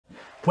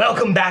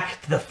Welcome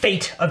back to the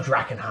fate of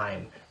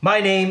Drakkenheim. My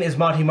name is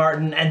Monty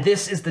Martin, and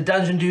this is the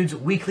Dungeon Dudes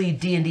weekly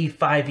D&D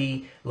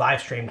 5e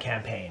livestream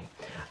campaign.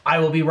 I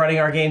will be running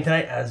our game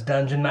tonight as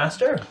Dungeon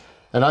Master.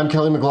 And I'm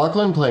Kelly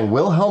McLaughlin playing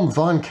Wilhelm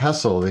von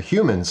Kessel, the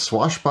human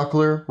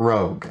swashbuckler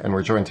rogue. And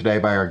we're joined today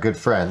by our good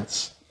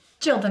friends.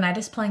 Jill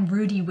Denitis playing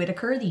Rudy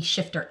Whitaker, the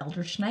Shifter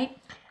Eldritch Knight.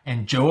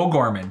 And Joe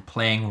O'Gorman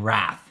playing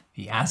Wrath,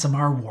 the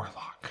Aasimar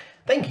Warlock.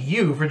 Thank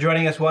you for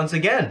joining us once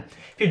again.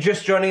 If you're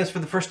just joining us for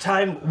the first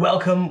time,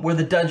 welcome. We're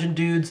the Dungeon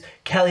Dudes.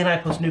 Kelly and I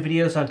post new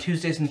videos on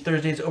Tuesdays and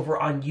Thursdays over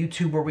on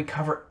YouTube where we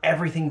cover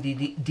everything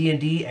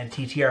D&D and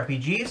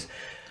TTRPGs,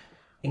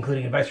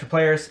 including advice for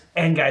players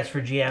and guides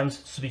for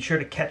GMs, so be sure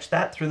to catch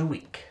that through the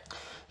week.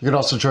 You can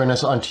also join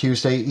us on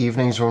Tuesday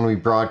evenings when we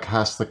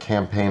broadcast the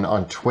campaign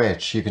on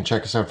Twitch. You can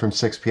check us out from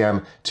 6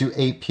 p.m. to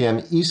 8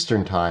 p.m.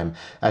 Eastern Time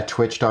at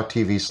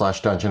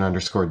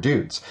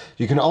twitch.tv/dungeon_dudes.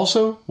 You can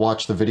also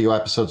watch the video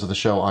episodes of the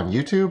show on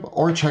YouTube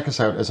or check us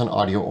out as an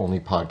audio-only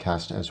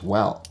podcast as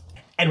well.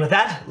 And with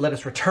that, let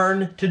us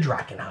return to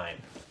Drakkenheim.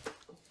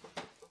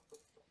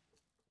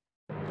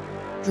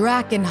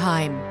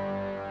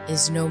 Drakkenheim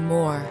is no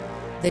more.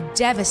 The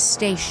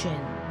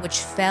devastation which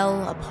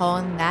fell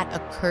upon that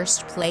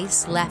accursed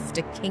place left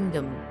a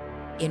kingdom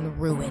in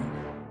ruin.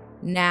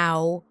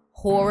 Now,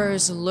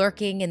 horrors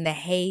lurking in the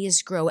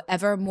haze grow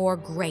ever more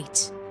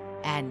great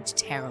and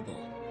terrible,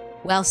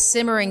 while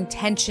simmering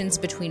tensions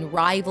between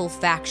rival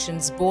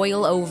factions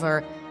boil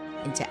over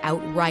into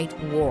outright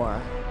war.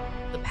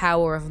 The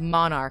power of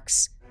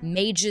monarchs,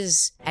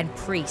 mages, and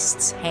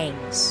priests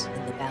hangs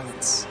in the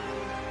balance.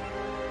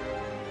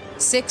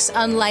 6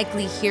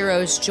 unlikely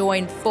heroes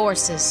join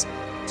forces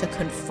to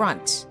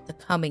confront the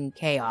coming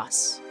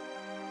chaos.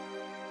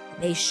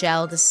 They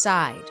shall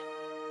decide,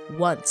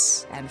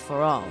 once and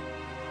for all,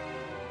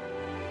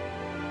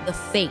 the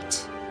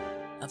fate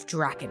of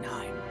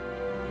Drakkenheim.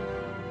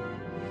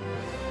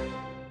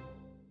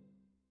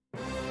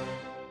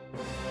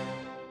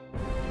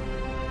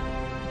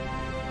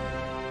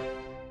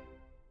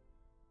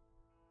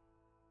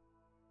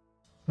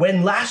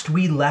 When last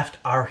we left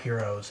our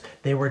heroes,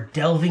 they were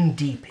delving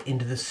deep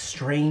into this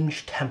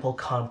strange temple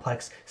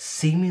complex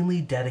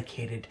seemingly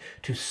dedicated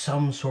to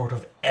some sort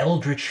of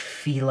eldritch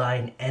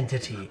feline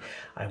entity.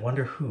 I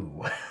wonder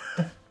who.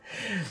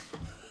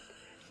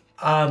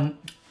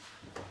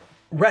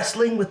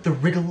 Wrestling with the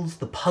riddles,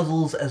 the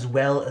puzzles, as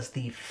well as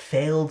the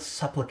failed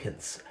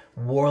supplicants,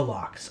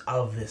 warlocks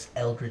of this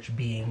eldritch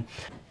being,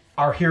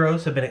 our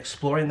heroes have been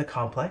exploring the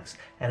complex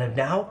and have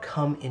now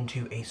come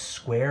into a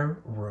square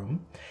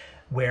room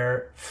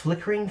where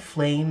flickering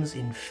flames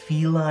in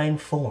feline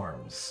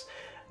forms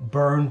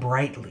burn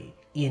brightly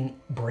in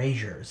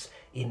braziers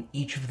in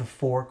each of the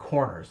 4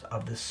 corners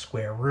of this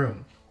square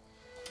room.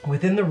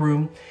 Within the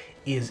room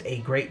is a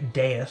great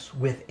dais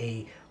with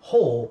a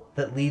hole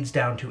that leads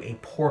down to a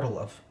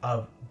portal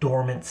of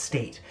dormant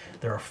state.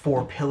 There are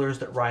 4 pillars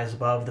that rise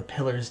above, the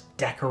pillars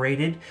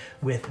decorated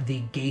with the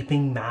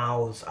gaping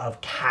mouths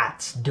of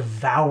cats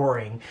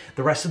devouring.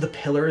 The rest of the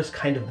pillar is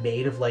kind of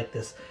made of like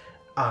this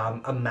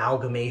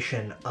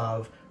amalgamation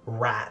of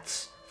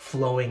rats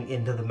flowing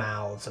into the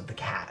mouths of the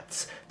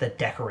cats that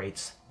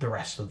decorates the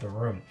rest of the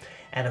room.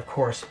 And of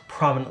course,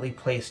 prominently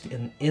placed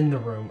in the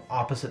room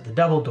opposite the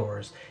double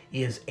doors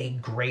is a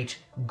great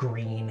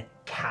green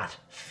cat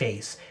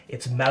face,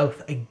 its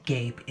mouth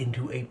agape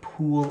into a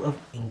pool of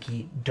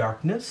inky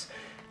darkness.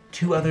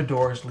 2 other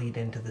doors lead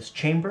into this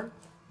chamber,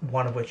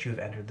 one of which you've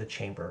entered the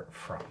chamber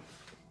from.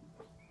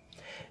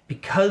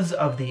 Because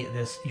of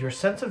your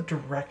sense of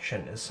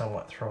direction is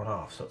somewhat thrown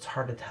off, so it's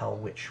hard to tell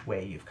which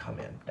way you've come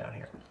in down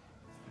here.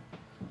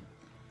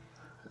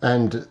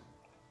 And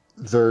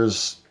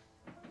there's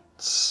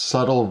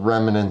subtle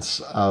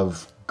remnants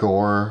of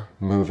gore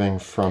moving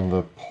from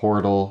the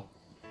portal.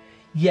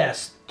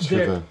 Yes, to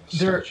the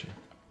statue.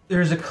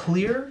 There's a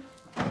clear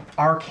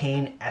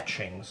arcane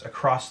etchings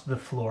across the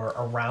floor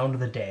around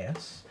the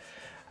dais,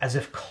 as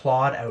if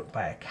clawed out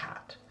by a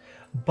cat.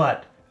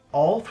 But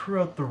all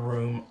throughout the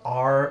room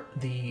are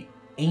the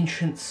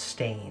ancient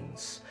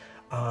stains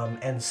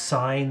and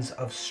signs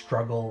of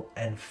struggle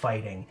and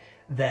fighting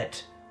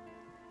that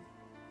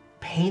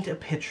paint a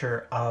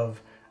picture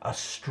of a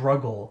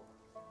struggle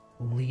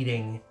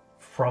leading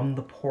from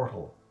the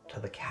portal to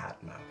the cat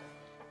mouth.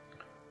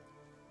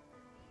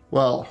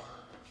 Well,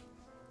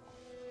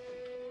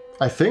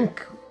 I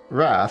think,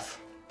 Wrath,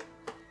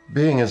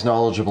 being as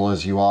knowledgeable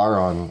as you are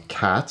on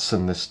cats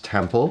in this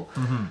temple,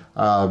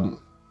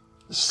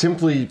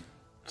 simply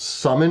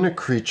summon a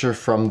creature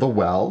from the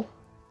well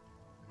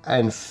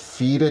and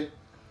feed it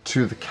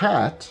to the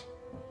cat,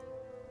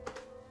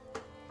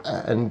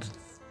 and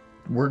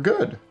we're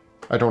good.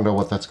 I don't know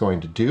what that's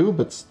going to do,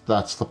 but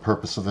that's the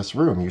purpose of this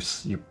room.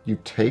 You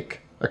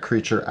take a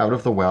creature out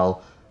of the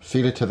well,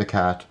 feed it to the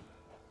cat,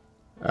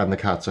 and the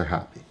cats are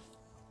happy.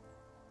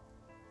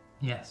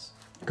 Yes.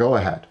 Go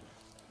ahead.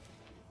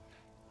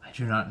 I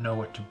do not know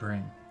what to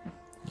bring.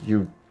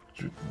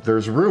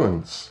 There's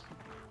runes.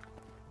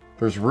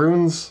 There's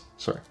runes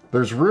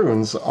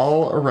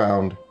all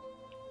around.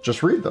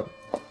 Just read them.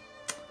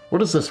 What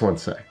does this one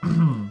say?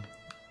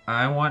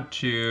 I want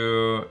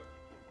to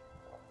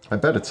I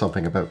bet it's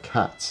something about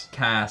cats.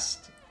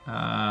 cast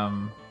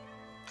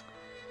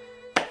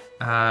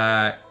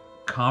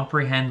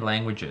comprehend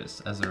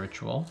languages as a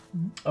ritual.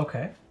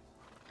 Okay.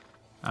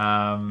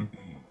 And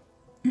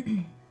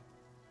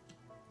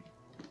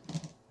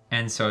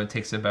so it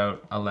takes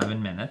about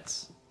 11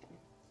 minutes.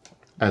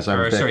 As I'm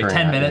Or sorry, bickering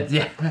 10 at you. minutes.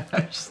 Yeah.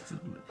 I'm just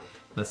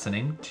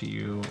listening to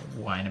you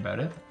whine about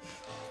it.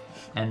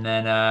 And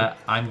then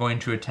I'm going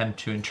to attempt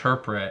to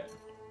interpret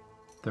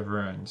the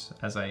runes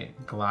as I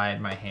glide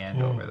my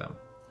hand over them.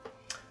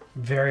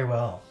 Very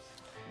well.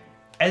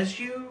 As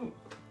you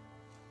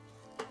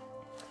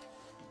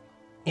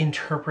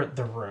interpret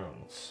the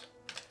runes,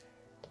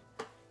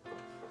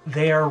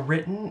 they are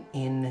written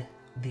in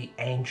the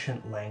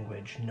ancient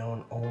language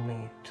known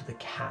only to the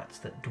cats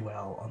that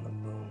dwell on the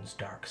moon's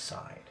dark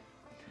side.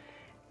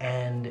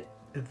 And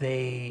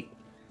they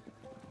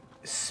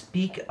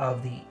speak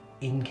of the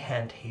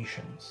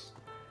incantations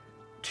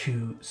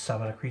to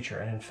summon a creature.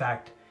 And in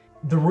fact,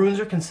 the runes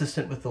are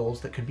consistent with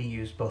those that could be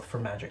used both for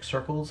magic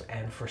circles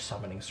and for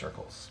summoning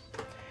circles.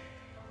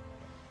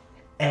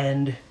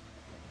 And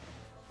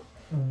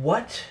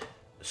what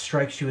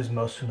strikes you as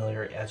most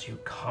familiar as you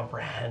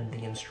comprehend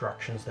the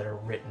instructions that are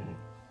written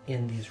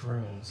in these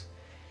runes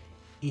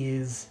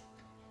is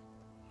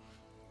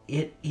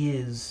it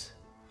is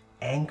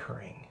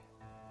anchoring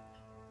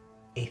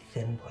a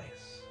thin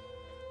place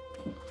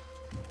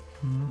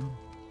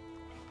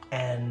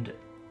and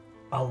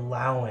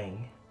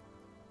allowing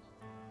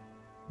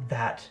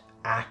that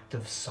act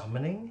of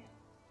summoning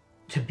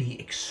to be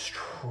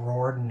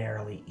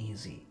extraordinarily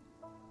easy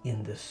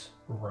in this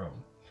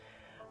room,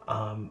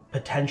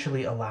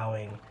 potentially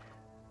allowing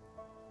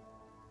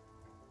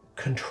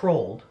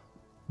controlled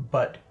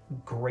but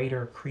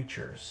greater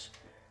creatures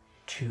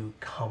to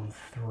come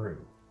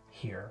through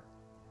here.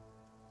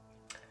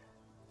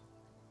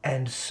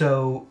 And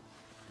so,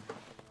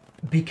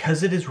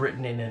 because it is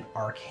written in an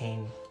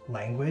arcane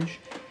language,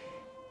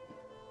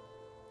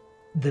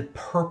 the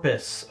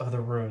purpose of the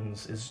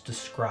runes is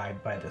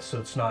described by this. So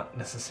it's not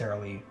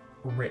necessarily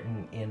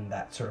written in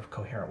that sort of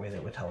coherent way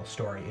that would tell a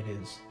story.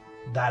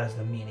 That is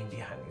the meaning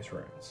behind these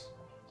runes.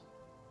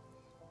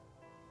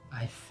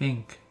 I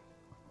think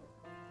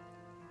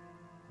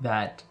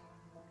that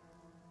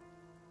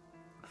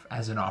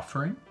as an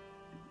offering,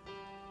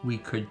 we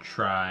could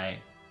try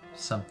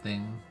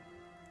something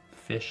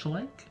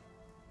fish-like.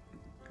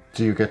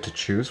 Do you get to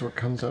choose what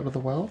comes out of the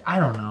well? I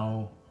don't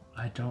know.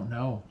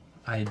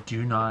 I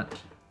do not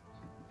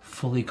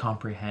fully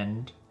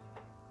comprehend.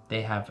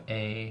 They have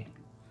a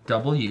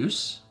double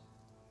use,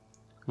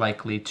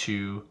 likely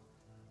to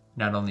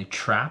not only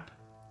trap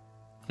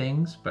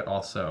things, but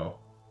also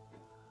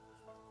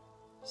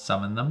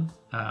summon them.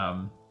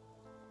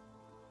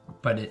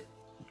 But it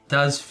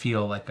does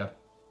feel like a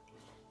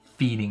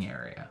feeding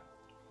area.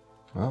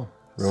 Well,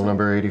 rule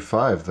number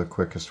 85, the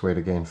quickest way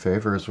to gain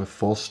favor is with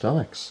full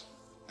stomachs.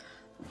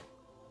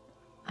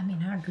 I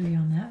mean, I agree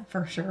on that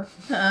for sure.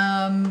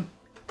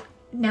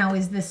 Now,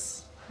 is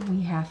this,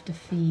 we have to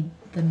feed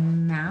the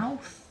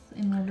mouth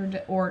in order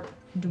to, or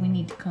do we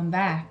need to come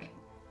back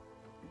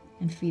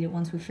and feed it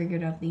once we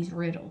figured out these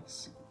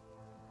riddles?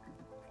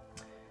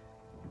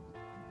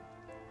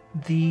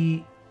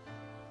 The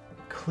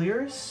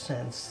clearest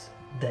sense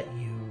that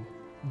you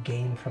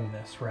gain from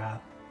this,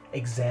 Wrath,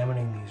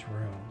 examining these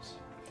runes,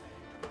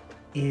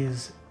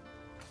 is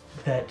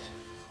that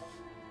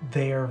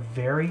they are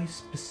very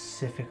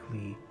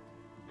specifically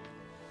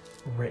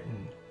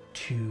written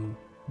to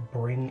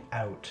bring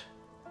out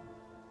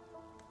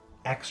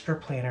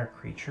extraplanar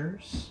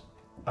creatures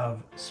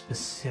of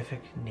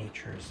specific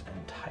natures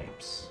and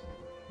types.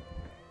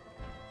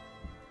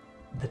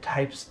 The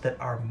types that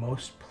are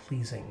most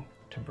pleasing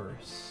to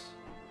Bruce.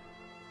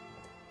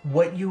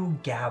 What you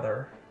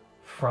gather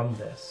from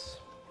this,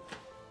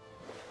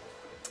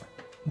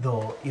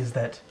 though, is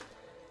that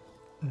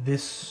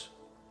this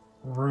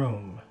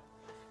room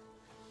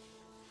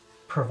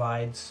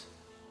provides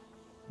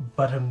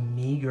but a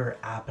meager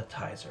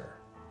appetizer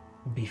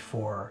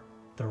before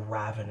the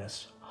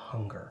ravenous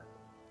hunger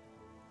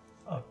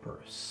of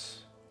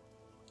Bruce.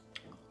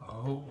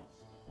 Oh.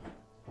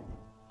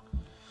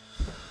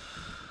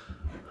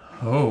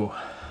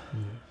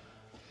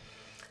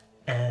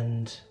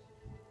 And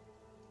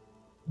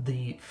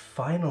the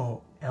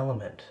final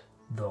element,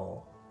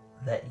 though,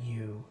 that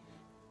you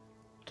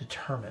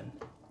determine,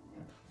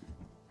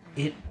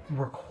 it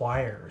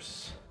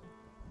requires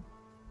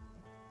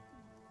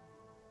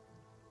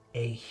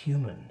a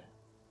human,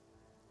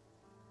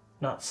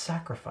 not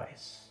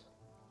sacrifice,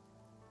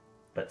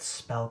 but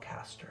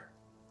spellcaster,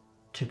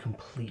 to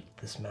complete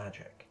this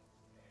magic.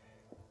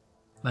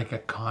 Like a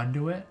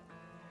conduit?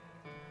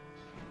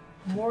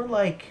 More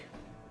like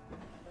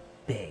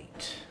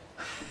bait.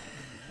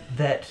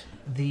 That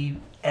the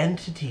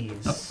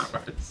entities... Of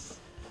course.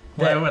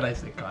 Why would I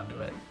say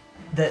conduit?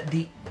 That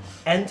the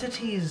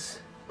entities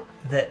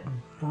that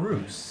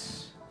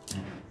Bruce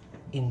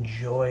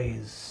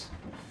enjoys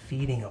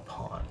feeding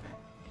upon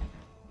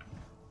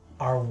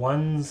are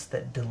ones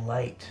that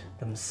delight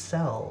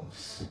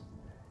themselves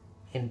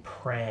in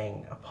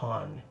preying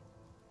upon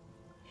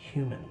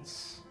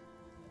humans.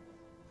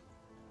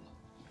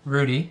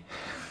 Rudy,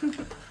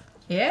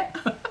 Yeah?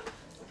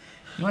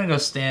 you want to go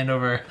stand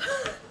over?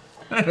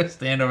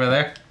 Stand over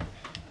there?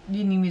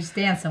 You need me to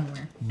stand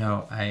somewhere.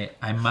 No,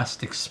 I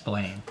must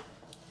explain.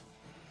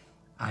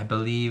 I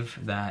believe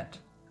that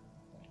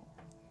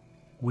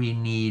we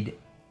need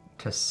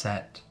to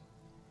set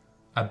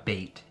a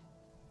bait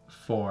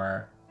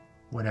for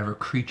whatever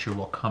creature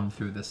will come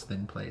through this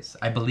thin place.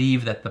 I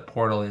believe that the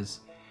portal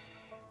is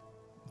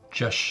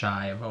just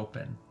shy of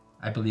open.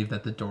 I believe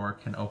that the door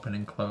can open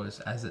and close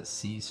as it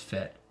sees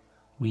fit.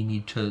 We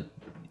need to,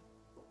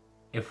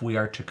 if we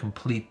are to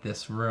complete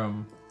this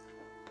room,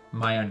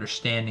 my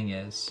understanding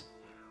is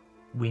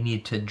we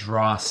need to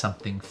draw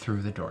something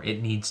through the door.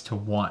 It needs to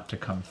want to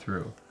come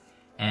through.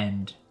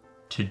 And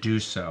to do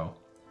so,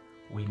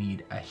 we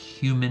need a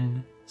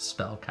human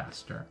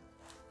spellcaster.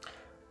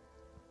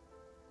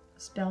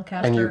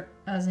 Spellcaster,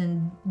 as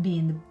in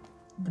being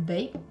the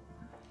bait?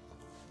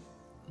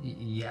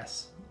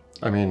 Yes.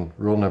 I mean,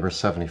 rule number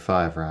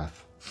 75,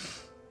 Wrath.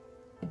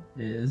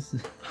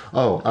 Is?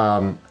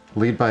 Oh,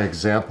 lead by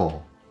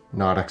example,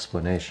 not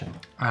explanation.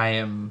 I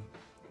am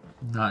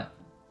not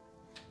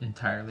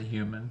entirely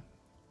human,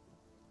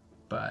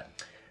 but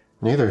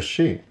Neither is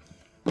she.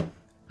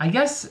 I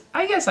guess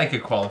I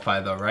could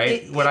qualify though,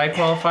 right? Would I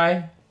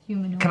qualify?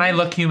 Human. Can I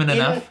look human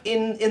enough?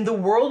 In the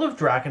world of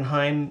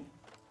Drakkenheim,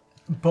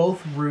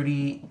 both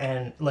Rudy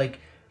and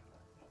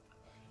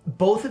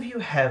both of you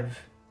have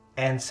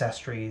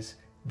ancestries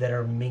that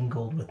are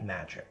mingled with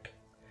magic.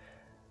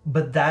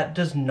 But that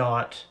does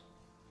not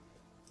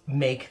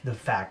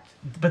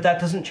that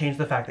doesn't change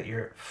the fact that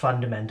you're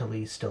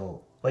fundamentally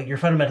still you're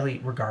fundamentally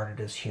regarded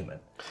as human,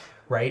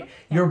 right?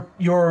 Your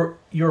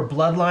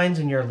bloodlines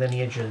and your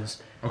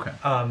lineages Okay.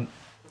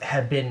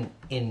 have been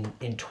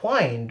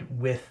entwined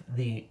with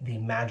the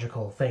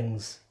magical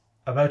things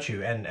about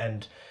you,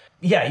 and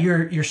yeah,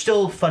 you're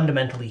still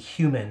fundamentally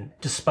human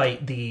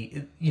despite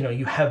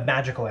you have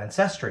magical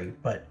ancestry,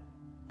 but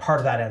part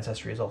of that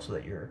ancestry is also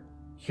that you're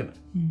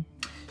human.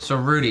 So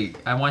Rudy,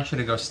 I want you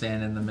to go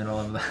stand in the middle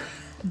of the.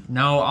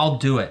 No, I'll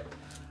do it.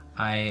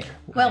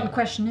 The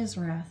question is,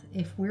 Wrath,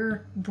 if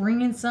we're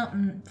bringing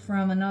something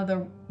from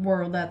another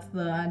world, that's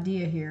the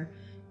idea here,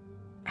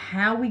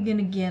 how are we going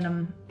to get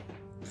them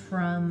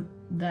from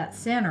that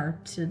center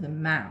to the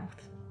mouth?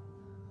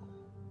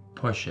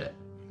 Push it.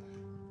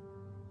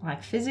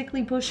 Like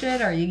physically push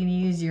it? Are you going to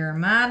use your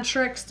mind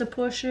tricks to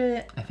push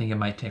it? I think it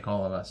might take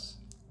all of us.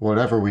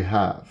 Whatever we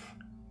have.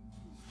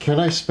 Can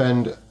I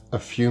spend a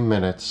few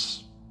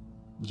minutes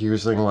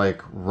using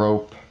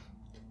rope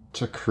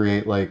to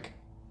create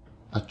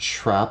a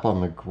trap on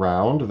the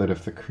ground that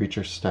if the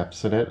creature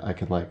steps in it, I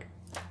can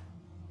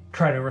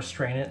Try to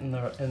restrain it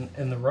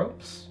in the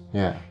ropes.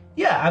 Yeah.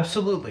 Yeah,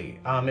 absolutely.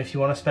 If you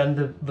want to spend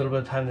a little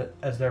bit of time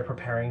as they're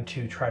preparing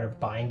to try to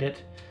bind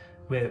it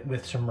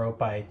with some rope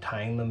by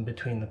tying them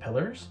between the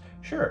pillars,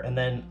 sure. And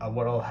then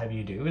what I'll have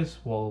you do is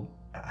we'll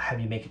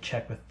have you make a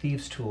check with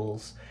thieves'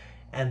 tools,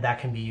 and that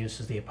can be used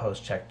as the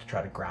opposed check to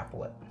try to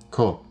grapple it.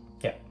 Cool.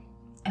 Yeah.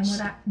 And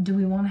do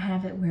we want to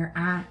have it where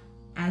I,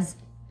 as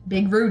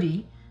Big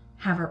Rudy,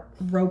 have a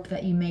rope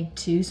that you make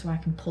too, so I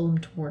can pull him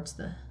towards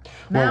the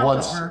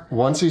mouth? Well,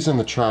 once he's in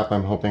the trap,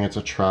 I'm hoping it's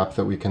a trap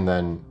that we can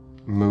then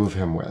move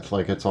him with.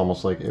 It's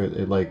almost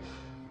it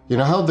you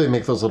know how they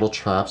make those little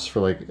traps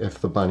for if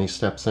the bunny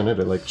steps in it,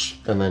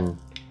 and then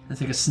It's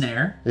like a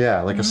snare.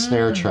 yeah, a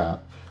snare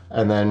trap,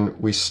 and then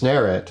we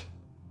snare it,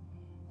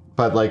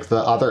 but the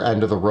other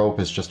end of the rope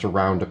is just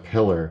around a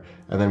pillar,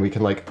 and then we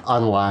can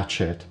unlatch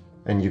it,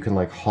 and you can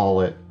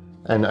haul it.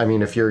 And I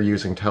mean, if you're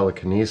using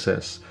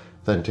telekinesis,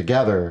 then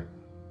together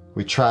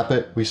we trap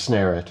it, we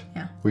snare it,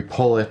 Yeah. we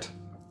pull it,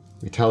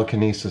 we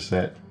telekinesis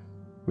it,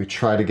 we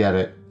try to get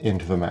it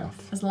into the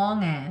mouth. As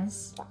long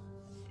as,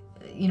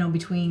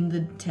 between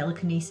the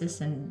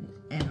telekinesis and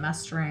my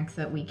strength,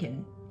 that we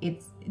can,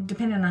 it's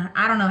depending on,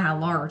 I don't know how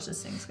large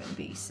this thing's going to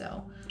be,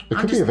 so. It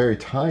could be a very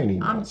tiny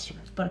monster.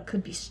 But it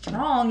could be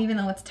strong, even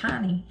though it's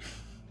tiny.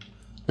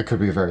 It could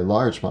be a very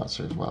large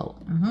monster as well.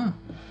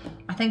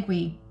 I think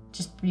we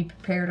just be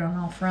prepared on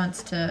all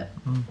fronts to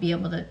be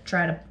able to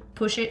try to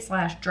push it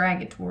 /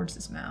 drag it towards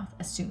his mouth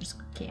as soon as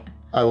we can.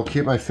 I will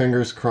keep my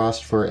fingers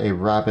crossed for a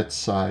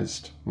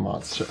rabbit-sized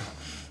monster.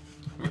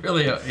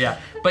 Really, yeah.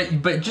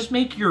 But just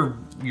make your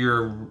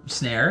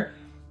snare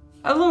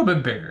a little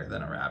bit bigger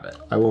than a rabbit.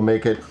 I will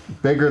make it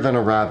bigger than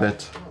a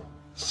rabbit,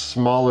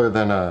 smaller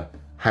than a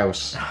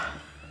house.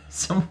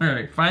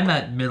 Somewhere, find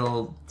that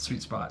middle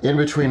sweet spot. In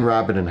between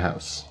rabbit and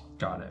house.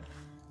 Got it.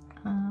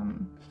 All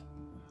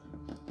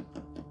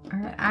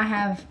right, I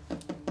have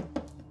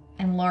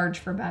enlarged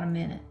for about a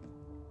minute.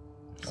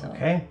 So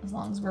Okay. as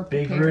long as we're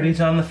Big prepared.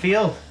 Rudy's on the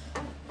field.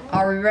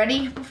 Are we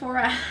ready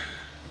before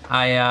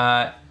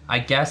I... I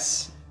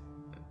guess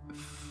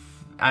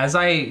as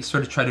I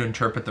sort of try to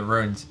interpret the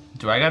runes,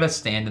 do I gotta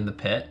stand in the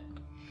pit?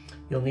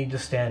 You'll need to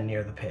stand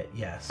near the pit,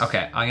 yes.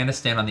 Okay, I'm gonna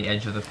stand on the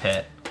edge of the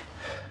pit.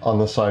 On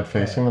the side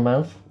facing the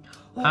mouth?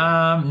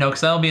 No,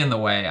 because that'll be in the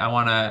way. I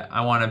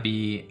wanna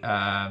be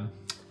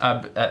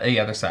at the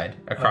other side,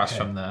 across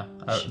from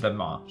the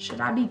maw.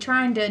 Should I be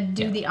trying to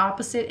do the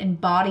opposite and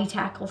body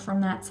tackle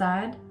from that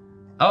side?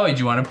 Oh, do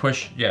you want to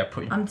push? Yeah,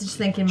 I'm just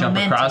thinking jump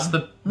momentum. across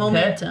the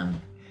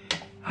momentum.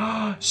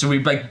 So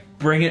we like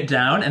bring it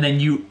down, and then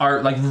you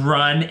are like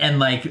run and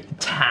like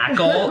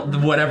tackle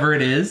whatever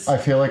it is. I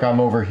feel like I'm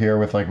over here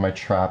with like my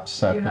trap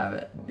set. You have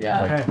it.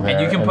 Yeah. Like Okay. there,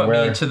 And you can put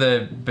where- me to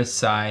the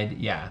beside.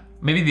 Yeah,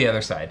 maybe the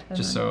other side,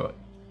 just so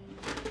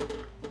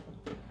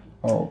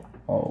Oh.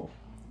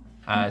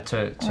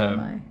 to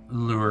my.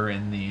 lure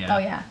in the. Oh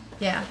yeah.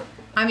 Yeah.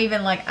 I'm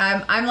even like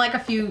I'm like a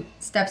few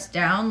steps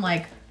down,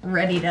 like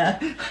ready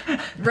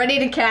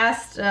to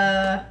cast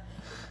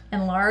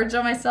enlarge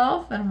on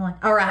myself, and I'm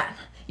like, all right,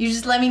 you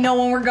just let me know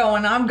when we're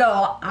going.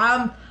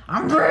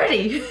 I'm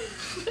ready.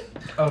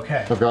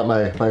 Okay. I've got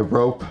my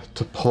rope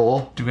to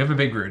pull. Do we have a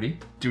big Rudy?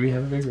 Do we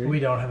have a big Rudy? We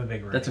don't have a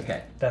big room. That's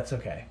okay. That's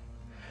okay.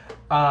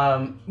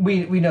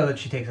 We know that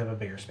she takes up a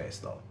bigger space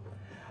though.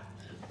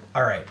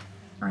 All right.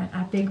 All right,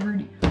 I big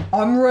Rudy.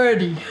 I'm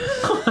ready.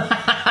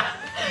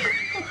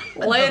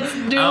 Let's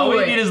do All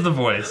we it. need is the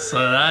voice. So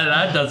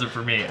that does it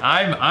for me.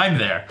 I'm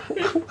there.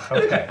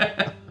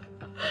 Okay.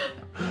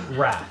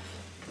 Wrath.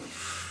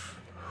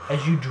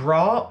 As you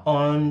draw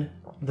on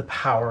the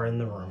power in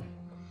the room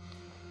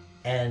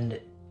and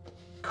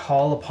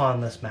call upon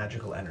this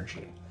magical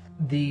energy,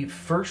 the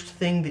first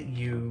thing that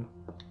you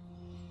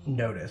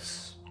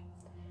notice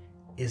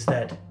is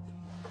that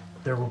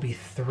there will be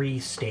 3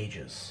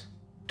 stages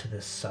to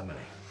this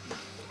summoning.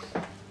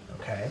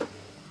 Okay?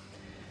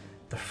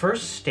 The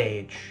first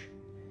stage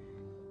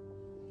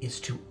is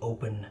to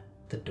open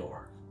the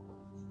door.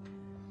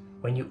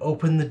 When you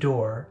open the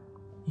door,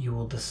 you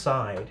will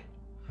decide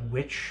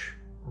which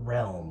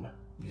realm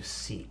you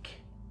seek,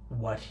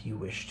 what you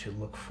wish to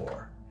look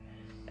for,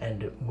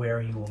 and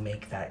where you will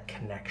make that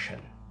connection.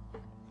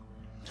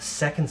 The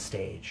second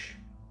stage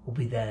will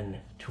be then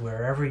to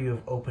wherever you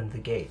have opened the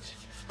gate,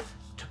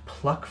 to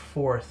pluck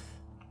forth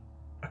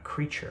a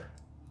creature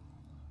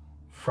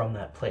from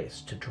that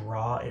place, to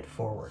draw it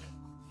forward.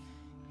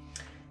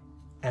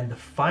 And the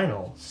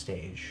final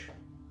stage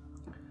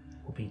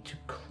will be to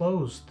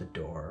close the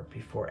door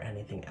before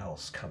anything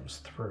else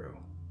comes through.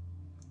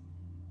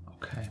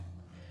 Okay.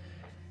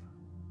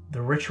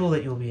 The ritual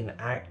that you'll be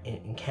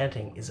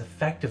incanting is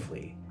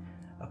effectively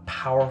a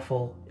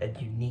powerful and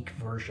unique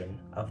version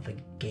of the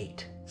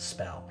gate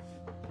spell.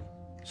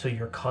 So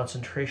your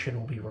concentration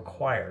will be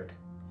required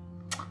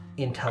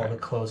until the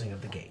closing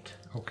of the gate.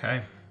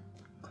 Okay.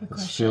 Quick This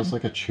question. feels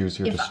like a choose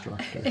your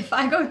destructor. If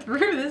I go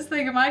through this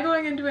thing, am I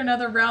going into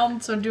another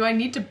realm? So do I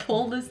need to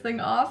pull this thing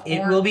off? It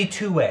or... will be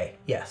two-way,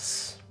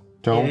 yes.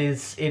 Don't.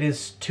 It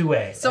is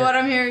two-way. So what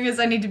I'm hearing is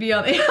I need to be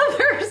on the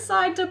other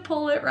side to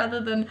pull it rather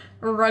than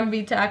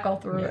rugby tackle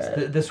through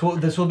it. This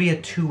will be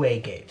a two-way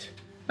gate.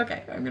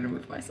 Okay, I'm gonna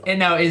move myself. And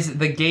now is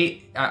the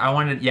gate? I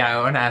want to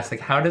ask, like,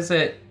 how does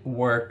it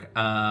work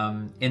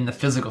in the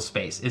physical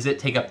space? Is it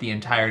take up the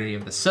entirety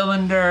of the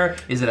cylinder?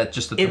 Is it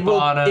just at the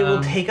bottom? It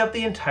will take up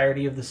the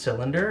entirety of the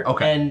cylinder.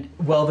 Okay. And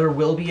while there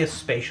will be a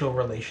spatial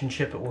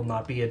relationship, it will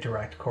not be a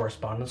direct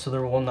correspondence. So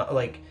there will not,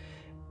 like,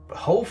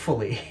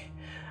 hopefully,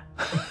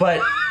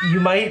 but you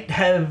might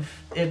have,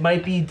 it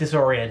might be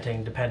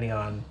disorienting depending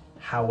on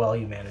how well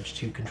you manage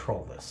to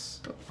control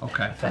this.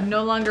 Okay. I'm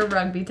no longer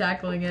rugby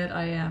tackling it.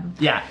 I am.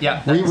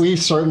 Yeah. We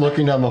start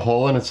looking down the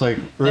hole and it's like,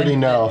 Rudy,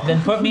 no.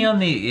 Then put me on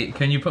the.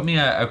 Can you put me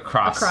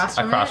across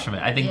from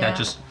it? I think that Yeah.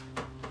 just.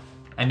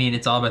 I mean,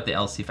 it's all about the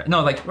LC5.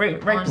 No, like right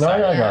On- No,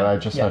 beside. I Yeah. got it. I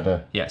just had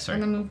to. Yeah, I'm sorry.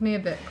 gonna move me a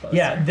bit closer.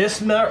 Yeah,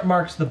 this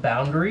marks the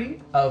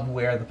boundary of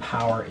where the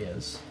power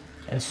is.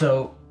 And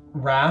so,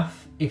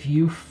 Wrath, if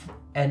you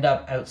end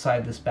up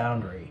outside this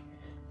boundary,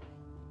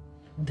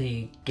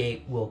 the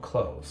gate will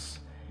close.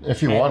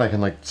 If you want, I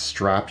can like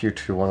strap you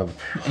to one of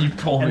the. You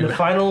pull me And the back.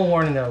 final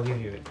warning that I'll give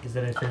you is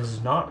that if it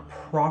is not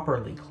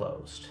properly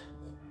closed,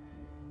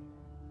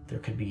 there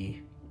could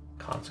be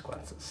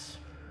consequences.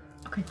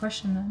 Okay,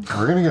 question then.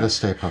 We're gonna get a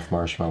Stay Puft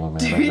Marshmallow Man.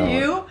 Do I know it.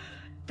 you?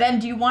 Then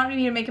do you want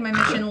me to make my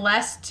mission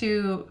less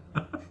to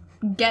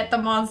get the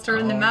monster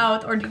in the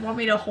mouth, or do you want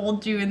me to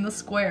hold you in the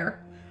square?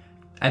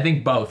 I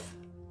think both.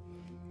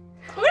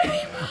 What do you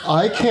mean?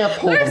 I can't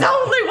pull There's them.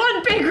 only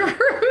one big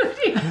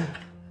Rudy.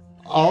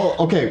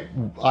 Okay,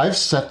 I've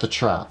set the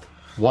trap.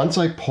 Once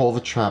I pull the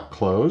trap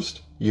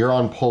closed, you're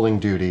on pulling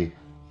duty.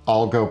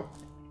 I'll go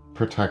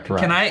protect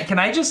Wrath. Can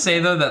I just say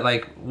though that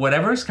like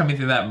whatever's coming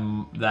through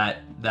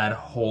that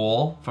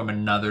hole from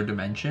another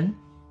dimension,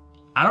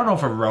 I don't know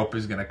if a rope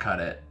is gonna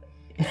cut it.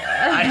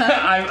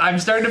 I'm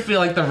starting to feel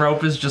like the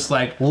rope is just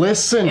like.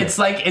 Listen. It's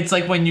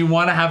like when you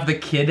want to have the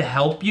kid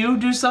help you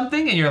do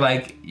something, and you're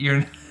like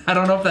I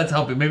don't know if that's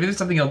helping. Maybe there's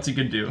something else you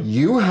could do.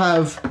 You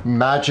have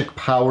magic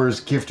powers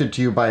gifted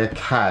to you by a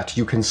cat.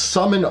 You can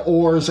summon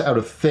ores out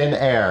of thin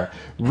air.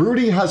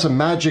 Rudy has a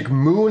magic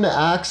moon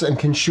axe and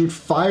can shoot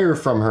fire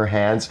from her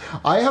hands.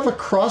 I have a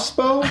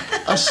crossbow,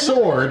 a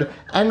sword,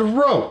 and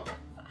rope.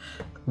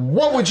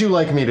 What would you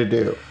like me to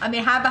do? I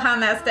mean, hide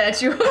behind that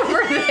statue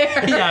over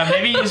there. Yeah,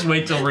 maybe you just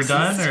wait till we're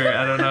done, or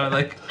I don't know.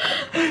 Like,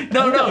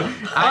 no.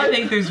 I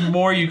think there's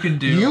more you can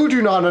do. You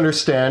do not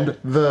understand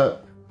the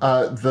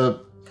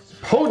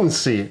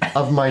potency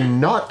of my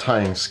knot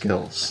tying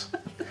skills.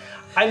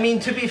 I mean,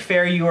 to be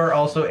fair, you are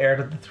also heir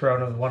to the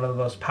throne of one of the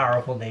most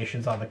powerful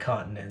nations on the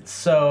continent.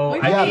 So,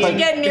 We need to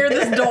get near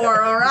this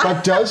door, all right?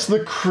 But does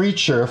the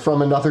creature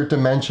from another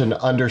dimension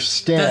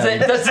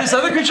understand? Does this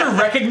other creature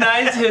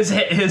recognize his?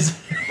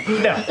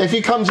 No. If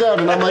he comes out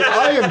and I'm like,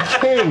 I am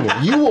king,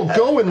 you will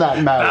go in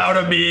that mouth. Out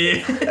of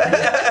me.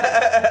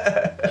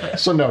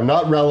 So no,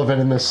 not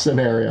relevant in this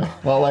scenario.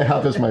 All I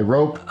have is my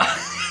rope,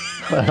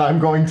 and I'm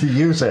going to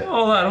use it.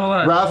 Hold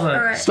on. Raph,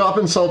 Alright. stop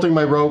insulting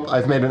my rope.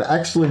 I've made an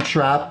excellent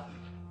trap.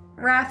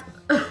 Wrath,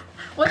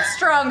 what's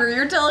stronger,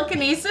 your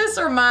telekinesis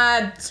or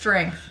my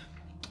strength?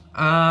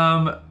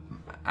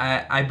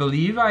 I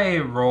believe I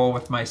roll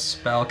with my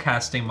spell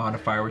casting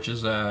modifier, which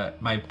is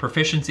my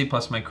proficiency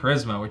plus my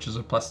charisma, which is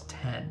a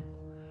 +10.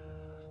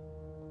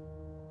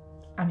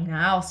 I mean,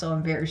 I also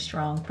am very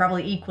strong,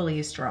 probably equally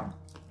as strong.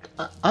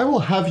 I will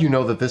have you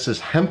know that this is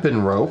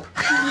hempen rope.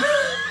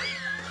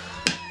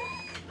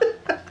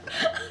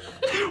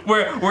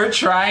 We're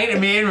trying,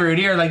 me and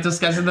Rudy are like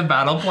discussing the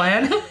battle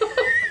plan.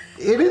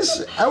 It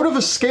is, out of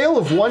a scale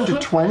of 1 to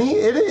 20,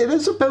 it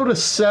is about a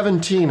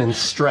 17 in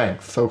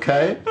strength,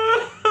 okay?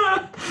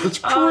 It's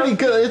pretty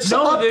good. It's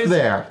no, up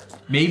there.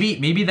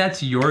 Maybe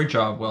that's your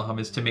job, Wilhelm,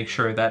 is to make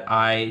sure that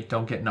I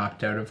don't get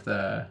knocked out of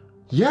the...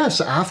 Yes,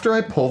 after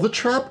I pull the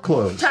trap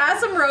closed. Tie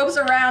some ropes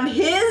around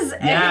his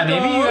Yeah,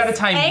 maybe you gotta ankles,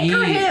 tie anchor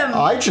me. him.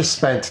 I just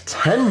spent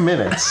 10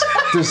 minutes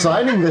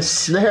designing this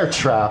snare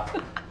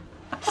trap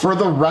for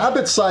the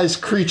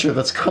rabbit-sized creature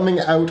that's coming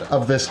out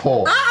of this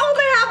hole. I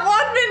only have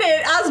 1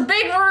 minute as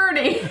Big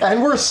Rudy.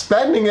 And we're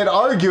spending it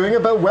arguing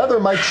about whether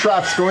my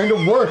trap's going to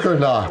work or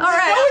not. All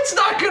right. No, it's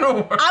not gonna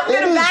work. I'm It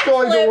gonna is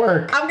going to backflip.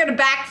 work. I'm gonna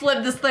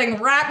backflip this thing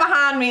right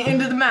behind me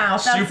into the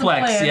mouth. That's the Suplex,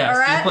 plan. yeah, all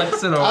right?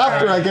 suplex it over.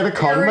 After I get a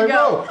caught in Here my we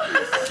go. rope.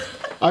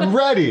 I'm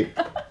ready.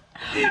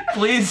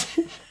 Please.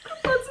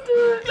 Let's do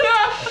it.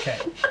 Yeah. Okay,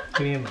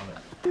 give me a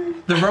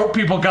moment. The rope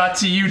people got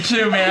to you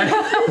too,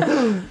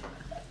 man.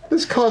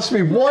 This cost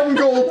me 1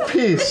 gold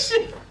piece.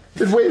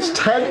 It weighs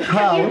 10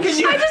 pounds.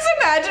 I just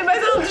imagine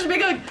myself just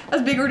being like,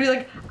 as Big Rudy,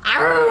 like,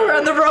 "Arr,"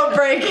 and the rope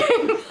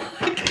breaking.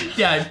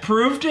 Yeah,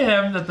 prove to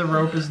him that the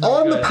rope is not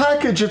On good. the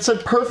package, it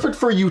said perfect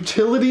for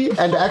utility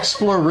and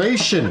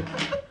exploration.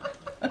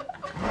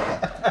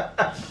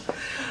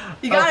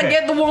 You gotta Okay.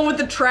 get the one with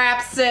the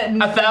trap set.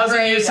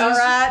 1,000 uses. All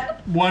right.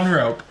 One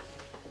rope.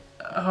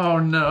 Oh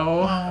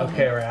no.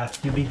 Okay,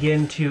 Wrath, you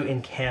begin to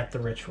incant the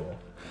ritual.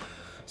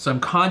 So I'm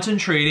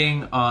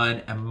concentrating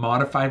on a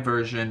modified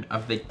version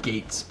of the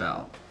gate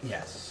spell.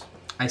 Yes.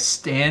 I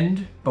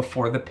stand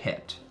before the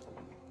pit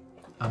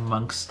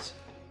amongst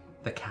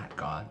the cat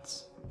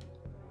gods,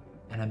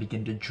 and I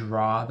begin to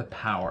draw the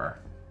power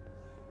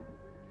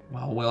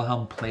while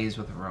Wilhelm plays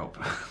with the rope.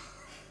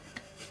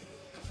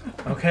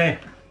 Okay,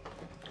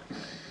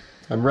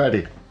 I'm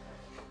ready.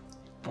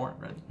 Born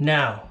ready.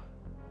 now,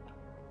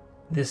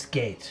 this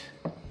gate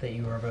that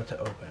you are about to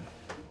open.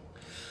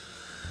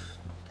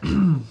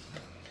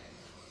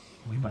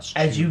 We must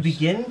As you choose.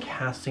 begin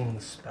casting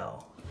the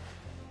spell,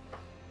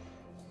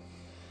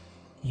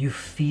 you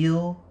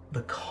feel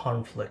the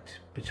conflict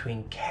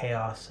between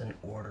chaos and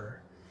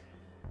order.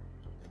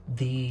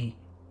 The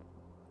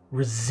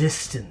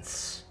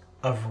resistance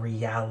of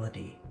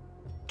reality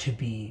to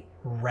be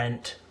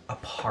rent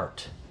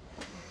apart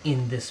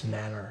in this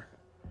manner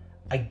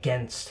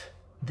against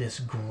this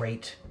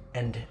great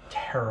and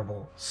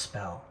terrible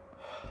spell.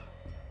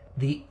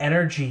 The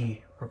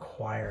energy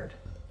required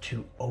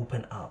to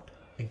open up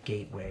a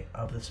gateway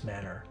of this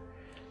manner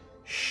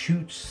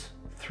shoots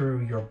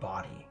through your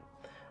body.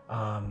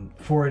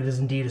 For it is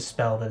indeed a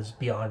spell that is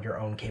beyond your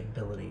own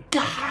capability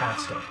of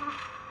casting.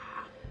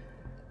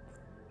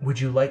 Would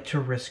you like to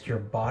risk your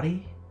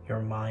body,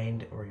 your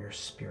mind, or your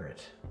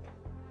spirit?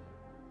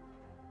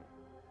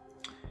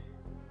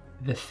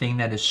 The thing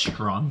that is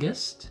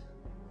strongest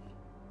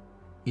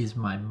is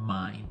my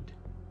mind.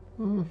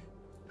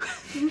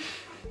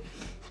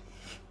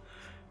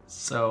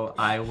 So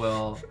I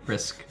will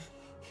risk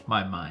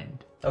my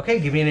mind. Okay,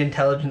 give me an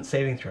intelligence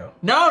saving throw.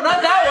 No,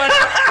 not that one!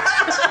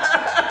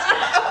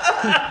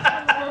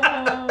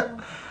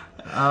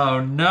 Oh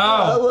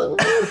no.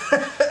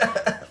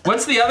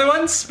 What's the other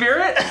one?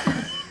 Spirit?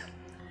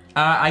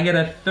 I get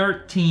a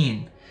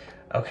 13.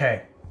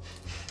 Okay.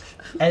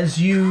 As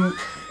you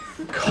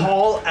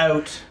call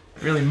out,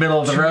 Really middle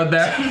of the road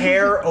there.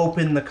 tear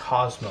open the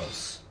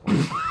cosmos,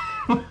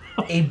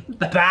 a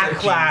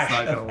backlash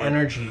not gonna of work.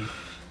 energy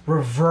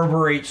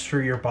reverberates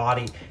through your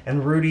body.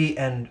 And Rudy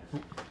and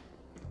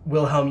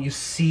Wilhelm, you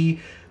see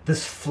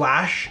this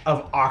flash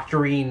of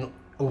octarine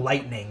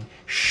lightning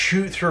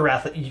shoot through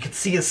Wrath. You can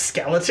see a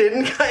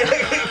skeleton kind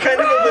of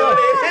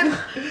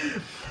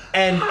illuminated.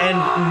 And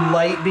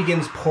light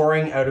begins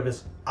pouring out of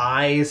his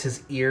eyes,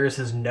 his ears,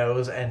 his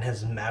nose, and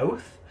his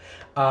mouth.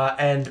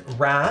 And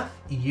Wrath,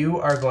 you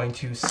are going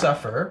to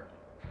suffer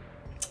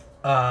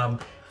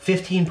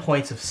 15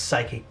 points of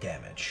psychic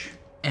damage.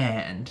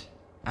 And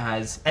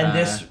as And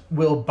this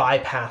will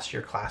bypass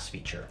your class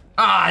feature.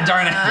 ah,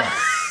 darn it!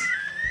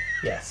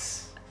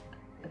 Yes.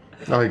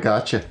 Oh, he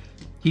got you.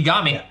 He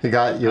got me. He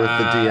got you with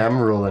the DM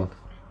ruling.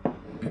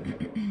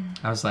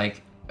 I was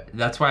like,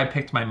 that's why I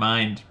picked my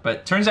mind.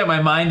 But turns out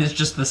my mind is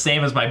just the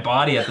same as my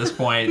body at this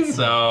point.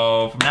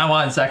 So from now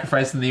on,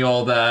 sacrificing the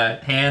old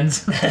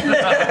hands,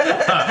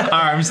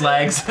 arms,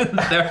 legs,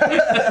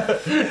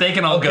 they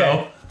can all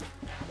go.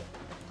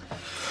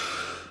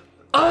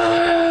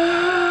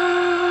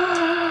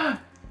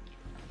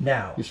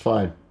 Now, He's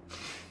fine.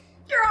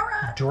 You're all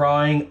right.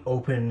 drawing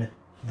open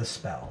the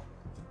spell.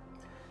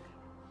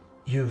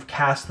 You've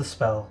cast the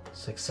spell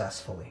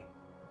successfully.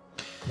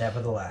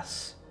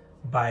 Nevertheless,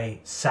 by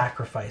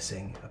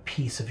sacrificing a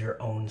piece of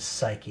your own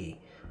psyche,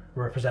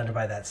 represented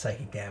by that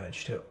psychic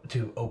damage,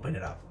 to open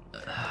it up.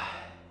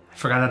 I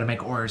forgot how to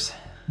make oars.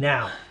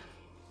 Now,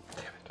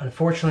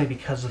 unfortunately,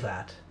 because of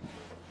that,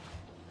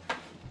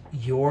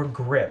 your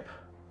grip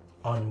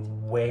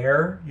on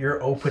where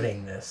you're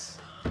opening this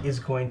is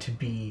going to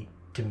be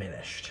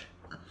diminished.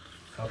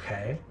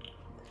 Okay?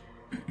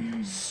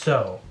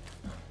 So,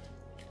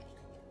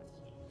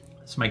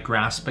 It's my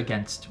grasp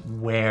against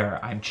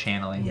where I'm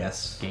channeling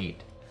Yes. this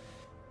gate.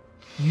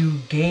 you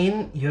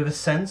have a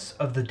sense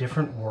of the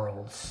different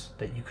worlds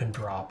that you can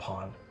draw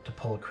upon to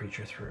pull a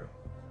creature through.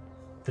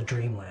 The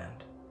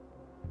dreamland,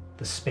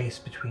 the space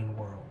between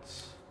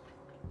worlds,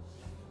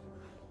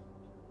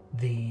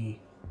 the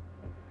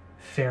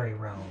fairy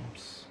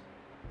realms,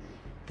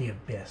 the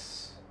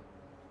abyss,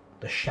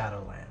 the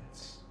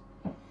shadowlands.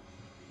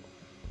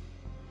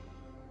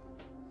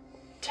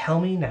 Tell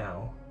me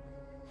now,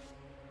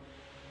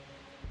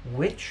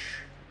 which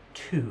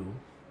two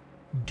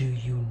do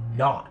you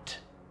not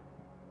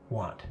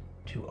want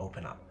to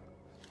open up?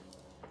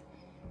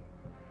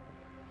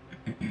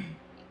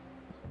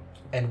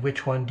 And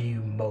which one do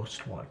you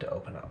most want to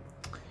open up?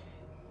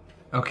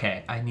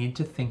 Okay, I need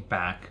to think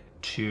back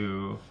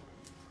to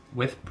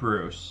with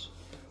Bruce.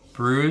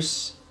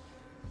 Bruce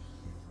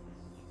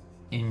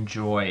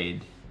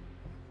enjoyed.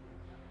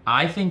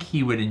 I think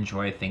he would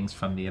enjoy things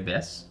from the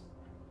abyss.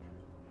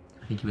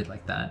 I think he would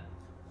like that.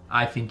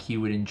 I think he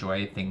would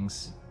enjoy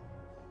things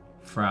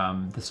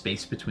from the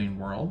space between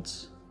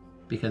worlds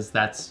because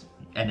that's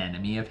an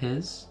enemy of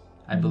his,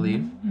 I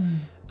believe.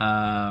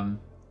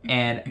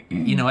 And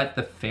you know what?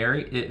 The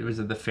fairy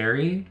the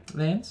fairy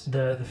lands?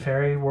 The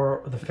fairy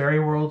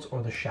worlds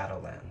or the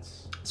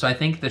shadowlands? So I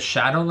think the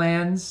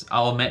Shadowlands,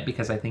 I'll admit,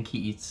 because I think he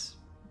eats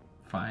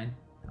fine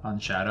on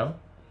Shadow.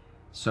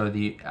 So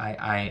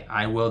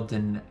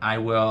I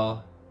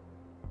will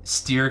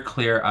steer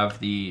clear of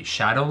the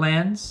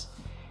Shadowlands.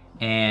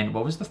 And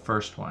what was the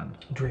first one?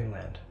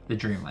 Dreamland. The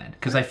Dreamland,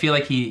 because I feel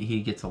like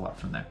he gets a lot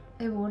from there.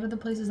 Hey, but what are the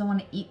places that want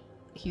to eat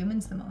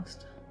humans the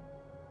most?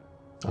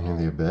 I mean,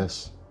 the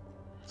abyss.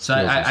 So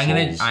Steals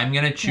the souls. I'm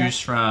gonna choose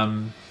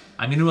from.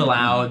 I'm gonna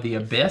allow the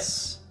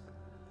Abyss,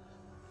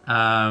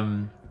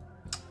 the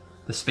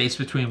space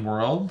between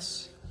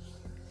worlds,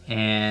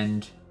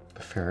 and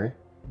The fairy.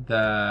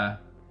 the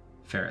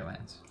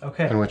Fairylands.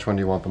 Okay. And which one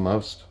do you want the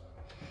most?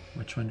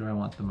 Which one do I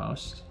want the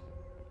most?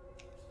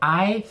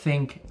 I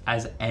think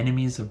as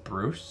enemies of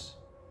Bruce,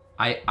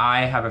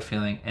 I have a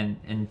feeling,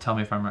 and tell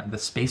me if I'm right, the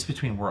space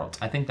between worlds.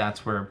 I think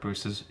that's where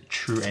Bruce's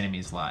true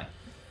enemies lie.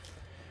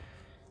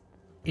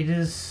 It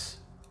is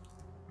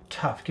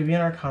tough. Give me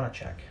an Arcana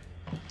check.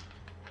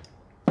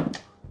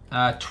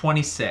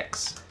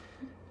 26.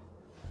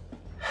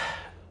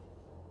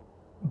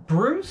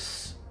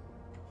 Bruce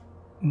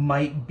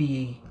might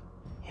be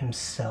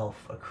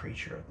himself a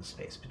creature of the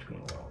space between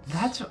worlds.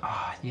 That's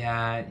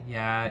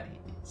yeah.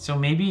 So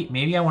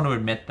maybe I want to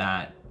admit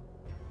that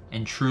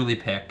and truly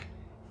pick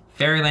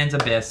Fairyland's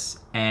Abyss.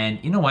 And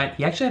you know what?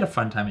 He actually had a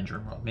fun time in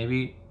Dreamworld.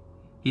 Maybe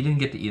he didn't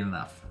get to eat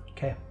enough.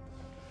 Okay.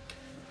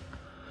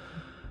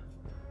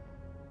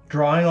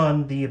 Drawing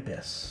on the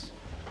Abyss.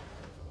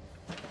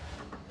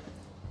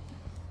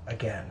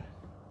 Again,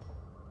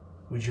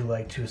 would you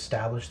like to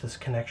establish this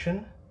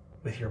connection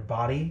with your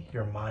body,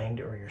 your mind,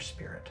 or your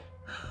spirit?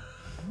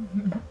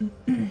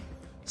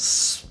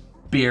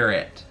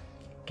 Spirit.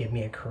 Give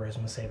me a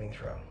charisma saving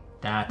throw.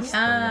 That's the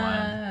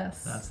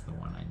Yes. one. That's the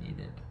one I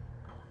needed.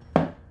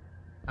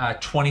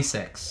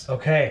 26.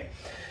 Okay.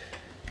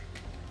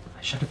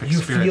 I should have picked You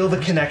Spirit feel the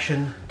first.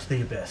 connection to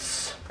the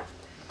Abyss,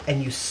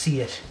 and you see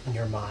it in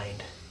your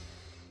mind.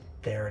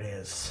 There it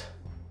is.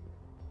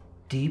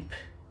 Deep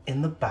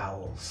in the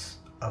bowels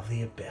of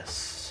the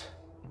Abyss,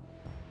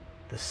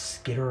 the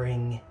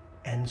skittering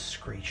and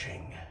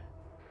screeching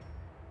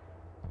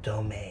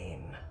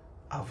domain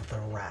of the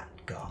Rat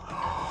God.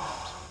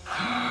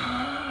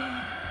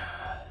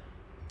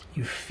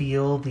 You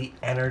feel the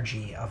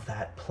energy of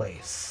that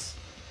place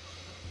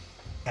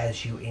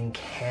as you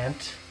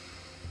incant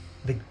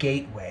the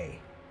gateway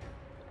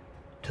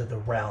to the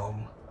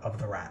realm of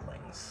the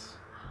Ratlings.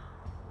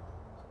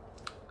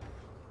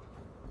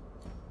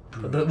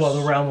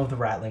 The realm of the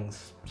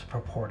Ratlings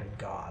purported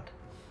god.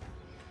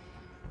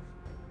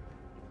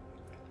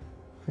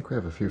 I think we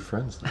have a few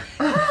friends there.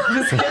 I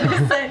was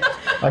gonna say,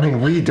 I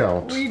mean, we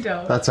don't. we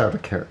don't. That's out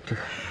of character.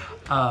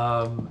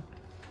 I'm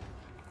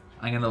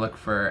gonna look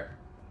for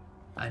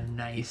a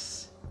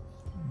nice,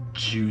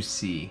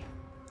 juicy,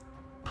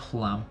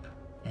 plump,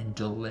 and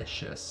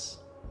delicious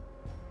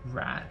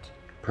rat.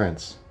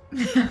 Prince.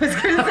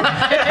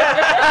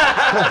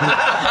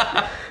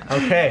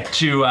 Okay.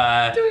 To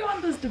Do we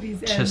want this to be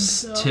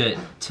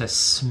to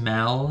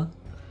smell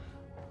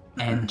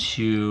and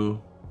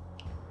to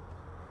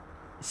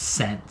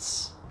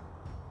sense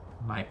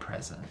my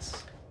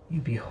presence. You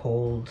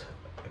behold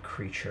a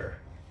creature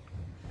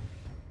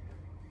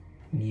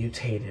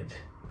mutated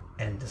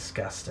and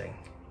disgusting.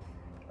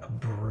 A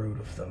brood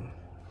of them.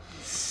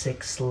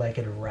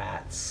 6-legged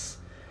rats.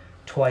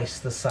 Twice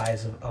the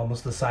size of,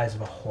 almost the size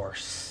of a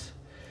horse.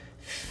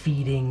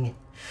 Feeding,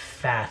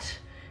 fat,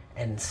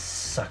 and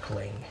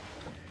suckling.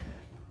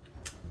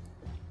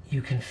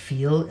 You can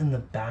feel in the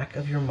back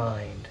of your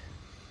mind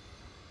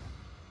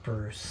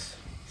Bruce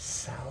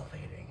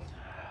salivating.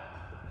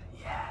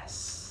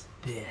 Yes,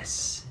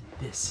 this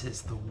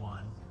is the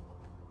one.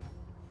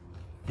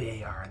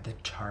 They are the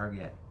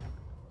target.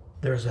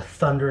 There's a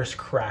thunderous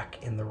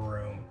crack in the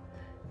room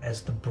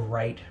as the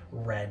bright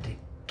red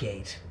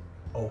gate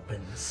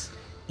opens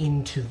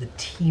into the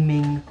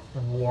teeming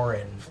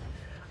warren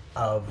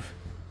of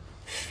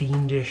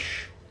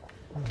fiendish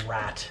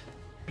rat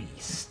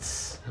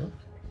beasts.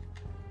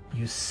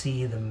 You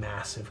see the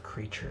massive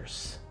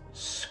creatures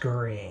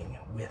scurrying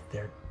with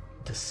their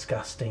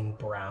disgusting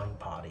brown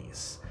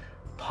bodies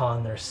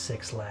upon their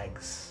 6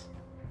 legs.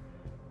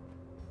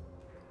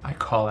 I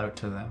call out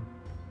to them.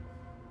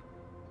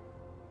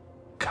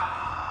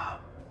 Come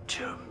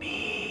to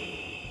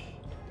me.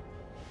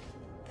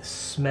 The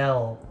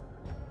smell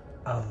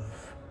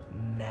of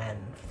man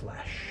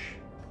flesh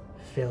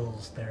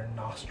fills their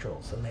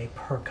nostrils and they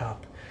perk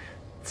up,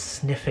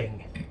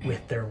 sniffing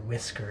with their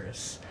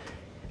whiskers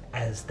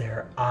as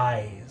their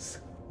eyes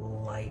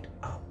light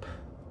up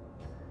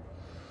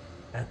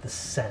at the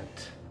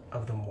scent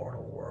of the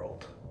mortal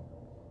world.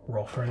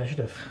 Roll for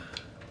initiative.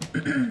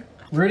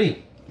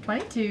 Rudy.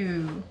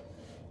 22.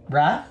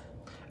 Wrath?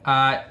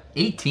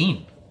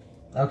 18.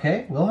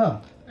 Okay,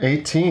 Wilhelm.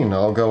 18.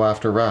 I'll go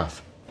after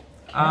Wrath.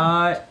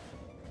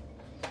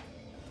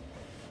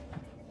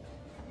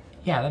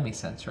 Yeah, that makes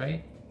sense,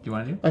 right? Do you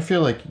want to do? I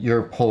feel like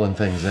you're pulling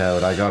things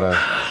out. I gotta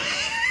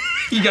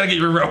Get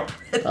your rope.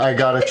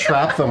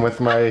 trap them with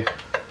my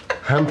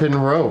hempen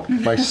rope.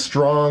 My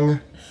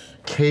strong,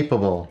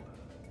 capable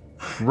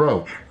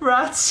rope.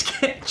 Rats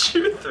can't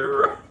chew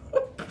through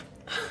rope.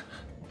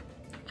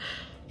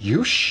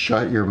 You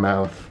shut your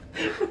mouth.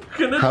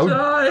 We're gonna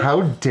die.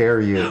 How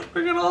dare you?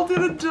 We're gonna all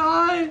gonna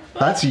die.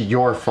 That's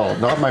your fault,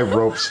 not my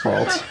rope's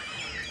fault.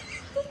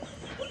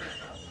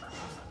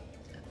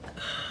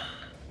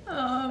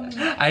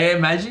 I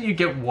imagine you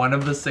get one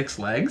of the 6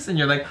 legs and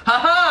you're like,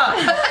 ha!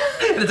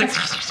 And it's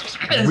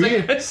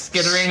like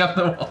skittering up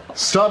the wall.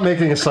 Stop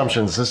making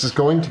assumptions. This is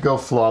going to go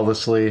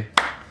flawlessly.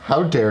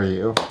 How dare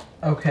you?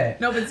 Okay.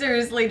 No, but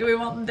seriously, do we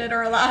want them dead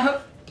or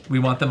alive? We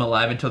want them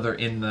alive until they're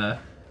in the...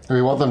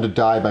 We want them to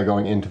die by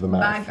going into the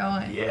mouth. Back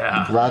going.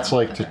 Yeah. Rats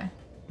like Okay.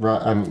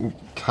 to...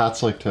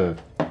 cats like to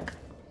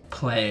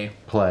Play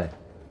play.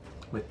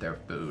 with their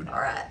food.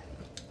 Alright.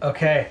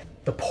 Okay.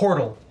 The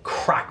portal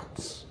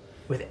crackles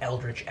with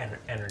eldritch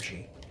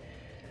energy.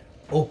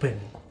 Open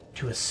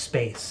to a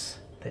space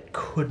that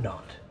could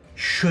not,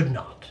 should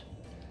not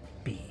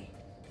be.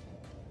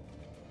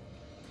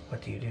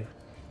 What do you do?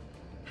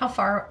 How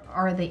far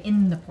are they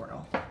in the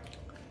portal?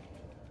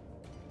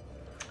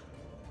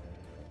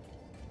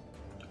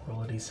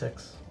 Roll a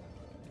d6.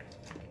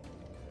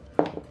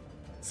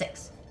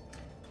 6.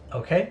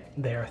 Okay,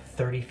 they are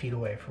 30 feet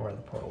away from where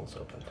the portal is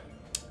opened.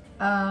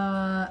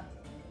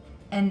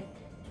 And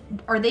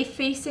are they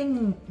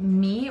facing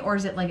me, or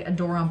is it like a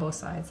door on both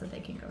sides that they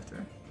can go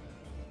through?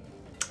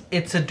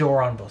 It's a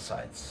door on both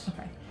sides.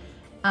 Okay.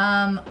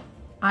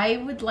 I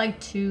would like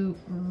to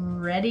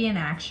ready an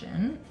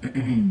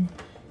action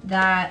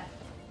that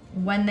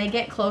when they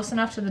get close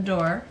enough to the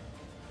door,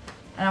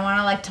 and I want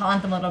to like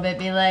taunt them a little bit,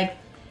 be like,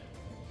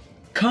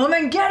 "Come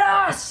and get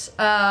us!"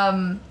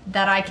 That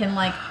I can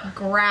like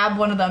grab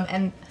one of them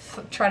and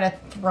try to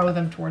throw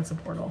them towards the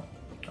portal,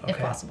 if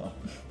Okay. possible.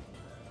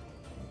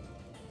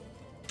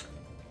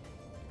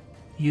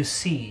 You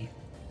see,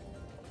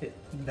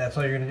 that's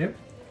all you're gonna do?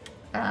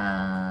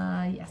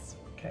 Yes.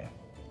 Okay.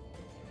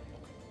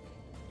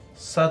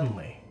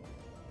 Suddenly,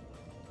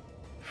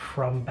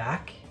 from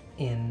back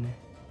in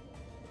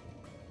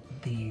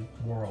the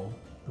world,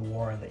 the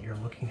warren that you're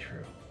looking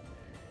through,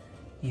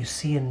 you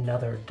see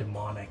another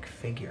demonic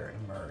figure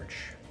emerge.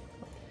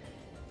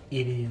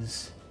 It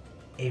is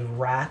a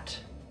rat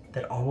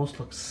that almost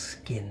looks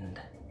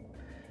skinned.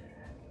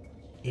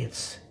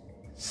 Its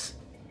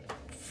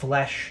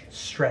flesh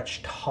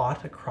stretched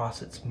taut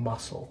across its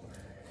muscle,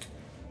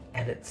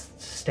 and it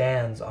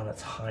stands on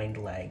its hind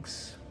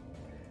legs,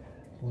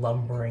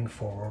 lumbering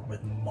forward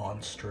with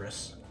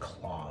monstrous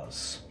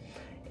claws.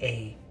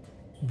 A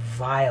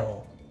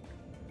vile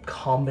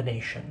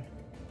combination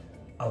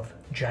of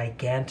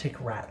gigantic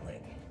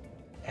rattling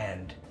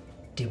and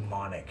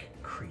demonic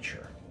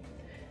creature.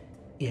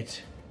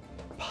 It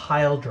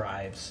pile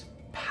drives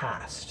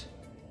past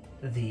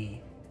the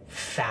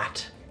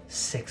fat,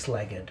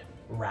 six-legged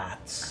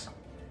rats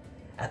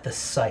at the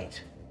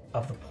sight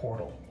of the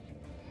portal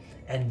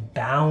and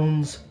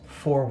bounds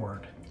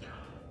forward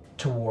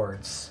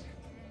towards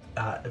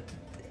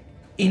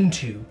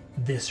into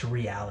this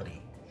reality.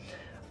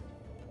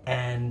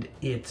 And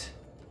it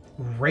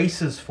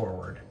races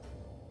forward.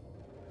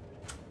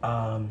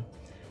 So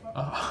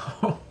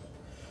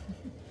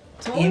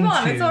hold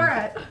on, it's all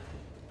right.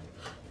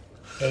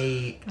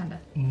 A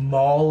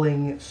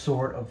mauling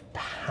sort of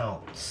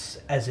pounce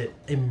as it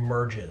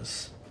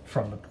emerges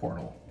from the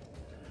portal.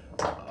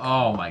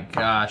 Oh my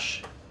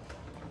gosh.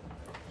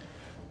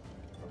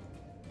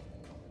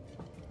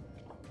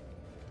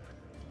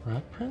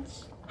 Rat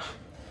Prince?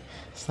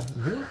 Is that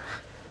you?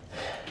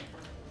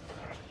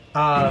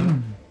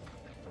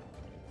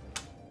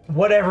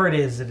 Whatever it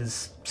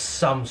is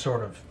some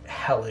sort of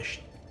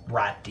hellish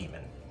rat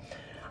demon.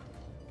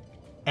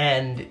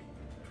 And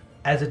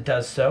as it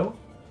does so,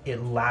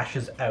 it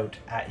lashes out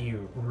at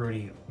you,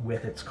 Rudy,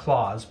 with its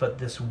claws, but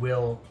this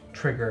will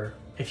trigger,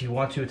 if you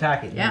want to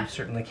attack it, you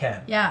certainly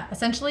can. Yeah,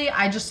 essentially,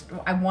 I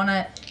want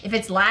to, if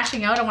it's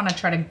lashing out, I want to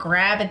try to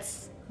grab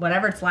its,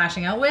 whatever it's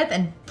lashing out with,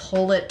 and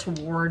pull it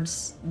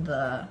towards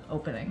the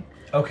opening.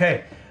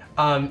 Okay.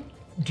 Do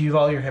you have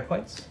all your hit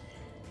points?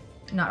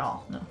 Not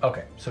all, no.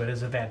 Okay, so it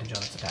is advantage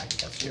on its attack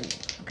against you.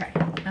 Okay.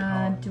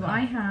 Do I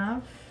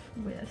have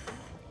with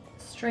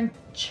strength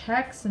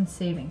checks and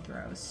saving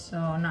throws?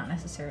 So not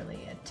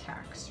necessarily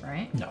attacks,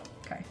 right? No.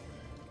 Okay.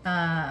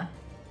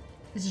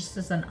 It's just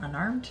as an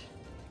unarmed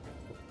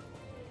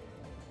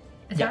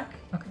attack?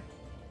 Yeah.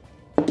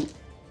 Okay.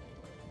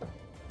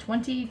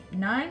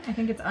 29? I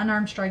think it's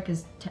unarmed strike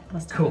is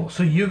plus 10. Cool.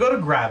 So you go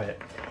to grab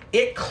it.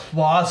 It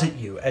claws at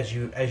you as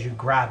you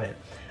grab it,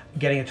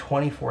 getting a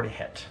 24 to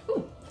hit.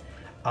 Ooh.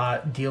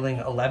 Dealing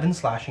 11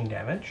 slashing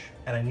damage,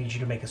 and I need you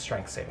to make a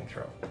strength saving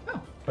throw.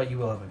 Oh. But you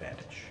will have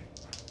advantage.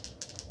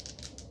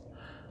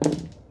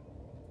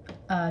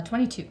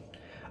 22.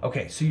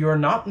 Okay, so you are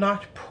not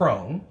knocked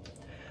prone.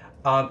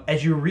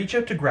 As you reach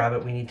up to grab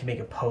it, we need to make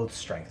opposed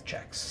strength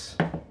checks.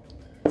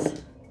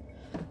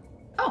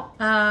 Oh,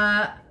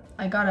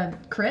 I got a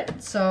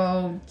crit,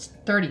 so it's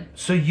 30.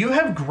 So you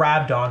have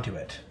grabbed onto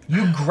it.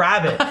 You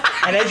grab it,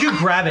 and as you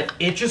grab it,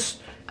 it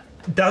just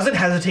doesn't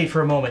hesitate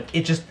for a moment.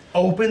 It just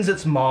opens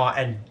its maw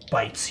and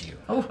bites you.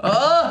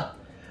 Oh.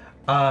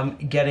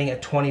 Getting a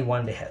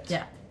 21 to hit.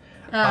 Yeah.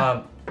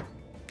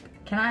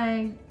 Can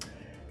I?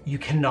 You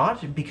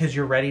cannot, because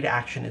your ready to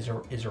action is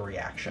a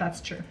reaction.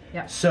 That's true.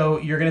 Yeah. So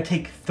you're going to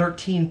take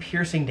 13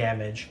 piercing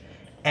damage,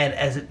 and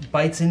as it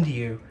bites into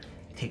you,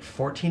 you take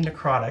 14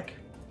 necrotic,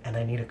 and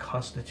I need a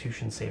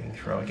Constitution saving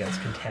throw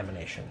against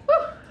contamination.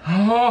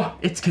 Oh,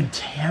 it's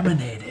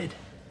contaminated.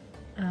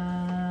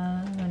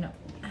 No.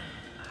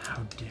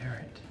 How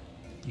dare it?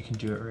 You can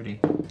do it, Rudy.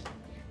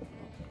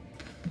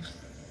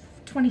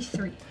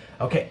 23.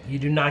 Okay, you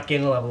do not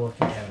gain a level of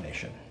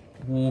contamination.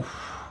 Oof.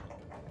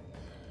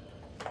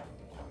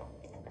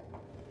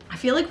 I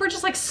feel like we're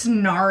just like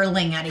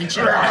snarling at each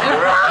other.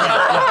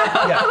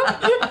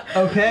 Yeah.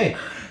 Okay.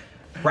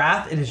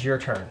 Wrath, it is your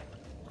turn.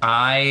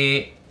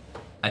 I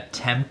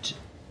attempt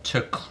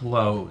to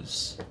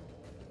close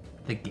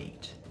the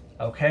gate.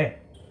 Okay.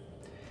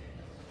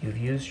 You've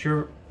used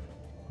your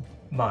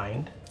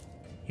mind.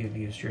 You've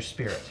used your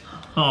spirit.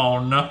 Oh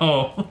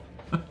no.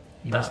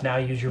 You must now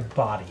use your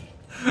body.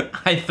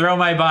 I throw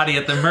my body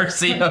at the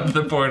mercy of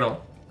the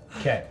portal.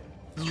 Okay.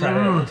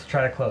 Let's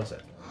try to close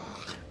it.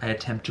 I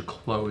attempt to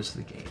close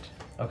the gate.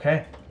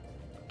 Okay.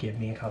 Give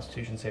me a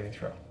Constitution saving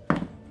throw.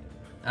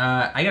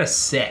 I got a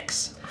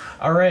 6.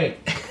 All right.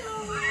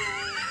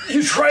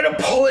 You try to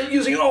pull it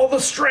using all the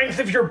strength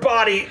of your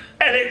body,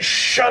 and it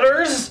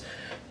shudders,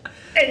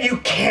 and you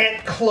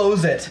can't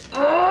close it.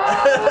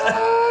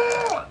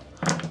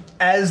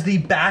 As the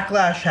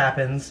backlash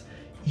happens,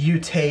 you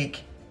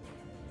take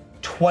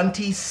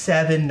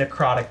 27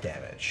 necrotic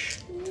damage.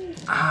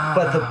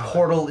 But the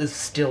portal is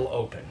still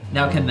open.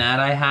 Now, can that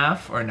I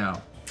half or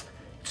no?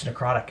 It's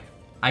necrotic.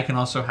 I can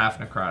also half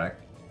necrotic.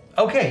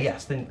 Okay,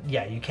 yes, then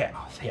yeah, you can.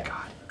 Oh, thank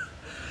God.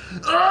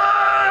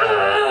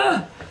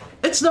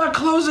 It's not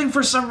closing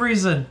for some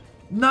reason.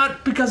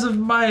 Not because of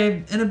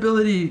my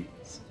inability,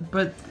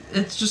 but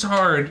it's just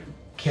hard.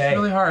 Okay. It's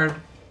really hard.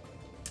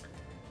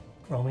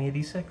 Roll me a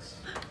d6.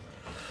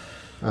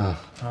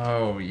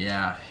 Oh,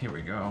 yeah. Here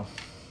we go.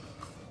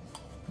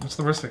 What's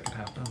the worst that could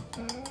happen?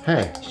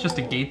 Hey. It's just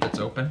a gate that's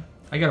open.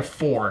 I got a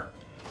 4.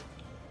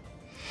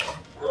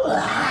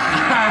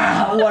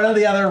 One of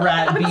the other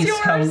rat beasts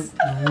comes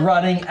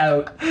running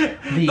out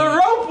the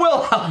rope,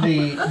 Wilhelm!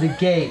 the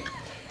gate,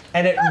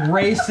 and it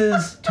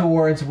races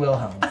towards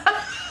Wilhelm.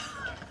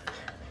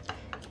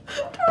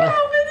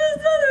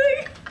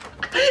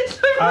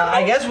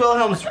 I guess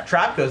Wilhelm's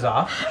trap goes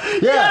off.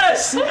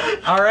 Yes!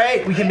 All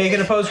right, we can make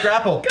an opposed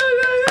grapple. Go,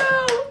 go,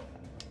 go!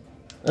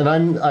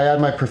 And I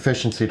add my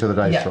proficiency to the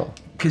dice roll.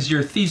 Because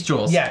you're Thieves'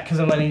 Tools. Yeah, because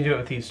I'm letting you do it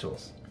with these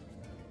tools.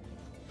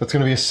 That's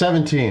gonna be a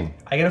 17.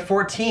 I get a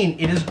 14.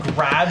 It is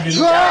grabbed and,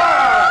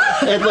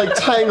 It like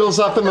tangles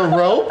up in the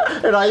rope,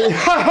 and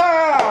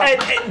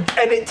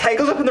and it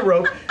tangles up in the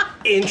rope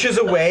inches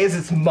away as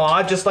its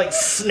maw just like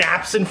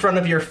snaps in front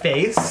of your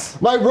face.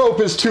 My rope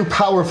is too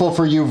powerful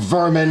for you,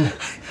 vermin.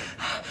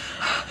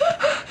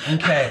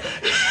 Okay.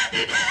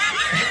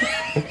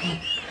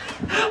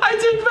 I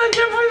take back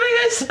everything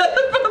I said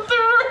about the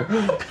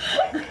rope.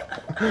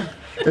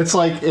 It's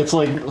like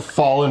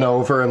fallen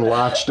over and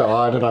latched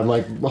on, and I'm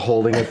like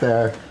holding it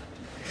there.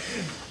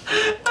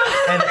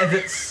 And as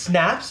it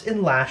snaps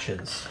and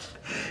lashes,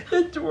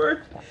 It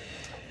worked.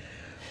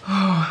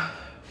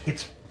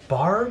 its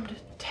barbed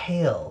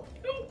tail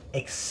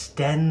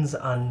extends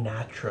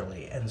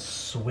unnaturally and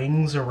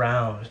swings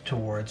around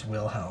towards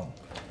Wilhelm.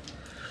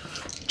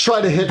 Try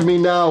to hit me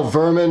now,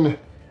 vermin.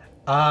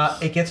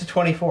 It gets a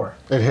 24.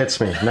 It hits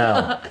me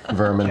now,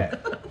 vermin.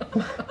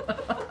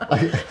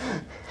 Okay.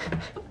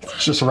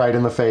 It's just right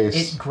in the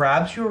face. It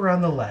grabs you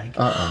around the leg.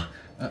 Uh-oh.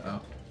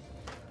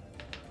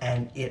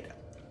 And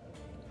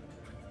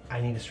I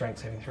need a strength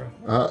saving throw.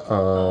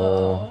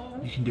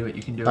 Uh-oh. You can do it.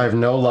 You can do it. I have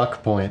no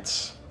luck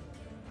points.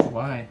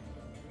 Why?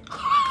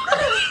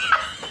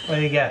 What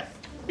do you get?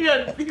 You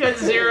got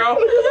 0.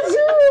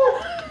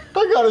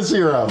 I got a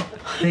 0.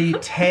 The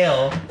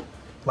tail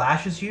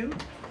lashes you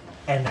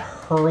and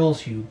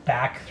hurls you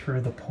back through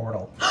the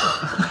portal.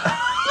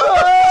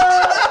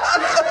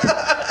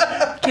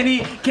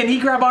 Can he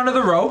grab onto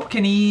the rope?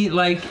 Can he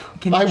I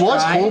try?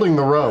 was holding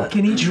the rope.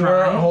 Can he You're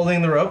try?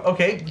 holding the rope.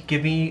 Okay,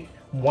 give me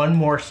one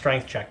more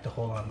strength check to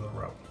hold on to the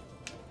rope.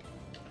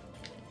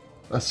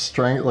 A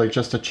strength, like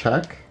just a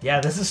check?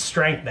 Yeah, this is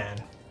strength,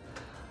 man.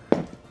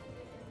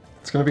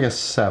 It's gonna be a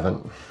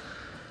 7.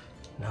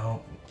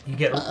 No, you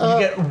get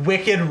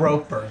wicked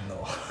rope burn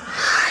though.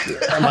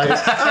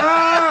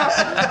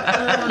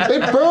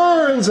 It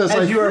burns as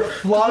As you are I.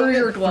 flung Through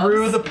your gloves.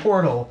 through the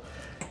portal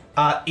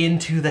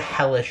into the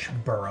hellish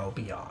burrow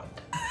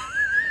beyond.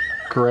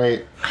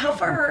 Great. How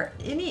far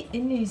in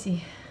is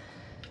he?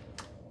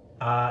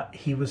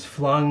 He was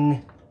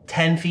flung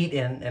 10 feet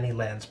in and he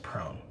lands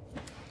prone.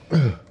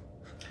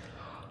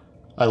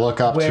 I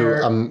look up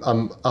Where-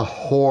 to a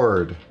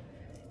horde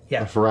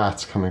Yeah, of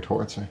rats coming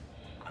towards me.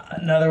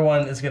 another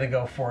one is gonna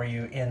go for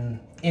you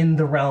in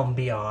the realm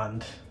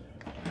beyond.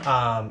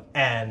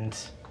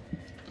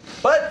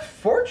 But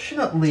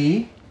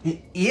fortunately,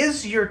 it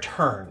is your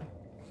turn.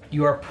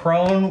 You are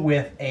prone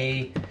with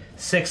a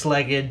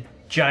 6-legged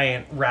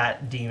giant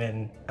rat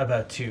demon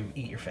about to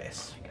eat your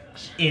face.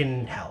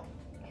 In hell.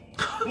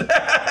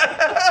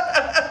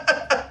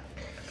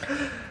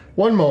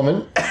 One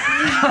moment.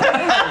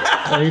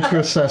 I need to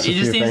assess a He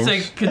just few needs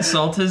things. to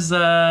consult his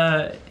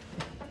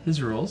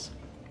rules.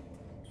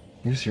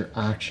 Use your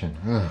action.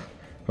 Ugh.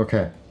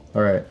 Okay.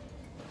 All right.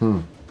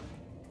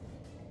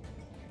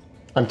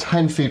 I'm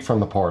 10 feet from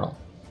the portal.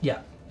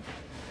 Yeah.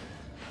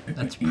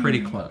 That's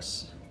pretty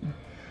close.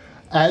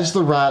 As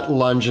the rat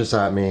lunges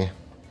at me,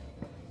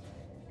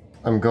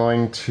 I'm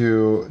going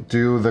to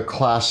do the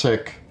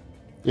classic,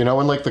 you know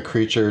when like the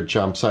creature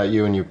jumps at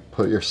you and you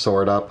put your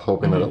sword up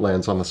hoping that it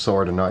lands on the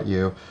sword and not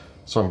you.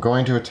 So I'm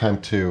going to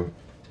attempt to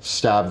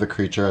stab the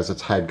creature as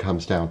its head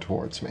comes down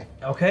towards me.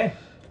 Okay.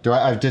 Do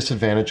I have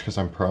disadvantage because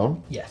I'm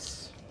prone?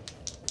 Yes.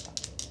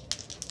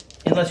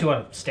 Unless you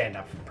want to stand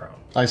up from prone.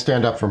 I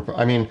stand up from,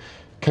 I mean,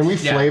 can we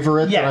flavor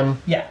it that Yeah,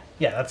 I'm, yeah,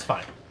 that's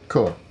fine.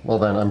 cool. Well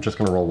then I'm just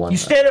gonna roll 1. You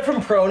stand up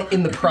from prone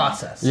in the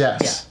process.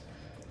 Yes.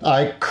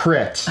 I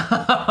crit.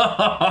 Yeah.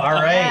 All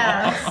right.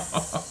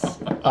 Yes.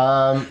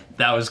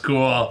 That was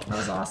cool. That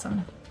was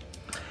awesome.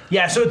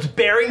 Yeah, so it's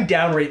bearing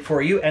down right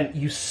for you, and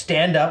you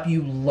stand up,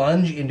 you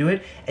lunge into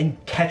it, and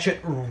catch it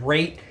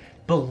right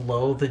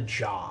below the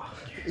jaw.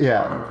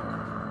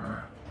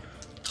 Yeah.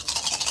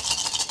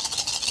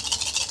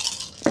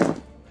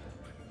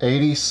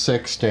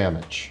 86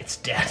 damage. It's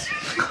dead.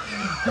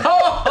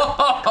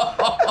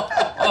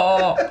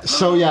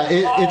 So yeah,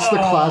 it's the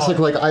classic,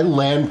 like I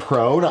land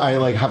prone, I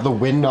like have the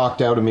wind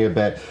knocked out of me a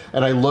bit,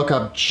 and I look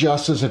up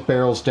just as it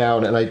barrels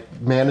down, and I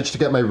manage to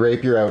get my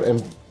rapier out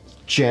and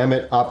jam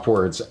it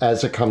upwards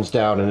as it comes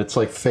down, and it's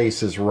like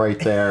face is right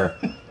there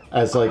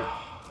as like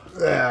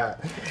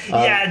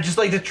Yeah, just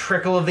like the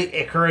trickle of the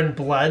ichor and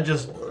blood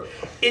just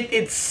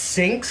it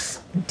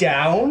sinks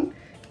down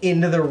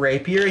into the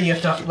rapier, and you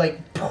have to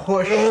like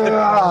push the corpse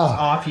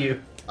off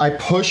you I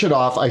push it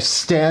off, I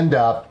stand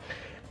up.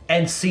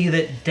 and see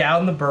that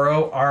down the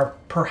burrow are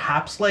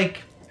perhaps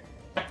like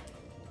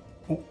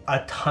a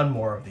ton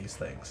more of these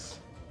things.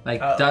 Like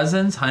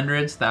dozens,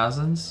 hundreds,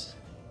 thousands.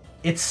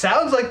 It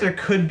sounds like there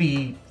could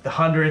be the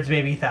hundreds,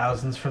 maybe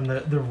thousands from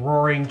the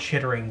roaring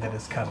chittering that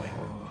is coming.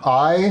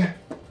 I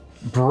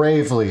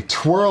bravely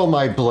twirl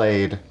my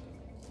blade,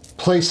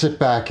 place it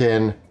back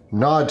in,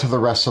 nod to the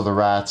rest of the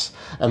rats,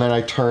 and then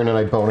I turn and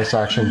I bonus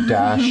action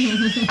dash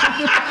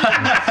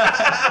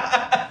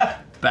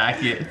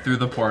Back it through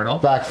the portal.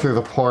 back through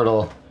the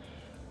portal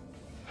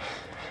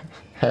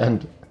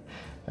and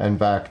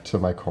back to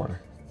my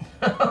corner.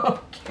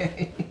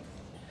 Okay.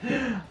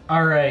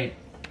 All right.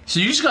 So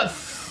you just got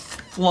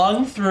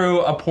flung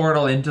through a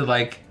portal into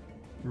like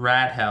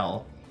rat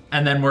hell,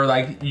 and then we're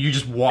like, you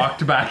just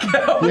walked back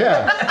out.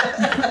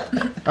 Yeah.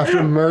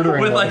 After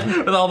murdering with them.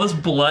 like with all this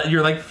blood,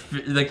 you're like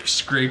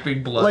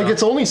scraping blood. Like, off.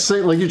 it's only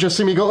like you just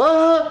see me go,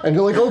 ah, and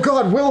you're like, oh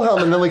God,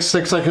 Wilhelm, and then like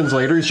 6 seconds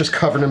later, he's just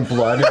covered in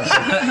blood. And he's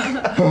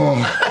like,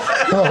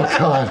 oh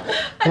God.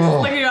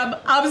 Look at you,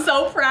 I'm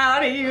so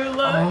proud of you,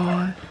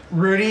 look.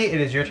 Rudy, it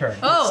is your turn.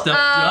 Oh, Stuff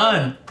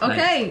done.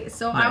 Okay,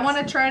 so I Nice.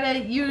 want to try to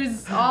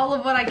use all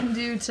of what I can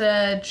do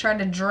to try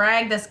to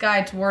drag this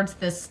guy towards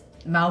this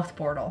mouth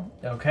portal.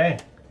 Okay.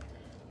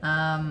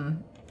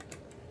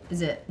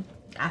 Is it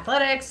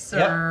athletics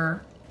Yep.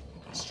 or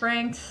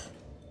strength?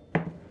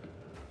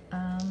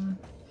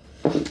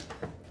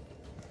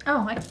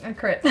 Oh, I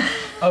crit.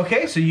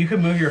 Okay, so you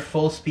can move your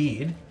full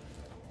speed.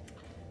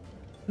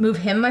 Move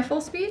him my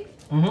full speed?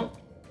 Mm-hmm.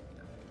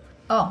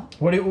 Oh,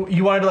 What do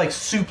you wanted to like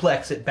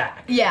suplex it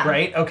back? Yeah.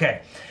 Right.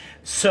 Okay.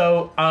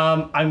 So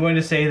I'm going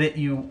to say that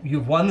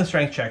you've won the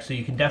strength check, so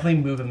you can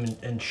definitely move him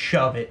and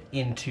shove it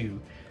into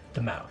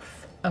the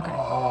mouth. okay. So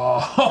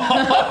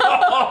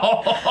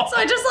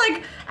I just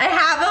like, I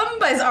have him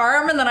by his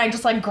arm and then I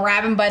just like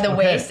grab him by the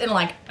waist and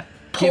like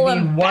pull Give me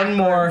him one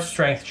more backwards.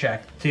 strength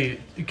check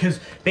because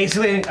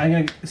basically I'm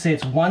going to say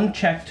it's one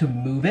check to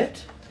move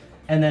it,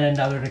 and then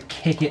another to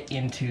kick it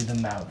into the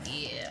mouth.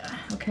 Yeah.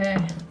 Okay,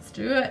 let's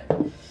do it.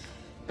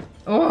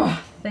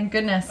 Oh, thank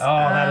goodness. Oh,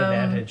 that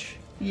advantage.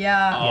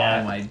 Yeah. Oh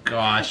Yeah. my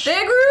gosh.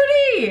 Big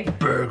Rudy!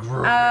 Big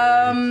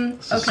Rudy.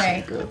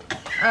 Okay. Good.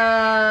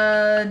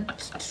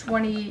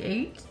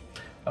 28.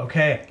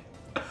 Okay.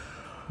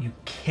 You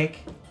kick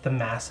the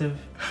massive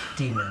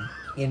demon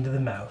into the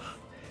mouth,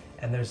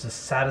 and there's a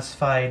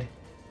satisfied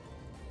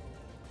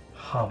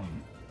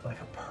hum, like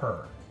a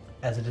purr,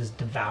 as it is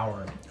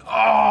devoured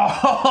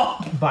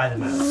by the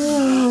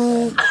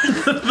mouth.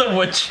 The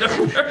wood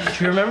chipper.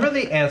 Do you remember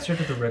the answer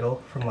to the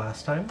riddle from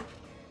last time?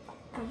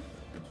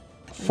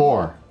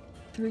 4.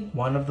 3.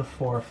 One of the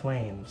 4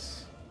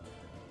 flames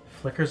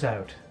flickers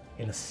out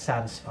in a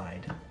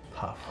satisfied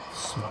puff of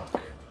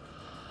smoke.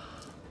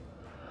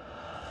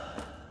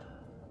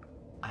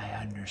 I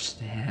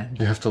understand.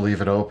 You have to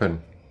leave it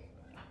open.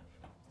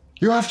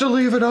 You have to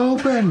leave it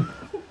open!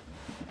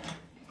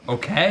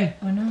 Okay.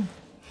 Oh no.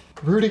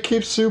 Rudy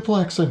keeps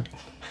suplexing.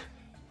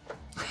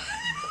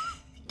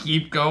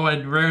 Keep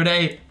going,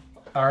 Rudy.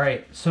 All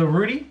right, so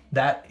Rudy,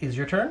 that is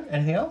your turn.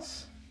 Anything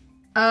else?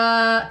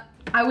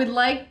 I would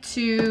like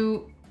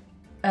to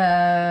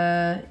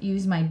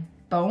use my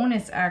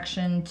bonus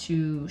action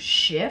to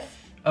shift.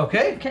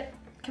 Okay.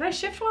 Can I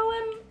shift while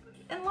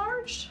I'm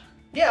enlarged?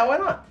 Yeah, why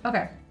not?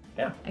 Okay.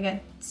 Yeah. I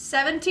get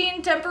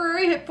 17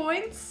 temporary hit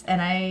points,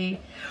 and I...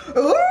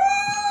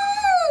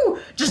 Ooh!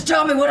 Just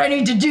tell me what I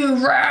need to do,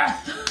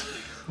 Wrath!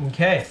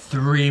 Okay.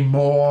 3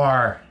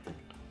 more.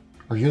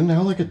 Are you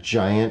now like a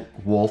giant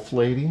wolf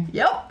lady?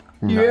 Yep.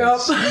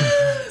 Nice.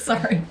 Yep.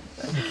 Sorry.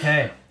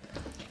 Okay.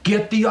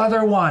 Get the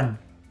other one.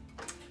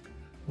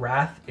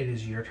 Wrath, it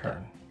is your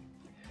turn.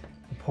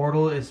 The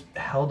portal is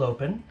held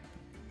open.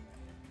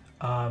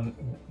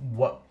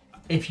 What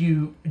if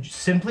you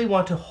simply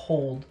want to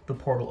hold the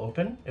portal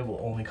open? It will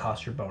only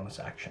cost your bonus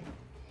action.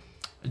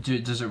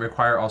 Does it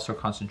require also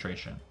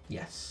concentration?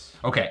 Yes.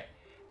 Okay.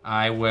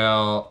 I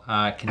will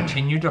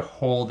continue to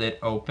hold it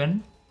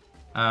open.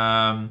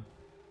 And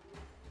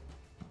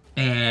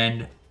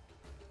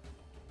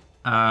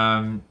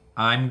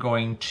I'm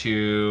going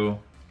to...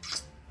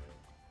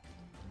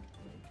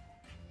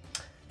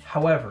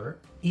 However,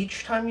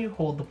 each time you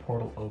hold the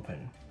portal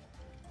open,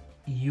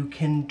 you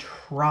can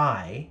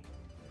try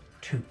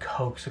to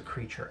coax a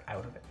creature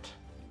out of it.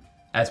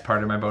 As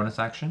part of my bonus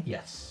action?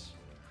 Yes.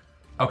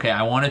 Okay,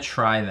 I want to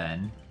try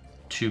then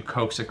to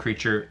coax a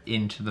creature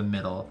into the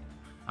middle.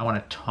 I want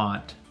to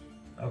taunt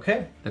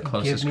Okay. the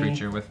closest Give me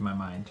creature with my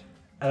mind.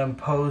 an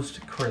opposed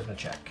charisma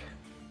check.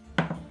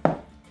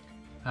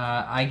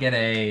 I get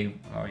a...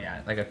 Oh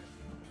yeah, like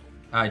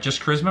a... just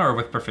charisma or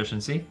with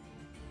proficiency?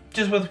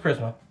 Just with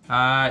charisma.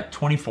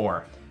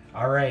 24.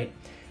 All right.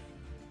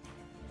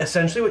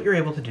 Essentially what you're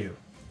able to do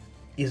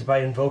is by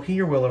invoking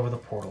your will over the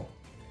portal,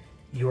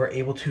 you are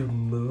able to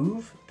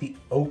move the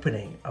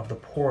opening of the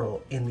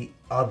portal in the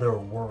other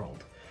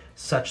world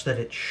such that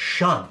it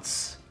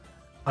shunts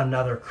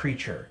another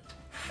creature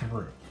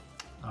through.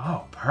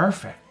 Oh,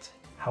 perfect.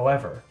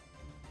 However,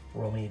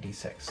 roll me a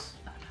d6.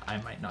 I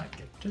might not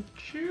get to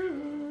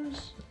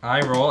choose.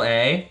 I roll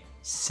a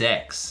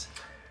 6.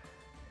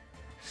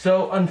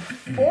 So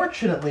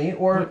unfortunately,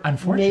 or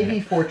Unfortunate. maybe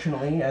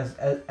fortunately, as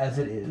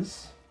it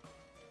is,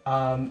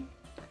 Can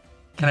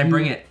I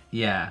bring it?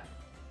 Yeah.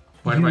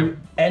 What do you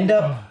end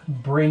up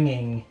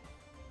bringing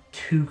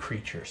 2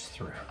 creatures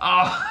through.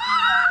 Oh.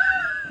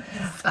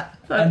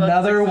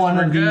 Another one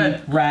were of the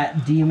good.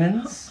 rat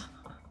demons,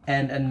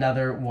 and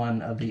another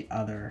one of the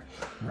other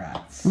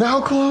rats.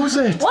 Now close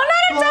it! One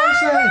at a Close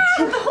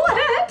time! it! One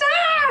at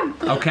a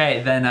time!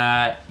 Okay, then,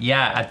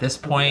 yeah, at this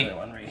point, Another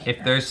one right if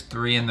here. there's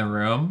 3 in the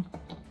room,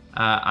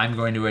 I'm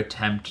going to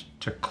attempt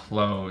to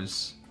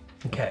close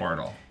the Okay.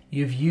 portal.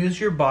 You've used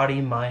your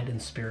body, mind,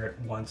 and spirit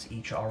once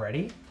each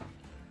already,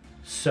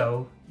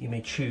 so you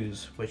may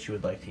choose which you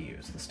would like to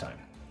use this time.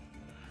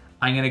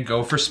 I'm gonna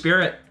go for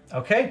spirit.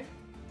 Okay.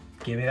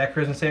 Give me that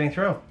charisma saving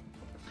throw.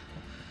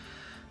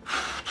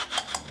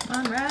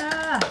 Come on,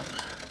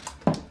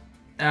 Wrath.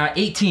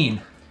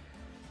 18.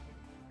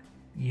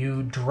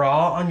 You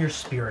draw on your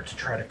spirit to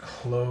try to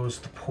close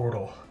the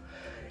portal.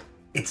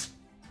 It's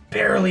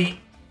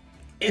barely...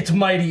 It's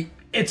mighty.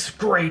 It's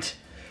great.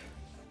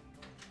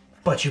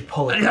 But you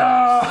pull it.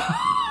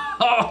 Oh!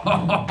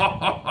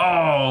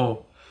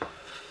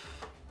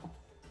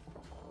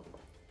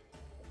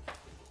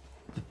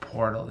 The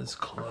portal is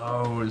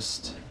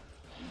closed.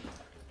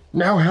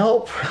 Now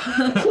help,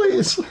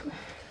 please.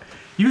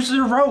 Use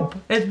the rope.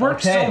 It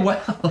works Okay. so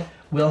well.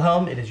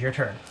 Wilhelm, it is your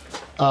turn.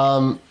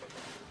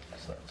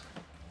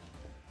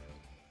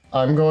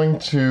 I'm going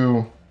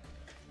to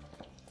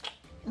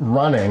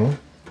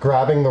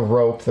grabbing the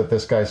rope that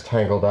this guy's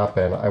tangled up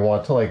in. I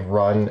want to like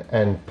run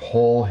and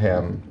pull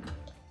him.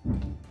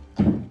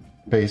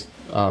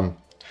 I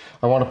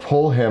want to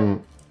pull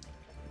him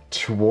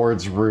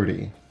towards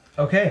Rudy.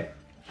 Okay.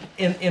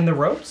 In the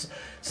ropes,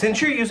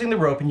 since you're using the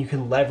rope and you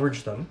can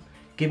leverage them,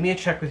 give me a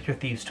check with your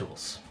thieves'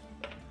 tools.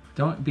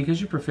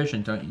 Because you're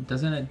proficient,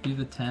 doesn't it do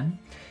the 10?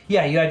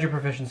 Yeah, you add your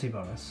proficiency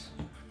bonus.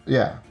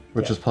 Yeah,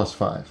 which is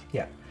 +5.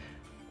 Yeah.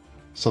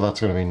 So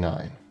that's going to be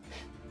 9.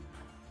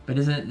 But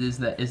is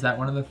that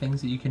one of the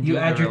things that you can do? You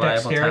with add a your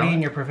reliable dexterity talent?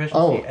 and your proficiency,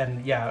 Oh.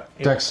 and yeah.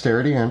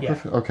 Dexterity and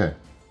Yeah. okay.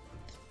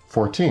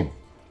 14.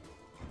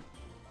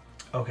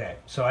 Okay,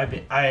 so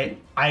I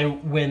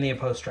win the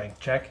opposed strength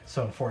check,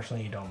 so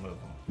unfortunately you don't move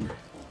them.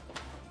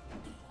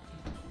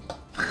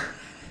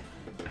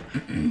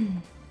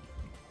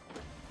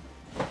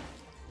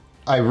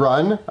 I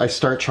run, I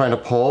start trying to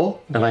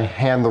pull, and I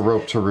hand the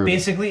rope to Rudy.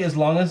 Basically, as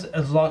long as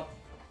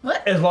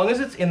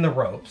it's in the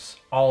ropes,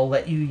 I'll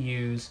let you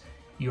use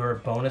your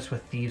bonus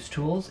with thieves'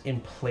 tools in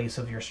place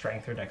of your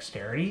strength or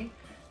dexterity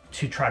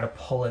to try to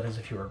pull it as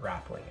if you were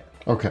grappling it.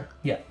 Okay.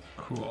 Yeah.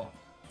 Cool.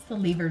 It's the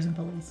levers and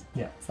pulleys.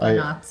 Yeah. It's the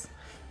knots.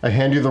 I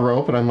hand you the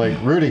rope, and I'm like,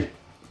 Rudy,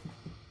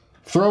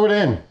 throw it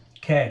in.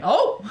 Okay.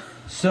 Oh!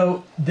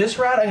 So this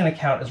rat I'm going to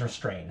count as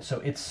restrained, so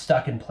it's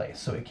stuck in place,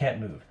 so it can't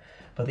move.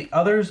 But the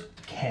others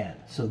can.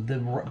 So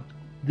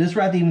this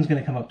rat demon's going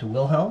to come up to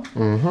Wilhelm,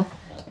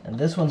 and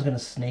this one's going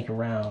to snake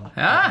around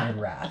behind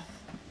Wrath.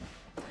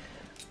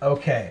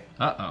 Okay.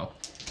 Uh-oh.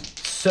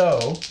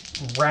 So,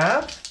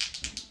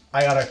 Wrath,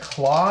 I got a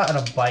claw and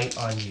a bite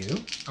on you.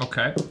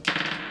 Okay.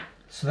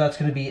 So that's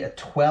going to be a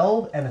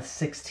 12 and a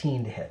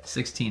 16 to hit.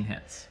 16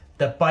 hits.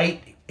 The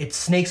bite, it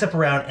snakes up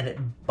around and it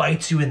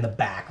bites you in the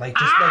back, like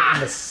just like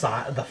in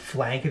the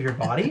flank of your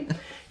body.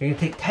 You're going to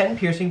take 10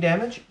 piercing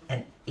damage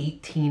and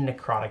 18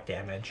 necrotic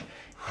damage.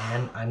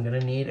 And I'm going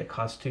to need a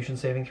Constitution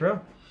saving throw.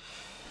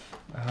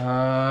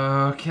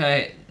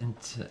 Okay.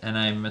 And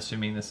I'm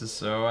assuming this is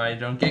so I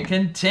don't get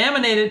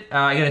contaminated.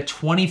 I get a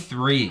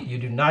 23. You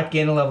do not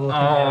gain a level of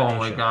contamination. Oh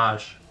my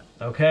gosh.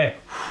 Okay.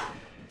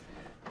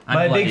 I'm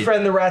My bloodied. big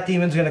friend, the rat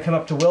demon's going to come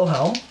up to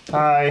Wilhelm.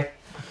 Hi.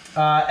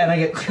 And I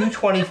get 2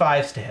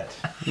 25s to hit.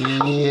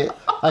 Yeah.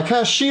 I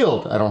cast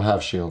shield. I don't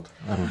have shield.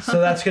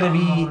 So that's going to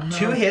be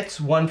 2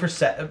 hits, one for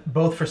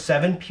both for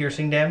 7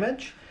 piercing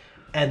damage,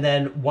 and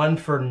then 1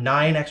 for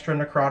 9 extra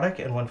necrotic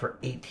and 1 for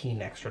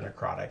 18 extra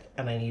necrotic.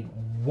 And I need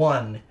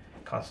 1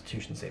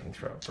 Constitution saving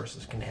throw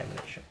versus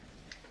contamination.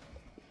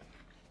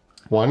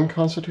 1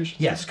 Constitution?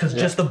 Yes, because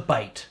just the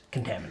bite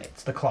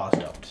contaminates. The claws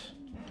don't.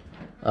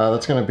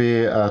 That's going to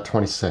be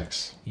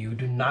 26. You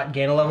do not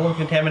gain a level of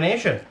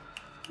contamination.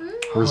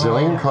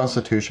 Resilient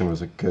Constitution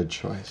was a good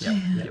choice.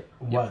 It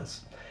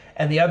was.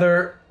 And the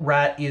other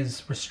rat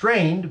is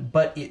restrained,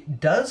 but it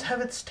does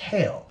have its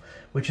tail,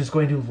 which is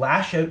going to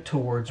lash out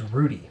towards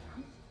Rudy.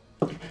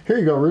 Here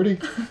you go, Rudy.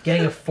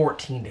 Getting a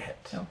 14 to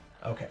hit. Oh.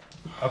 Okay.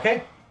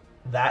 Okay.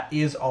 That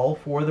is all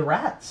for the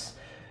rats.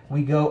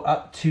 We go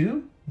up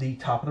to the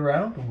top of the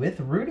round with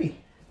Rudy.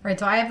 Right,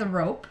 so I have the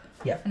rope.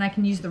 Yep. And I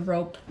can use the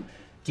rope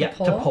to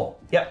To pull.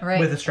 Yep. Right.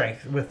 With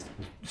strength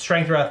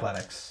or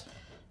athletics.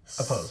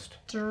 Opposed.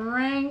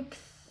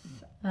 Strength.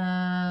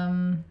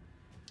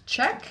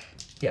 Check.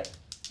 Yeah.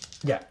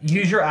 Yeah.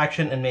 Use your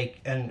action and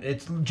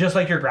it's just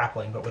like you're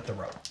grappling, but with the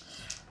rope.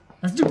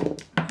 Let's do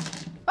it.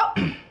 Oh.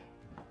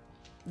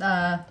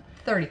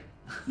 30.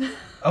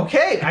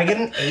 Okay, I get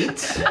an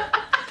 8.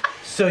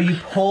 So you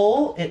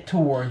pull it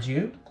towards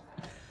you.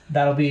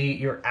 That'll be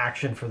your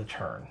action for the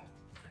turn.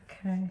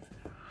 Okay.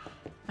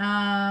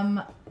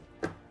 Can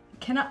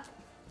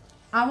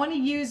I want to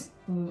use...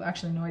 Ooh,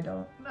 actually, no, I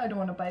don't. I don't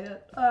want to bite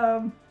it.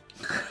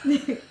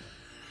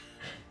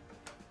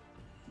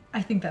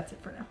 I think that's it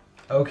for now.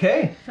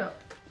 Okay. So,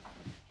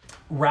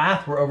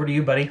 Wrath, we're over to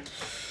you, buddy.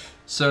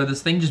 So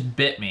this thing just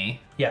bit me.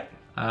 Yeah.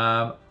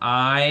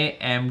 I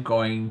am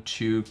going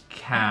to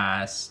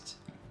cast.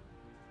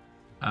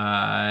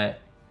 Because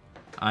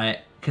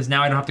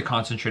now I don't have to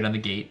concentrate on the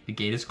gate. The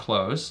gate is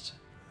closed.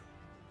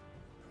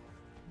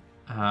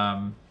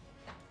 I'm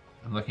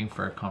looking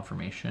for a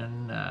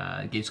confirmation.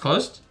 Gate's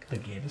closed. The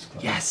gate is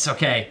closed. Yes.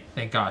 Okay.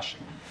 Thank gosh.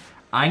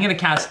 I'm going to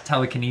cast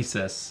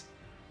telekinesis.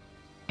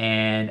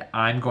 And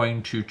I'm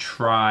going to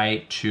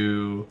try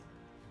to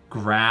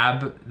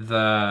grab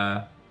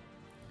the...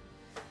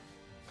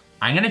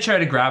 I'm going to try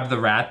to grab the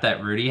rat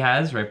that Rudy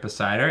has right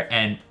beside her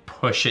and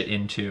push it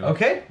into...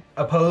 Okay.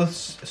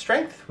 Oppose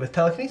strength with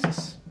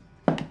telekinesis.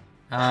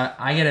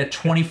 I get a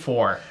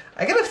 24.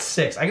 I got a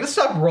 6. I gotta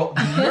stop rolling.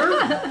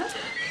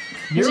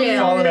 You're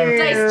Jail. falling out.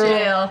 Dice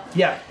jail.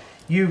 Yeah.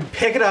 You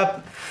pick it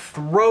up,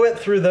 throw it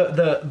through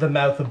the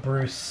mouth of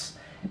Bruce,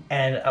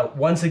 and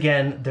once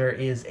again there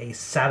is a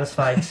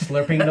satisfied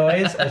slurping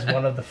noise as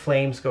one of the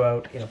flames go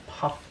out in a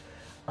puff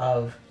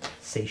of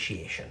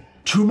satiation.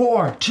 2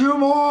 more! 2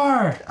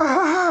 more!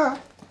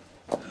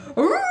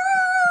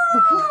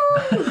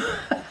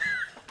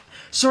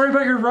 Sorry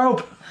about your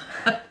rope.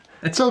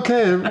 It's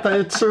okay.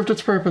 It served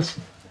its purpose.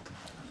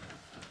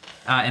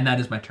 And that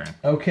is my turn.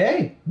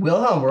 Okay.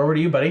 Wilhelm, we're over to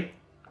you, buddy.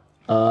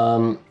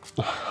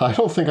 I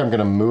don't think I'm going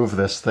to move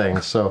this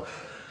thing, so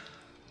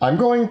I'm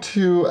going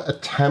to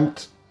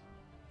attempt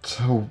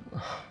to...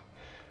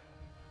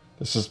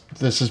 This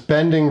is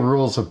bending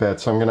rules a bit,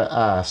 so I'm going to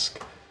ask.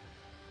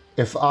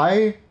 If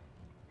I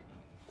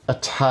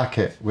attack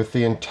it with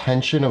the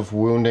intention of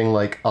wounding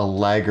like a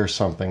leg or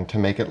something to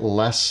make it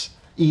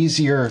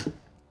easier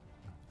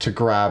to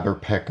grab or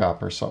pick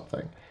up or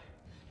something,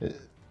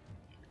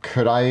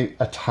 could I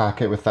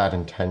attack it with that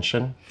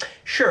intention?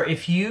 Sure.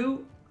 If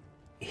you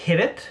hit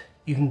it,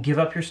 you can give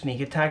up your sneak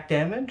attack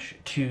damage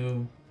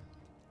to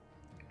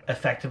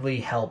effectively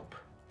help.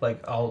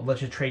 Like, I'll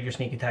let you trade your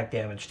sneak attack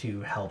damage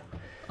to help.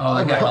 Oh,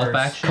 like a help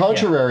action?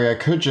 Contrary, I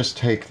could just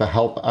take the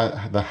help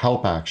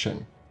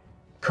action.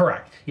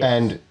 Correct. Yes.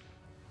 And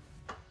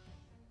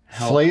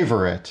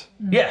flavor it.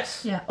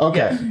 Yes. Yeah.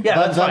 Okay. Yeah,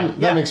 that's fine.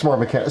 That Yeah. makes more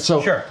mechanical.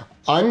 So Sure.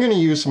 I'm going to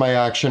use my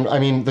action. I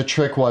mean, the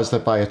trick was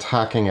that by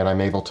attacking it,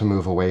 I'm able to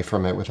move away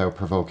from it without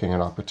provoking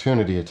an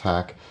opportunity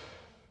attack.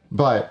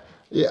 But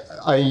yeah,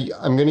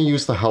 I'm going to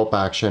use the help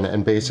action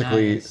and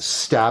basically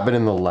stab it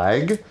in the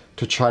leg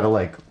to try to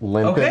like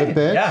limp it a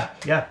bit.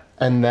 Yeah.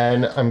 And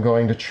then I'm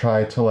going to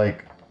try to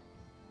like,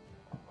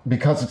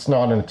 because it's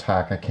not an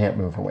attack, I can't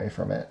move away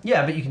from it.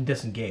 Yeah, but you can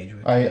disengage.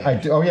 I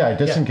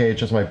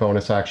disengage as my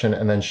bonus action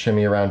and then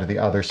shimmy around to the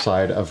other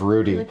side of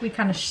Rudy. Like we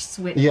kind of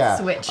switch.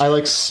 I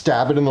like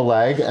stab it in the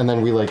leg and then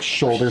we like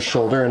shoulder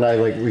and I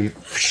like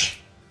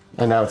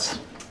and now it's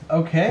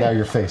Okay. now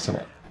you're facing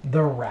it.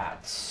 The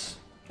rats.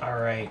 All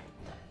right.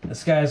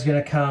 This guy's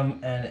gonna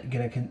come and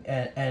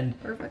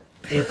Perfect.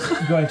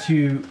 it's going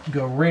to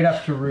go right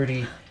up to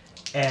Rudy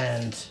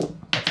and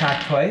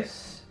attack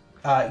twice,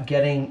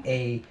 getting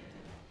a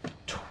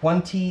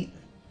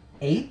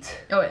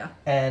 28 Oh yeah.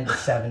 and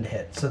 7 to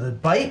hit. So the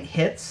bite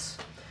hits,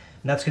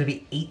 and that's going to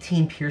be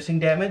 18 piercing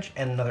damage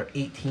and another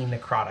 18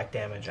 necrotic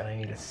damage, and I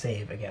need a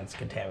save against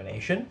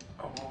contamination.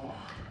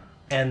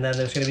 And then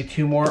there's going to be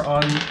 2 more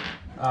on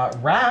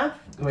Wrath.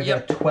 We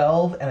got a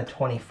 12 and a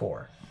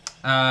 24.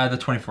 The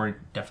 24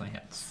 definitely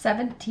hits.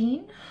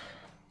 17.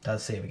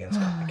 Does save against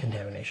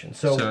contamination.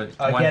 So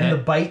one again, hit. the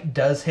bite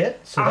does hit.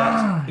 So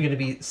that's going to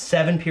be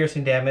 7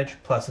 piercing damage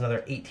plus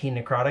another 18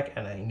 necrotic,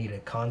 and I need a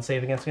con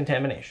save against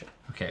contamination.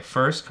 Okay,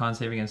 first con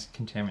save against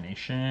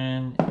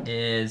contamination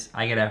is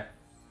I get a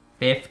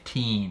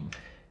 15.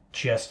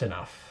 Just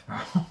enough.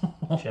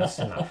 Just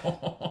enough.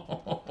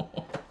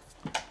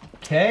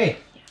 Okay.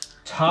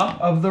 Top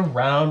of the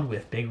round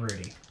with Big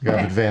Rudy. You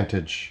have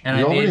advantage. And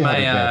you I made already my,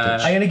 had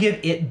advantage. I'm going to give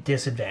it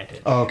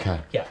disadvantage. Oh, okay.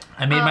 Yeah.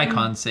 I made my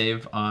con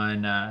save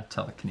on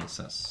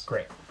telekinesis.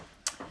 Great.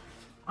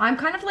 I'm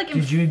kind of like in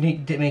Did you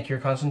need to make your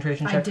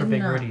concentration check for did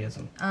Big not.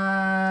 Rudyism?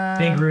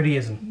 Big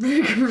Rudyism.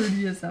 Big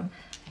Rudyism.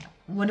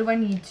 What do I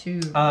need to?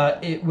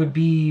 It would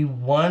be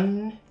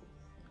one.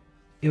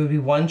 It would be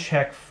one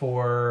check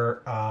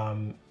for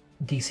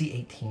DC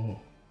 18.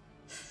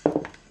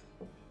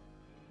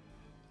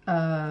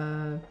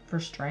 For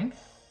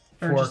strength?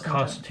 Or For just in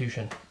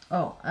Constitution.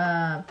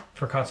 general?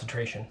 For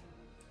concentration.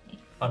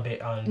 On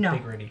No,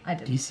 Big Rudy. I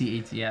didn't. DC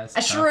 8, yes.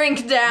 I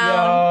shrink down.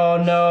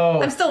 Oh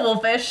no. I'm still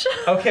wolfish.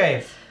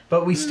 Okay,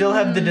 but we still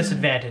have the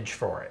disadvantage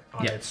for it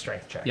on its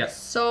strength check.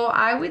 Yes. So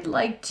I would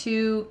like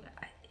to.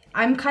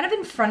 I'm kind of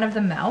in front of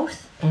the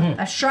mouth.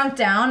 I shrunk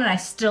down and I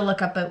still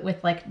look up at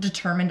with like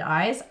determined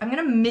eyes. I'm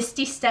gonna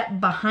misty step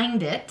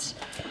behind it,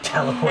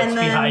 Teleports And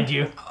then- behind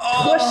you.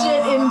 push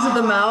it into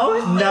the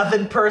mouth.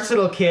 Nothing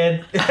personal,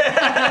 kid.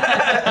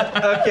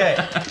 Okay.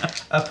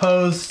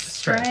 Opposed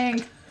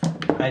strength.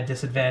 Strength I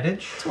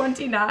disadvantage.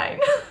 29.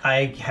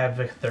 I have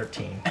a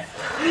 13.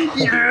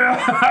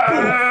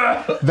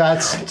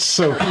 That's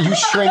so you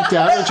shrink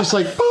down and just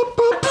like boop,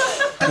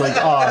 boop. Like,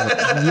 oh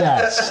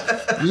yes.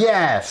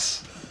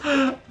 Yes.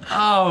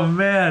 Oh,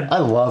 man. I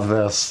love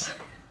this.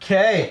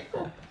 Okay.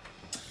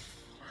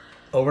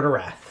 Over to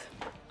Wrath.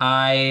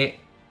 I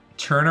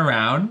turn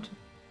around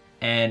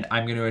and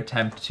I'm going to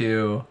attempt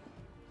to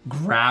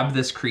grab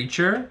this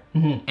creature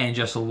and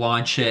just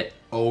launch it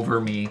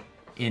over me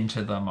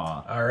into the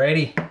maw.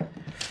 Alrighty.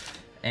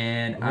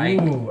 And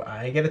Ooh,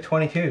 I get a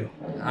 22.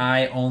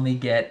 I only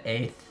get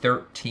a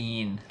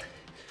 13.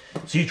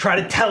 So you try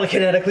to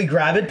telekinetically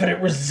grab it, but it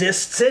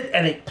resists it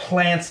and it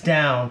plants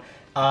down.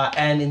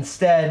 And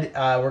instead,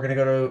 we're going to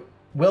go to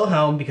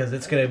Wilhelm because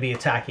it's going to be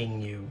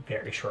attacking you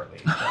very shortly.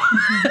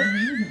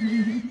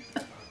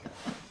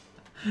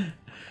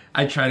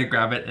 I tried to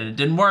grab it and it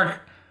didn't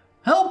work.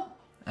 Help!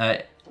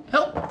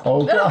 Help!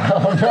 Oh god!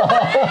 Oh no!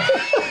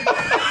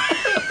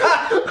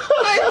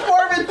 My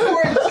performance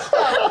points!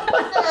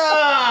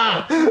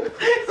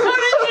 How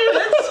did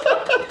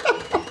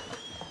you?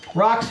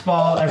 Rocks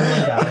fall,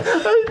 everyone dies.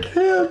 I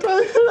can't.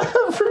 I hit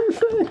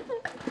everything.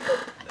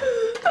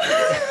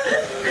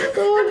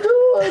 Oh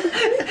god!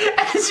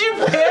 As you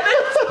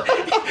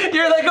panicked,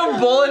 you're like a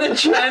bull in a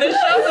china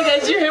shop. Like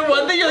as you hit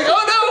one thing, you're like,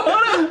 oh no!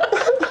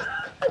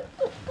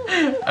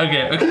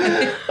 Okay.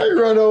 I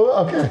run over.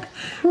 Okay.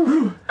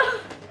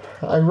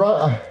 I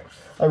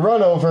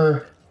run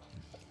over,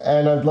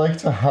 and I'd like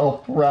to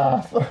help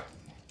Wrath.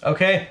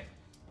 Okay.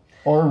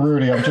 Or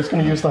Rudy. I'm just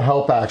going to use the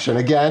help action.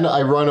 Again,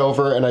 I run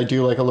over and I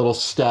do like a little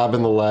stab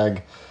in the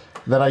leg.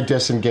 Then I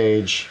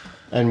disengage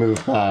and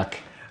move back.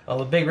 Well,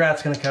 the big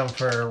rat's going to come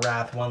for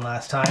Wrath one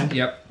last time.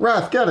 Yep.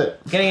 Wrath, get it.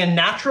 Getting a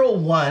natural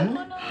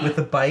 1 with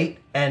the bite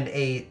and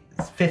a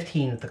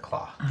 15 with the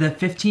claw. The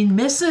 15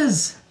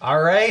 misses.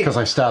 All right. Because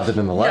I stabbed it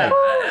in the leg.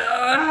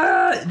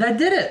 That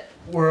did it.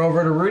 We're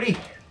over to Rudy.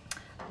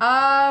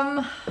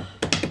 How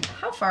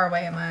far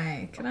away am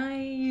I? Can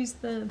I use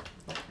the...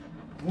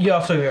 You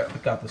also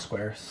got the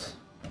squares.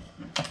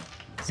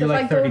 So You're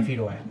if like I 30 go feet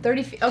away.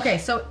 30 feet. Okay,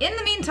 so in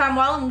the meantime,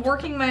 while I'm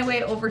working my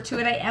way over to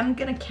it, I am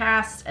going to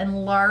cast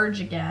Enlarge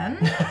again.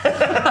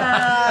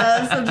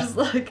 So just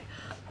like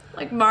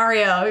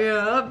Mario, you know,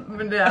 up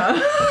and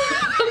down.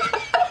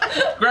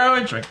 Grow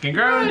and shrink and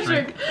grow and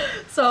shrink.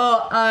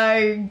 So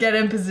I get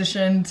in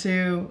position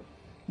to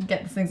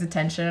get this thing's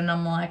attention, and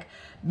I'm like,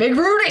 Big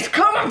Rudy's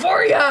coming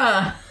for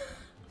ya!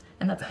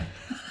 And that's it.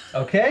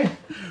 Okay.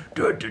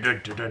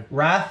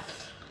 Wrath.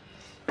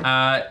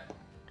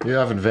 You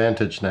have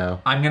advantage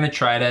now. I'm gonna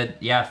try to,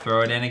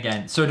 throw it in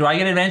again. So do I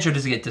get advantage or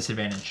does it get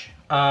disadvantage?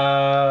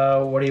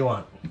 What do you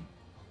want?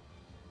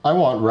 I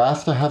want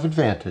Wrath to have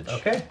advantage.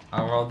 Okay.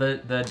 I'll roll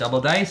the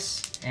double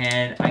dice,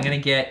 and I'm gonna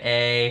get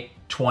a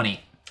 20.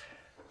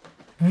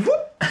 And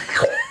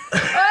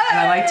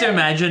I like to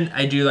imagine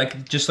I do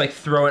just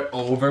throw it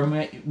over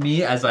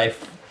me as I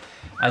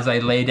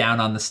lay down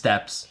on the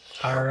steps.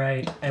 All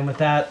right. And with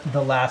that,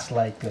 the last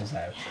light goes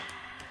out.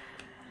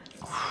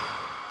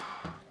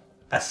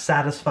 A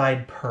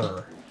satisfied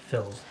purr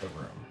fills the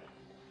room.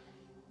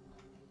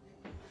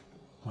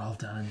 Well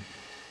done.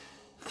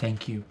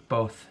 Thank you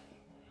both.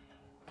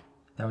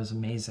 That was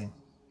amazing.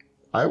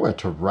 I went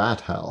to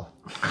rat hell.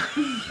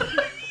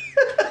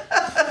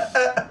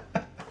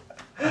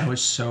 I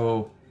was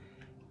so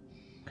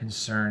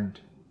concerned.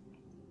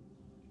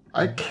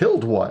 I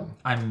killed one.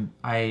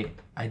 I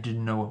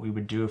didn't know what we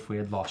would do if we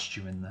had lost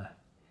you in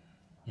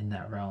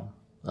that realm.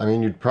 I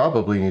mean, you'd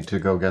probably need to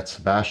go get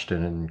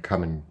Sebastian and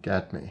come and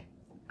get me.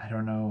 I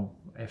don't know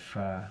if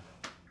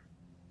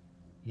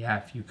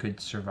if you could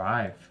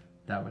survive.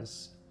 That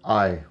was...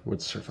 I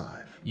would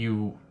survive.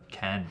 You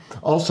can.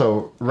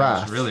 Also, I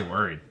Wrath, was really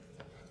worried.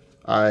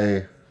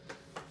 I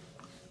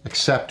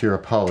accept your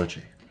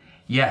apology.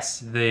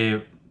 Yes,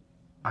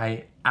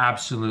 I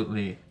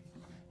absolutely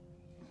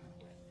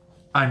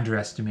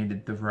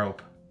underestimated the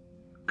rope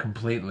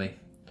completely.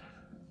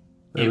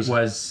 It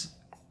was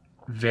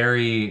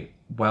very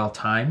well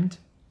timed,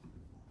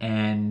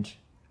 and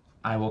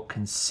I will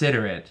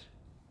consider it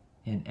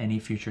in any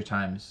future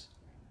times.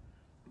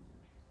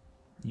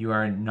 You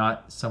are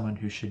not someone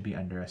who should be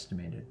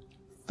underestimated.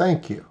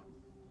 Thank you.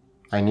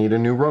 I need a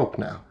new rope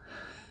now.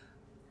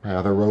 My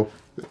other rope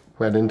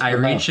went into I the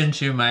reach mouth.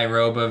 into my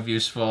robe of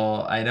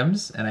useful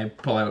items and I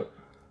pull out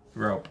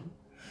rope.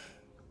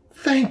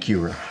 Thank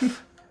you,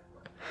 Wrath.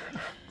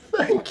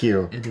 Thank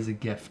you. It is a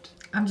gift.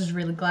 I'm just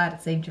really glad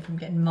it saved you from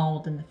getting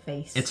mauled in the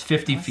face. It's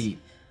 50 feet.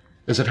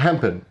 Is it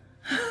hempen?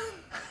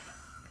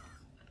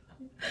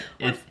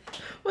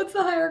 What's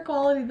the higher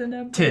quality than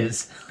hempen?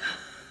 Tis.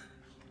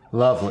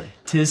 Lovely.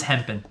 Tis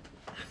hempen.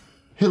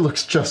 It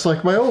looks just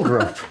like my old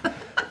rope.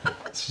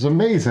 This is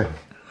amazing.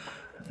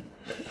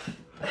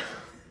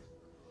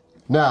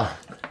 Now.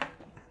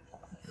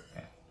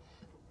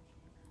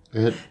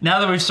 Now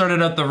that we've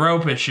sorted out the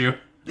rope issue.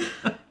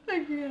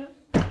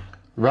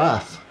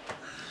 Wrath.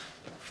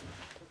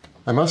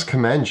 I must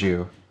commend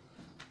you.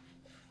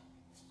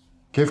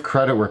 Give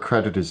credit where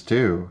credit is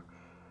due.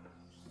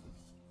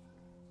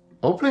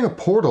 Opening a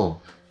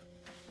portal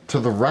to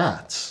the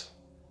rats.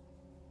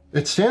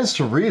 It stands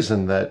to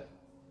reason that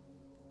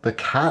the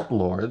cat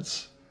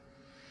lords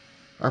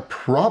are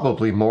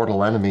probably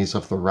mortal enemies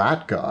of the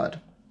rat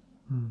god.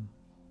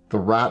 The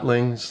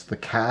ratlings, the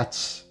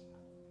cats.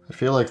 I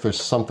feel like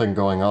there's something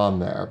going on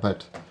there,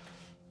 but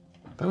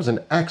that was an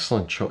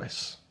excellent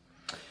choice.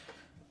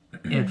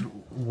 It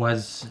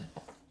was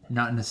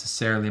not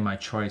necessarily my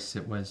choice.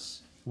 It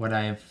was what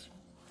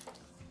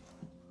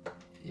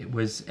it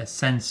was a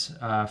sense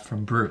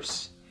from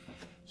Bruce.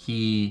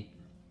 He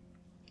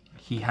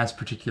has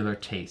particular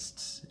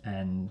tastes,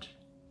 and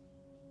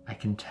I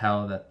can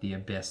tell that the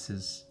abyss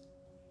is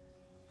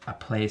a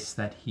place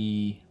that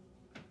he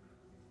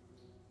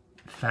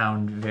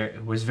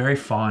was very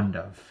fond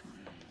of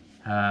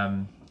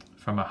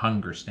from a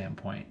hunger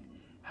standpoint.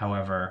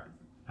 However,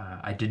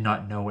 I did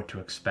not know what to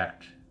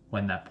expect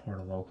when that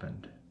portal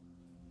opened.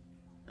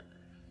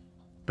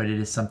 But it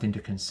is something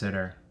to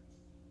consider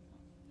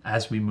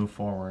as we move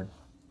forward.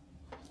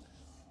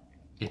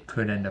 It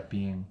could end up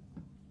being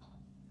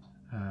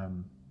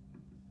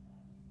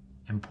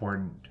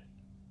important,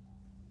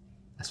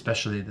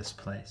 especially this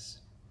place.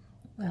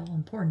 Well,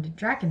 important to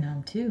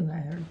Drakkenheim too. I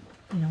heard,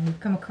 we've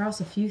come across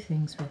a few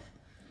things with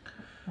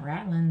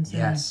rattlings.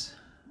 Yes.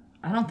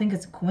 I don't think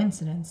it's a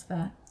coincidence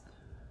that,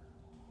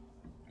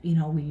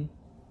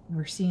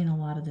 we're seeing a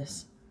lot of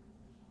this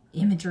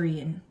imagery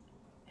and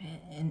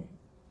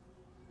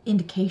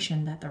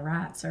indication that the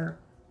rats are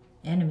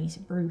enemies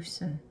of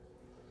Bruce.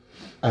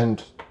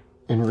 And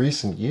in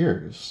recent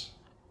years,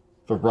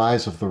 the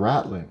rise of the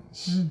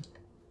rattlings.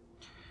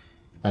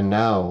 And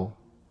now,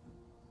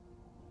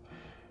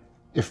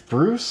 if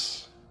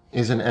Bruce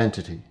is an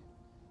entity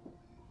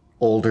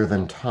older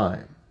than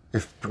time,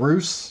 if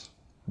Bruce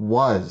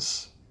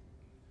was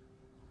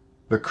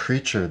the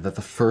creature that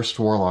the first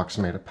warlocks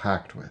made a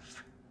pact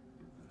with,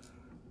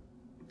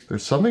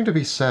 there's something to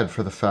be said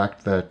for the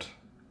fact that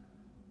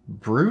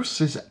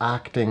Bruce is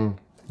acting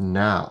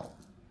now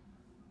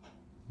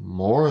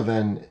more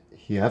than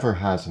he ever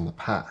has in the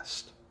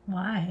past.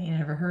 Why? You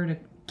never heard of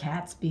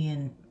cats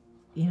being,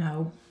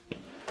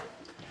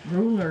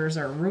 rulers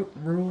or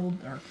ruled,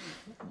 or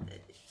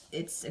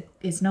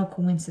it's no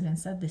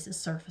coincidence that this is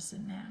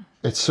surfacing now.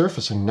 It's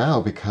surfacing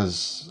now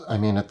because,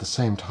 at the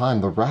same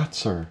time, the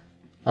rats are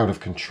out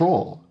of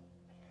control.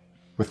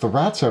 With the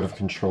rats out of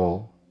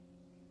control,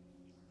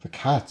 the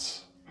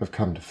cats have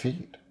come to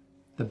feed.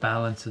 The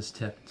balance is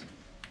tipped.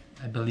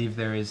 I believe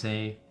there is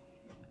an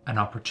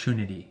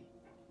opportunity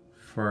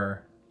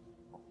for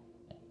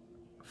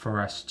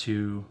us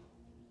to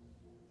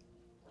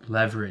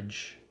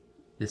leverage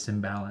this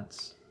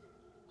imbalance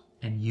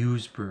and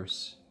use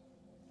Bruce,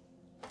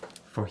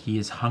 for he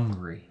is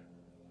hungry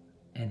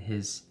and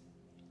his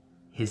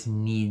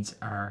needs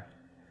have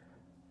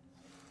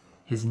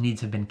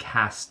been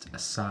cast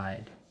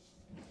aside.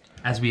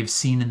 As we have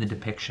seen in the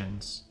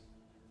depictions,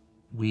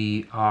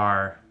 we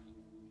are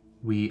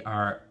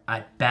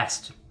at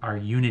best, our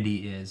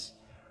unity is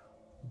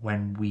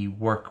when we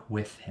work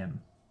with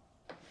him.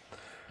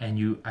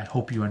 And I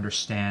hope you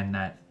understand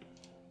that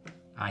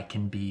I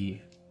can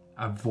be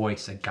a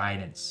voice, a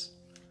guidance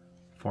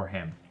for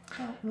him.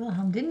 Oh,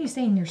 Wilhelm, didn't you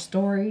say in your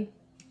story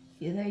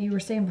that you were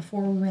saying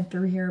before we went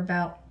through here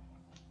about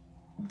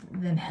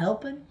them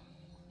helping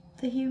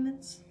the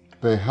humans?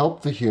 They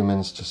helped the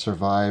humans to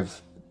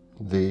survive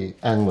the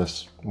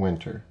endless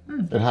winter.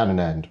 It had an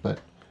end, but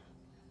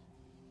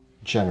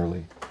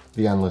generally,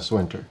 the endless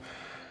winter.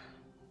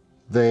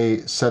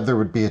 They said there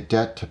would be a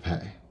debt to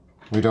pay.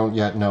 We don't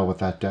yet know what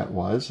that debt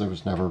was. It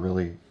was never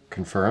really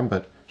confirmed,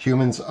 but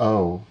humans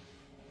owe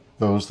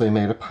those they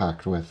made a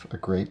pact with a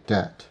great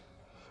debt.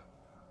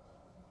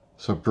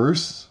 So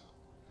Bruce,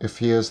 if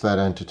he is that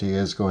entity,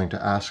 is going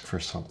to ask for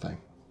something.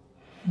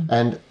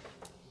 And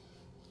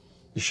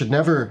you should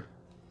never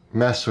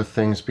mess with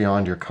things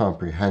beyond your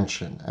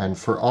comprehension. And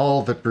for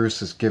all that Bruce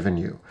has given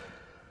you,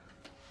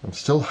 I'm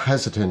still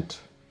hesitant.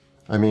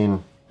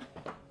 You'd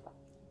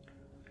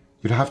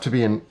have to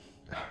be an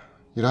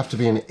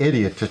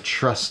idiot to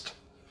trust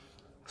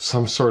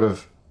some sort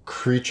of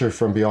creature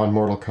from beyond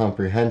mortal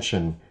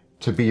comprehension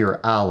to be your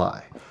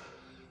ally.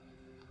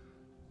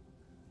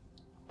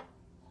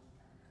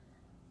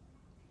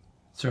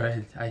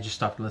 Sorry, I just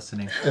stopped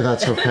listening.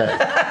 That's okay.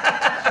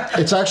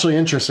 It's actually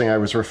interesting. I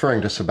was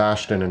referring to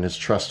Sebastian and his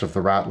trust of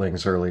the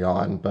rattlings early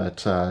on, but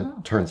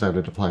turns out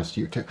it applies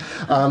to you too.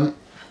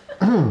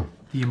 The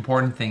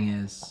important thing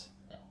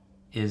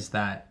is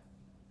that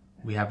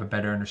we have a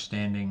better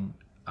understanding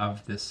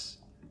of this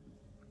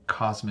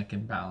cosmic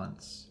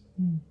imbalance.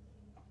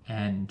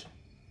 And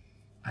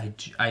I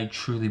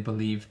truly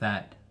believe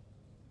that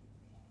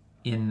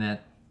in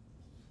that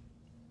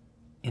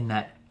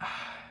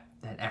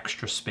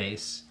extra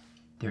space,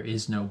 there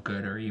is no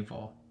good or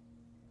evil.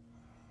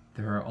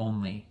 There are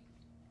only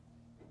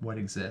what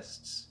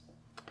exists.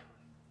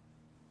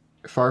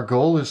 If our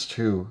goal is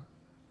to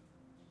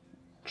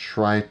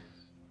try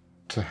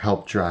to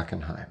help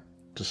Drakkenheim,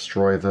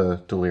 destroy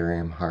the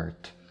delirium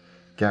heart,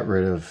 get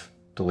rid of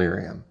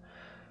delirium,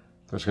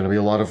 there's going to be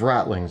a lot of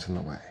rattlings in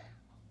the way.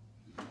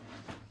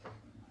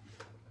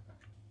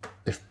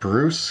 If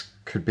Bruce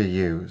could be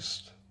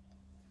used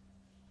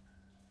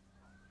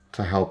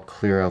to help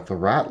clear out the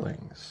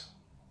rattlings,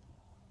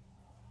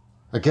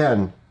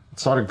 again,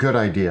 it's not a good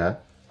idea,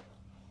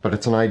 but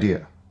it's an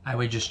idea. I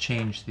would just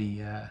change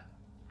the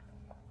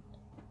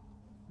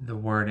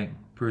wording.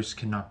 Bruce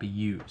cannot be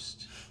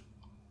used.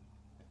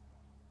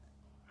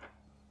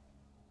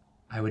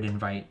 I would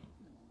invite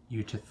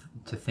you to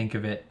think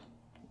of it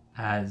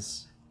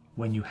as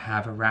when you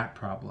have a rat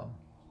problem.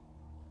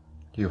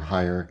 You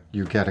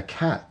get a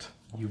cat.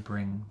 You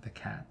bring the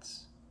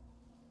cats.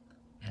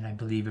 And I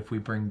believe if we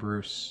bring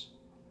Bruce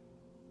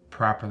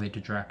properly to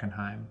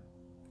Drakkenheim,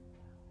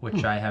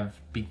 which I have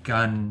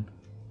begun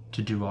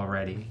to do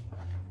already,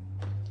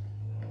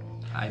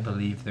 I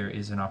believe there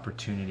is an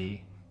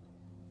opportunity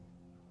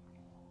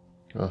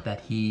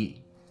that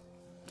he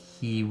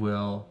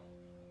will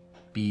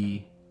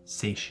be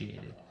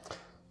satiated.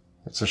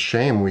 It's a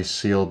shame we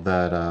sealed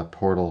that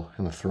portal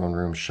in the throne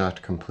room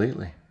shut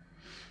completely.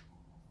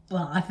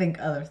 Well, I think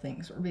other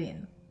things were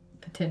being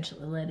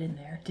potentially let in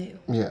there too.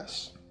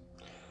 Yes.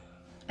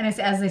 And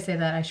as they say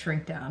that, I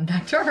shrink down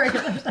back to our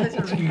regular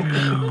size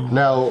room.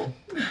 Now,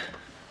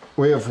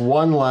 we have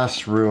one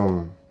last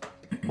room.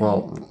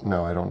 Well,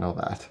 no, I don't know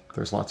that.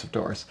 There's lots of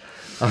doors.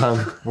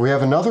 We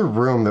have another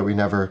room that we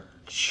never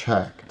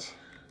checked.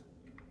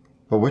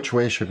 But which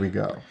way should we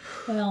go?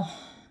 Well,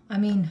 I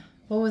mean,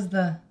 what was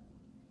the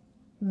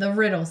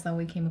riddles that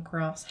we came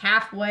across?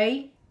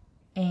 Halfway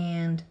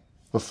and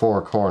The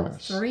four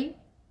corners. 3?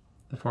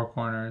 The four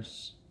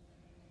corners.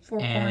 4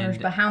 corners,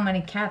 but how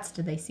many cats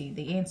did they see?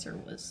 The answer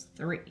was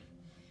 3.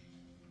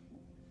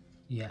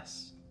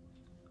 Yes.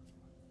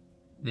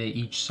 They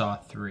each saw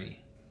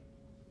 3.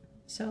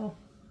 So,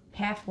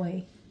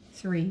 halfway,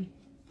 3.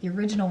 The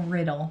original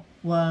riddle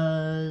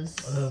was...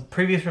 The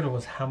previous riddle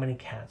was how many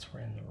cats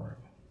were in the room.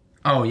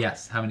 Oh,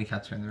 yes. How many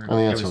cats were in the room? And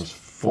the answer was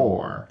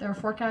 4. There were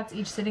 4 cats,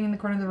 each sitting in the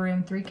corner of the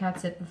room. 3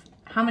 cats sit...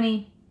 How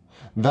many...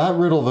 That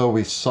riddle, though,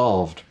 we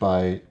solved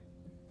by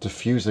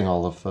diffusing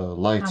all of the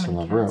lights How in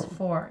many the cats? room.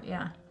 4,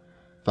 yeah.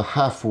 The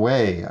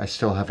halfway, I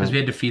still Because we haven't...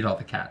 had to feed all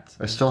the cats.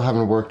 I still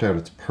haven't worked out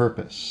its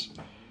purpose.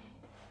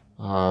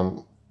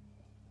 And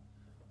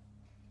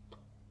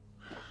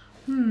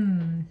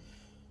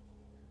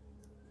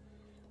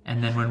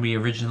then when we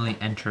originally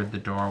entered the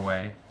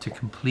doorway, to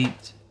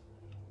complete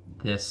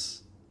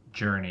this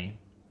journey,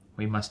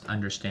 we must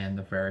understand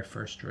the very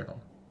first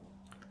riddle.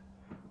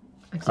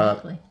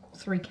 Exactly.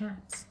 3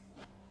 cats.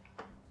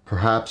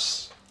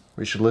 Perhaps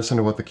we should listen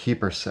to what the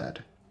keeper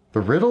said.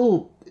 The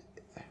riddle...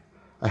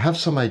 I have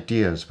some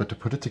ideas, but to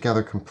put it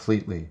together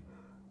completely,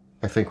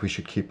 I think we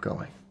should keep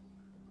going.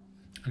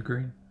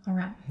 Agreed. All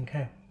right.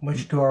 Okay.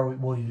 Which door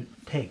will you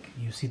take?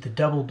 You see the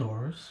double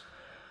doors,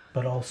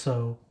 but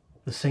also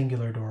the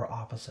singular door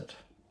opposite.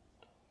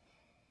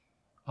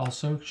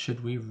 Also,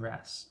 should we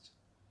rest?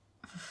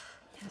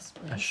 Yes,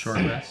 A please. short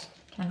rest?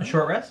 A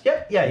short rest?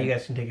 Yeah, you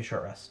guys can take a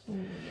short rest.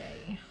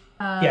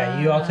 Yeah,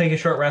 you all take a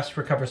short rest,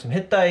 recover some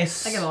hit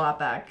dice. I get a lot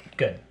back.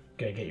 Good.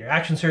 Good. Get your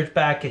action surge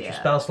back, get your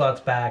spell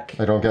slots back,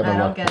 I don't get my I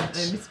don't luck get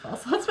points. any spell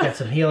slots get back.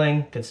 some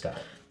healing. Good stuff.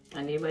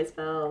 I need my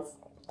spells.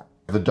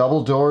 The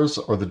double doors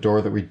or the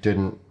door that we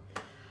didn't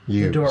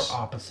use? The door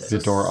opposite.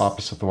 The door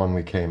opposite the one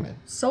we came in.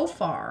 So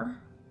far,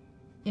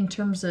 in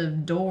terms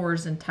of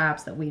doors and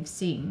taps that we've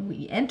seen,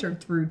 we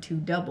entered through 2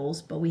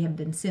 doubles, but we have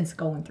been since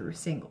going through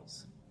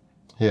singles.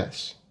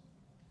 Yes.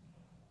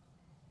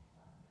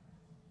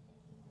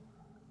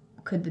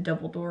 Could the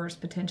double doors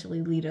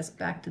potentially lead us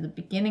back to the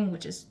beginning,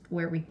 which is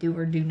where we do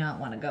or do not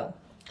want to go?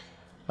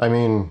 I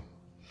mean,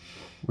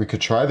 we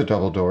could try the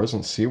double doors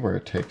and see where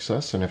it takes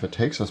us, and if it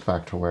takes us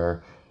back to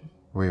where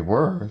we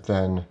were,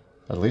 then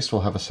at least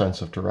we'll have a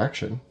sense of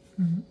direction.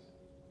 Mm-hmm.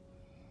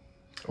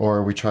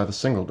 Or we try the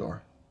single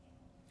door.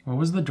 What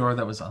was the door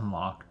that was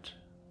unlocked?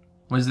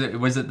 Was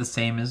it the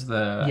same as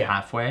the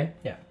halfway?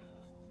 Yeah.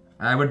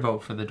 I would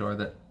vote for the door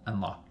that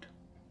unlocked.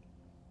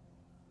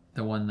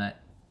 The one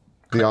that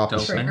The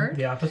opposite. open. Triggered?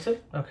 The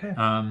opposite? Okay.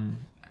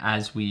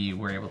 As we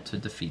were able to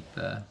defeat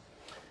the...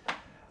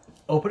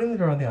 Opening the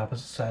door on the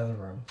opposite side of the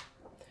room,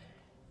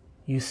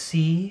 you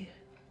see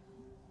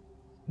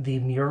the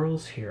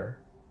murals here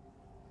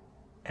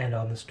and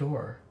on this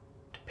door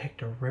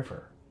depict a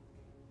river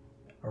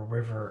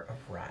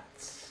of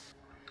rats.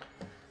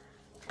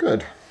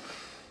 Good.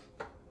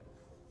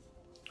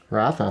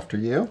 Wrath, after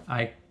you.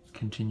 I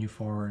continue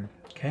forward.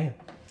 Okay.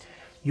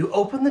 You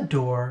open the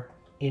door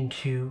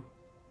into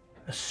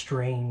a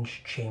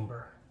strange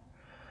chamber.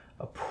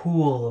 A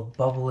pool of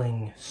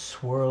bubbling,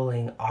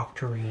 swirling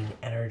octarine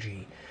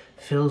energy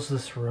fills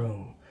this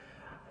room,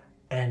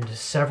 and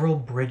several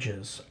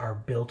bridges are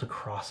built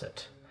across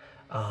it,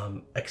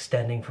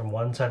 extending from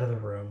one side of the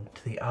room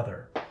to the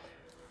other,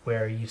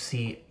 where you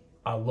see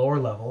a lower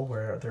level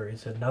where there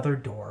is another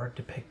door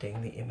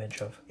depicting the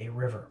image of a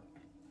river.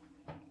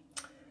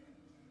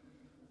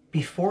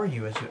 Before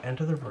you, as you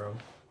enter the room,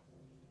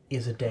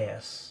 is a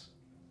dais.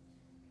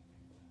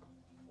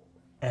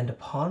 And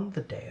upon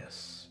the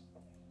dais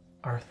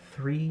are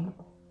 3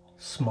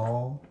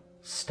 small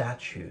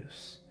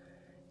statues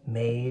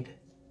made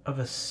of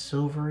a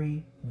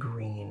silvery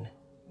green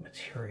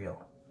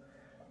material,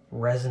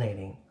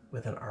 resonating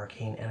with an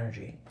arcane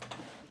energy.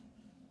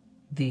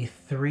 The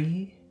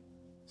 3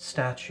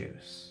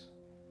 statues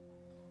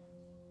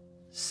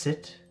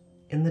sit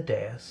in the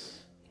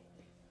dais,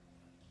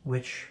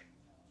 which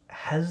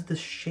has the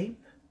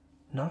shape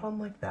not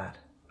unlike that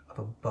of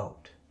a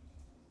boat.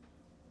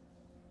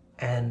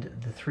 And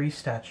the 3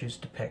 statues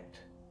depict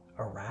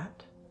a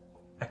rat,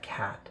 a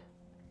cat,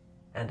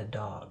 and a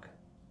dog.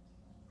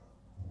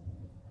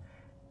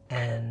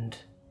 And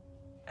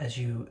As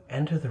you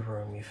enter the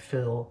room, you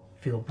feel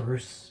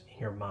Bruce in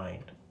your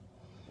mind.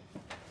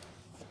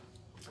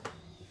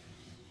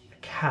 A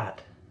cat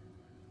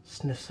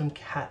sniffs some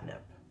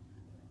catnip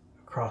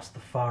across the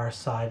far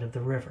side of the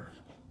river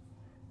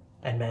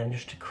and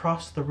managed to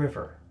cross the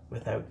river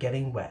without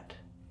getting wet,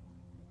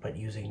 but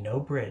using no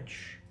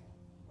bridge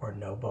or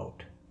no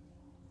boat.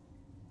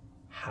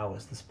 How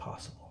is this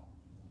possible?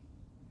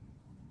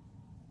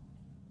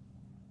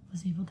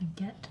 Was able to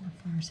get to the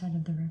far side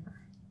of the river.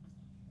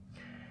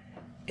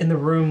 In the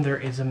room, there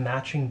is a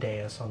matching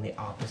dais on the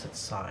opposite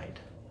side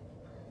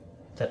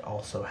that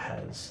also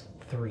has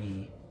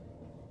 3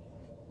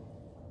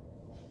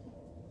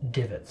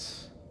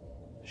 divots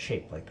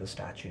shaped like the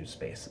statue's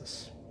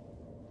bases.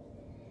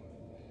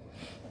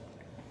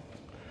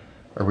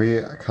 Are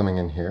we coming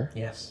in here?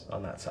 Yes,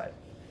 on that side.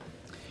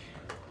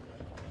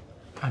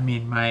 I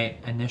mean, my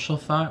initial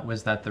thought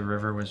was that the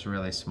river was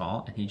really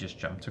small and he just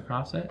jumped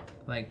across it.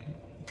 Like,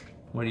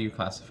 what do you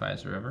classify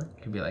as a river?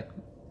 It could be like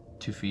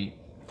 2 feet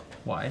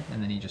wide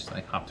and then he just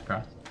like hopped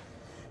across.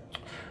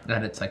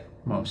 At its like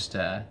most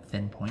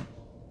thin point.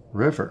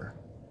 River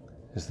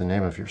is the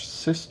name of your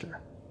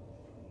sister.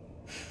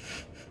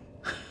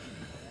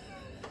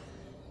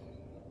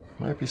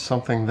 Might be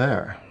something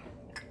there.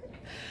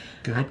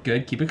 Good,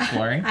 good. Keep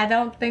exploring. I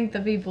don't think the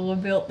people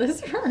who built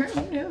this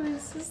room knew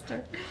his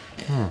sister.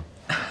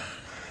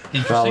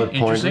 Interesting, Valid point,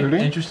 interesting, Rudy.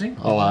 interesting.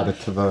 I'll add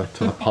it to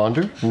the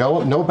ponder.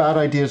 No bad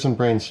ideas in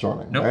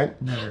brainstorming, Nope,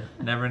 right?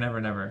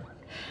 never.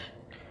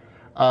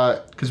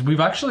 Because we've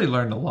actually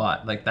learned a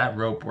lot. Like, that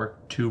rope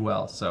worked too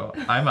well, so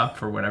I'm up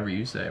for whatever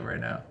you say right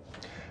now.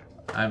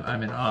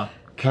 I'm in awe.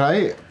 Can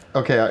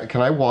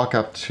I walk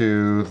up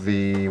to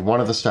the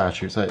one of the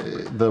statues?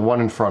 The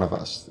one in front of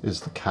us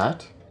is the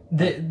cat.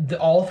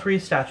 All 3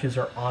 statues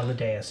are on the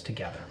dais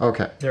together.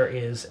 Okay. There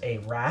is a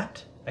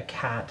rat, a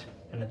cat,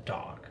 and a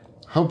dog.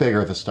 How big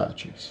are the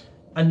statues?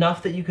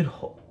 Enough that you could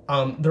hold.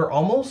 They're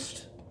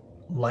almost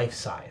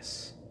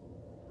life-size.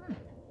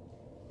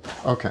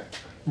 Okay.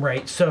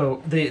 Right,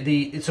 so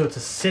so it's a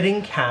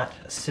sitting cat,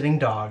 a sitting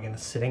dog, and a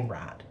sitting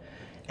rat,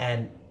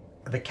 and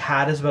the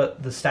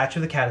statue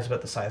of the cat is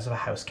about the size of a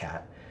house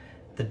cat.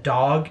 The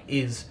dog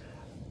is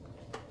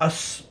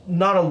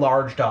not a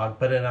large dog,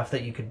 but enough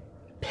that you could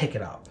pick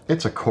it up.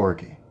 It's a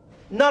corgi.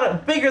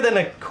 Not bigger than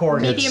a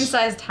corgi.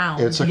 Medium-sized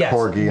hound. It's a Yes,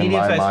 corgi in my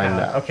medium-sized mind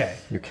hound. now. Okay.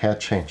 You can't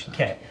change that.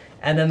 Okay,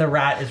 and then the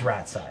rat is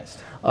rat-sized.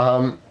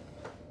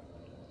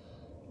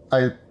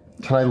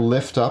 Can I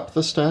lift up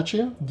the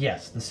statue?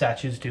 Yes, the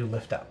statues do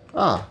lift up.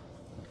 Ah.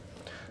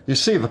 You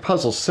see, the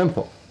puzzle's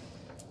simple.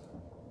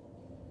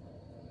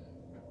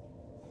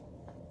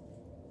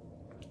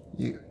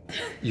 You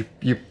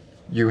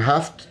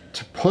have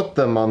to put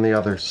them on the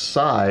other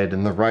side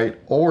in the right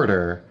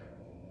order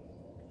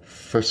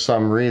for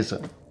some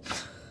reason.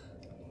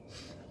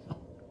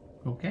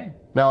 Okay.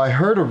 Now, I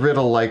heard a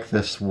riddle like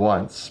this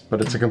once, but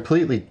it's a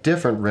completely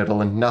different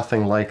riddle and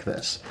nothing like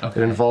this.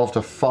 Okay. It involved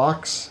a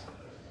fox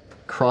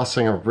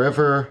crossing a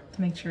river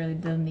To make sure they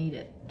don't eat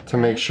it. to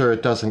make sure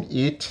it doesn't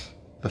eat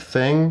the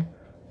thing.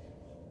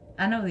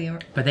 I know the...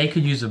 But they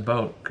could use a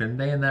boat, couldn't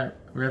they, in that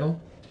riddle?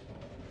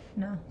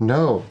 No.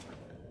 No.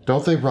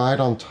 Don't they ride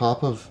on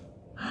top of...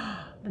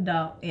 The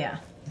dog. Yeah.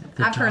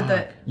 The I've heard dog.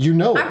 that. You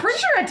know I'm pretty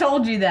sure I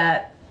told you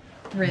that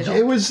riddle.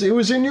 It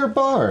was in your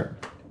barn.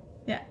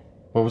 Yeah.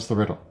 What was the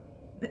riddle?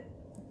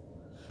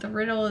 The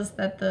riddle is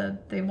that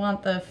they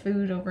want the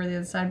food over the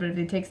other side, but if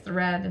he takes the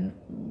rat and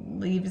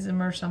leaves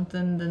him or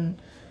something, then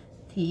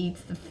he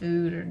eats the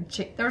food. Or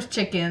there's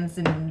chickens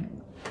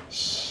and...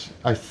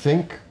 I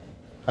think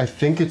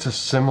it's a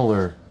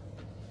similar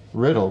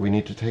riddle. We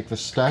need to take the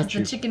statue.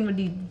 The chicken would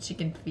eat the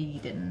chicken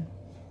feed, and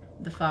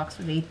the fox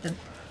would eat the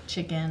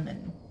chicken,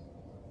 and...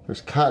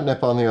 There's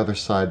catnip on the other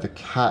side the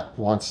cat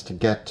wants to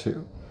get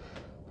to.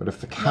 But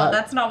if the cat... No,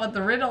 that's not what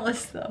the riddle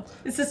is, though.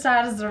 It's as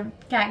sad as the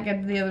cat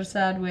get to the other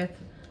side with...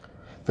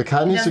 The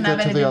cat needs to doesn't have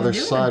get to anything the other to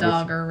do with side a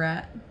dog with... or a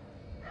rat.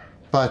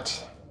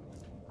 But...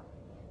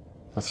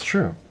 That's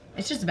true.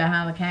 It's just about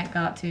how the cat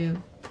got to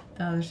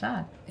the other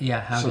side. Yeah,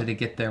 how did it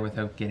get there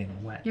without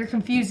getting wet? You're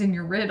confusing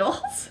your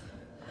riddles.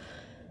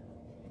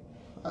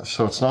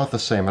 So it's not the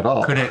same at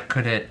all. Could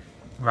it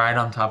ride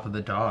on top of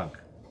the dog?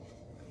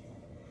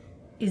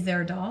 Is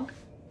there a dog?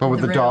 But would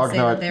the the riddle dog say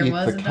not that there eat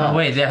was the a cat? dog? Oh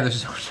wait, yeah,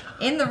 there's no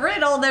dog. In the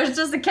riddle, there's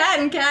just a cat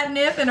and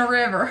catnip in a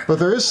river. But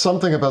there is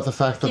something about the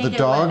fact that Can't the get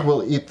dog wet.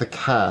 will eat the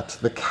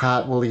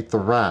cat will eat the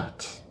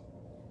rat.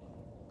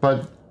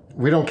 But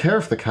we don't care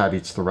if the cat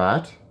eats the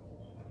rat.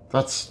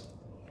 That's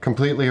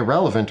completely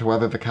irrelevant to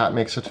whether the cat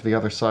makes it to the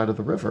other side of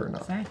the river or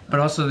not. Exactly. But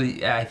also,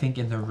 I think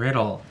in the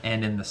riddle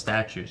and in the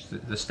statues,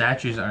 the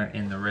statues aren't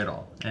in the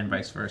riddle, and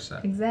vice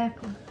versa.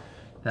 Exactly.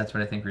 That's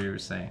what I think Rita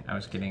was saying. I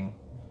was getting...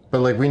 But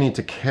like we need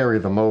to carry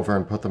them over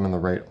and put them in the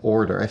right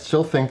order. I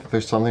still think that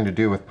there's something to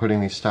do with putting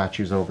these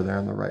statues over there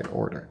in the right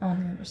order. On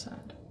the other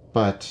side.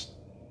 But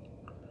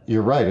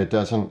you're right, it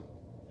doesn't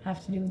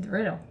Have to do with the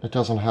riddle.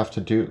 have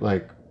to do,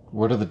 like,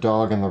 what do the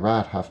dog and the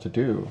rat have to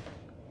do?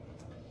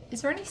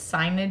 Is there any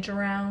signage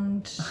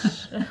around?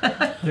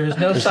 There's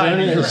no Is there sign.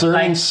 any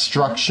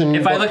instruction?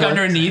 If I look booklet?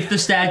 underneath the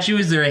statue,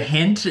 is there a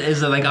hint?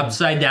 Is it like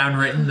upside down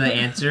written the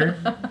answer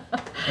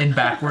in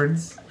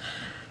backwards?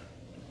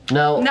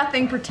 Now,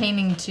 Nothing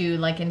pertaining to,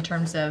 like, in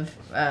terms of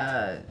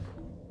a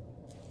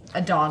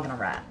dog and a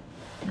rat.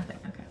 Nothing.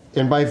 Okay.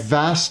 in my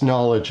vast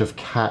knowledge of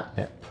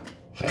catnip,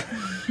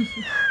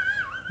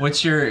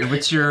 What's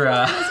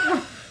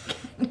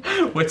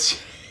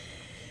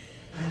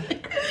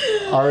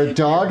are a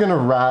dog and a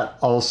rat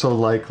also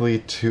likely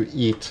to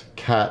eat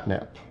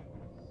catnip?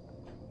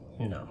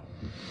 No.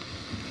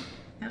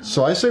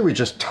 So I say we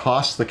just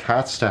toss the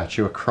cat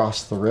statue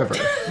across the river.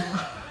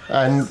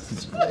 And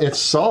it's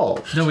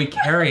solved. No, we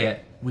carry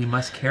it. We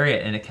must carry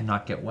it, and it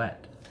cannot get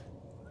wet.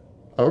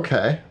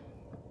 Okay.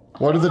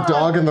 What do the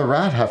dog and the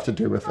rat have to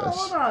do with this?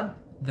 Hold on.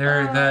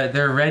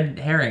 They're red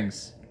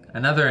herrings.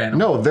 Another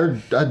animal. No, they're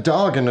a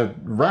dog and a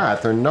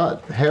rat. They're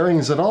not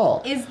herrings at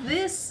all. Is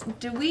this?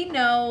 Do we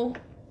know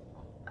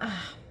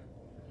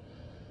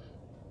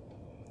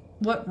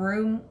what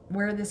room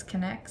where this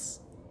connects?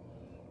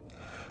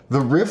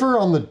 The river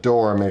on the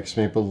door makes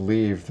me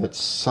believe that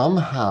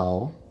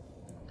somehow,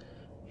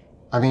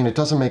 I mean, it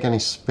doesn't make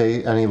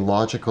any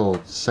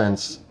logical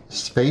sense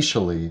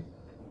spatially,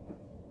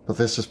 but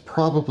this is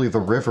probably the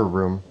river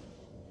room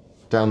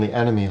down the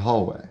enemy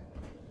hallway.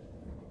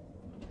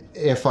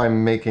 If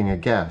I'm making a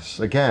guess.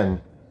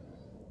 Again,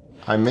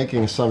 I'm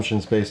making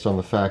assumptions based on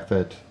the fact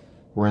that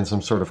we're in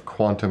some sort of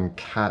quantum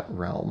cat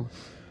realm.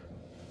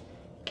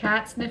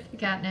 Cat sniff the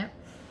catnip.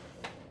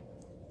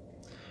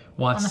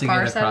 Wants On the to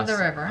far get side of across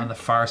the river. on the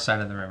far side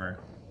of the river.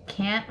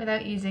 Can't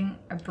without using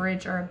a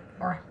bridge or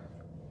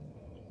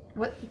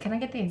what? Can I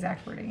get the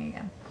exact wording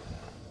again?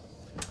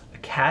 A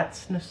cat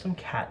sniffed some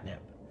catnip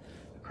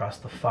across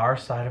the far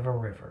side of a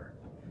river,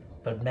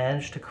 but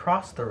managed to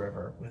cross the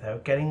river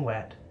without getting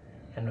wet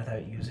and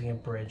without using a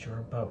bridge or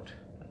a boat.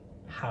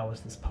 How is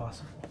this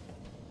possible?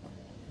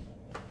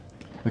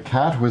 The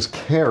cat was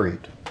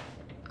carried.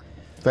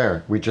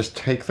 There, we just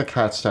take the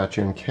cat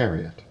statue and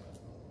carry it.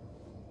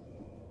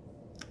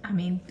 I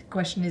mean, the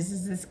question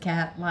is this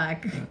cat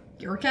like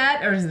your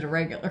cat or is it a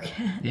regular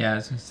cat? Yeah, I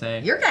was gonna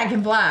say. Your cat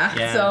can fly,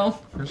 Yeah. so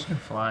First can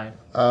fly.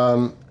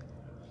 I'm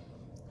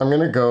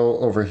gonna go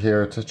over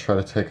here to try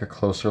to take a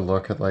closer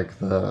look at like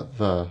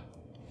the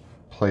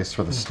place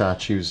where the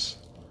statues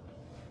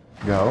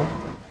go.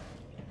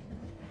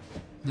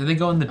 Do they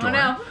go in the door? oh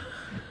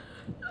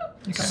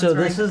no. So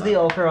this is the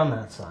altar on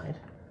that side.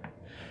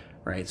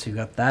 Right, so you've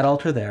got that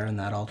altar there and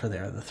that altar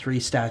there. The three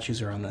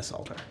statues are on this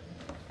altar.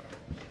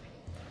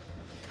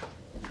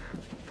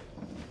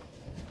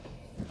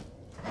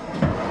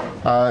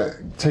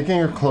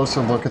 Taking a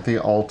closer look at the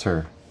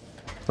altar,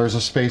 there's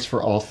a space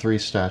for all three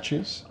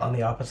statues. On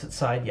the opposite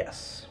side,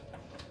 yes.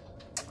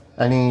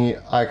 Any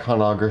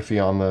iconography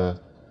on the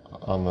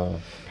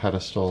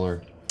pedestal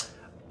or?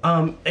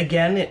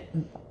 Again, it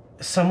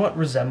somewhat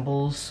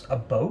resembles a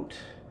boat,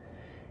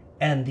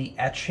 and the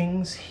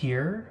etchings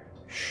here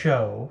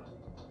show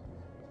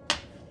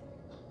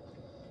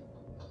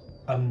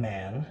a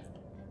man,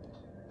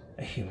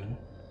 a human,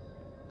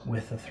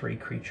 with the three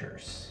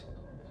creatures.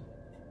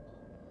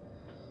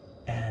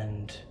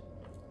 And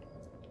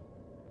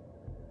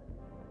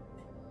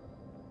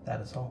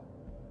that is all.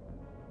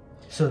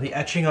 So the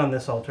etching on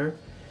this altar,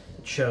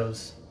 it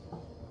shows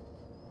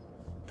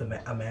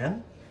a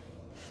man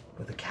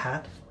with a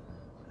cat,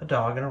 a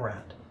dog, and a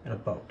rat, and a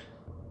boat.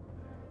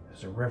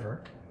 There's a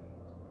river,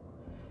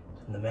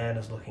 and the man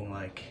is looking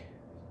like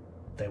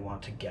they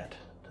want to get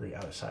to the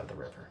other side of the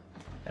river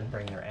and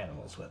bring their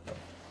animals with them.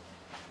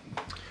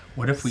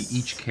 What if we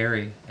each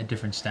carry a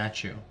different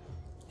statue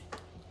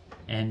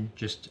and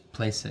just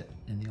place it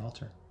in the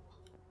altar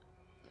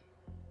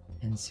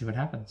and see what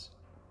happens?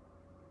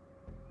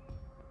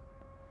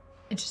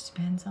 It just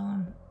depends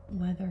on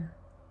whether,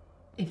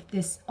 if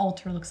this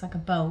altar looks like a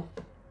boat,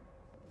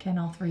 can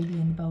all three be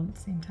in the boat at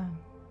the same time?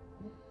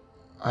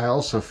 I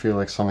also feel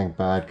like something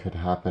bad could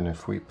happen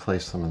if we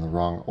place them in the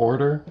wrong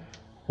order,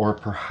 or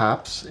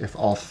perhaps if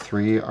all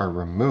three are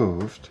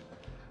removed.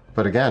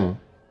 But again,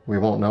 we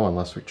won't know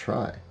unless we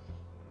try.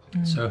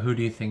 So who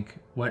do you think,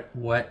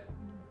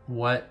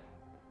 what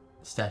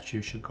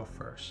statue should go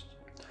first?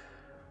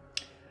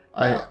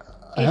 I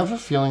have a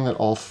feeling that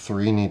all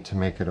three need to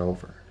make it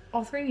over.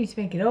 All three need to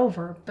make it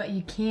over, but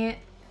you can't.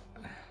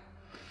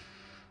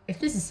 If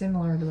this is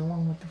similar to the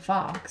one with the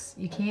fox,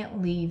 you can't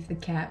leave the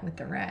cat with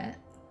the rat.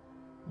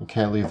 You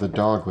can't leave the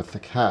dog with the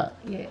cat.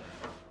 Yeah.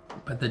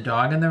 But the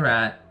dog and the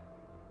rat,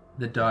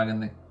 the dog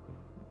and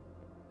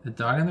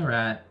the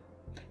rat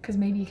Because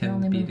maybe you can can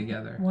only be move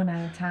together. one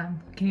at a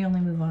time. Can you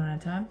only move one at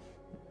a time?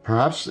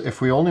 Perhaps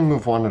if we only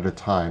move one at a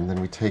time,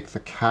 then we take the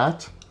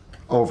cat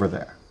over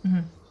there. Mm-hmm.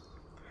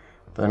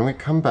 Then we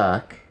come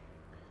back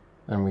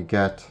and we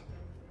get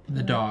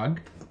The dog.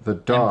 the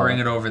And dog. bring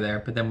it over there,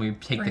 but then we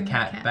take Bring the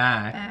cat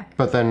back.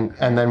 But then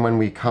when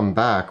we come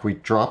back, we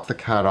drop the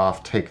cat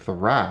off, take the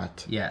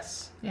rat,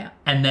 Yes. Yeah.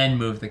 And then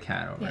move the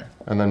cat over. Yeah.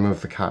 and then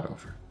move the cat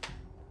over.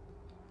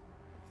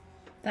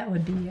 That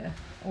would be a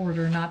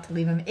order not to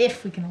leave him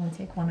if we can only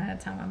take one at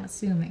a time, I'm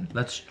assuming.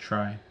 Let's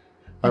try.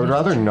 I would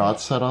rather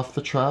not set off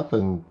the trap,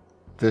 and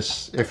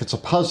this, if it's a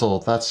puzzle,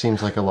 that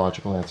seems like a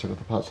logical answer to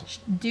the puzzle.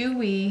 Do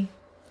we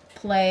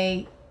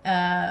play,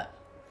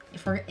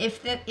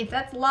 if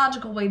that's a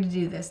logical way to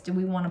do this, do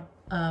we want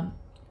to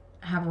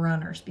have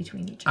runners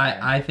between each other?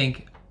 I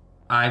think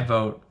I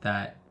vote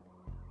that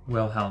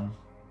Wilhelm.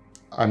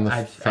 I'm the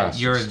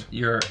fastest.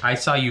 I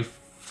saw you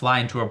fly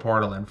into a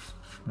portal and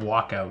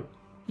walk out.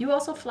 You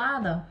also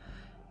fly, though.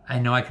 I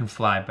know I can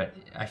fly, but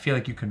I feel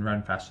like you can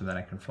run faster than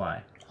I can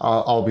fly.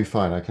 I'll be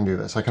fine. I can do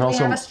this. I can Do also.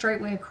 we have a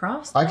straight way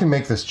across? I can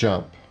make this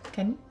jump.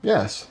 Can you?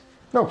 Yes,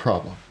 no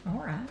problem.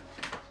 All right.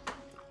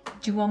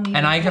 Do you want me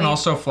And to I can play-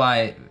 also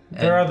fly.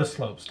 There are the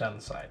slopes down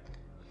the side.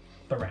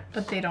 The ramps.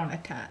 But they don't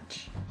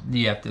attach.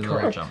 You have to little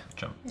Correct.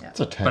 jump. Yeah. It's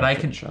a 10 But I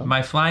can. jump.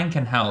 My flying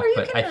can help, Or you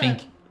but can, I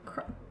think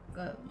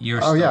you're.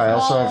 Oh still yeah, I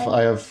fast. also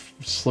have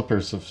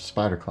slippers of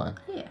spider climb.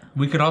 Yeah.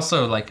 We could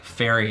also like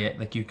ferry it.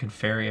 Like you could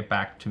ferry it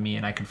back to me,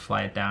 and I could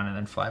fly it down and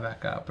then fly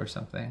back up or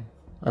something.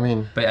 I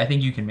mean, But I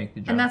think you can make the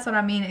jump. And that's what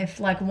I mean.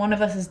 If like one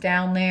of us is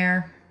down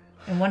there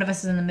and one of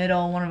us is in the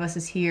middle, one of us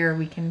is here,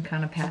 we can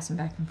kind of pass them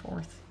back and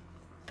forth.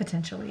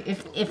 Potentially.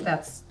 If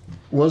that's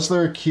was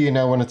there a key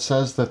now when it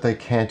says that they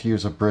can't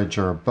use a bridge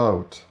or a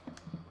boat?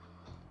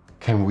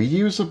 Can we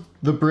use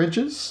the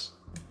bridges?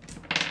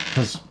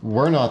 Because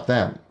we're not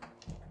them.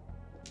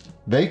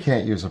 They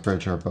can't use a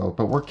bridge or a boat,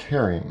 but we're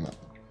carrying them.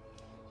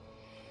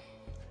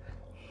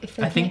 if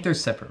they I think can't-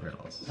 there's separate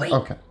riddles. Wait,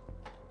 Okay.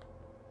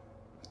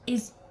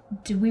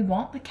 do we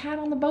want the cat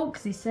on the boat?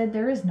 Because he said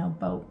there is no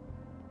boat.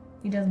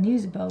 He doesn't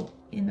use a boat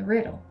in the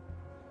riddle.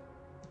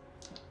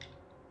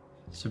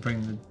 So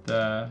bring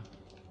the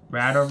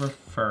rat over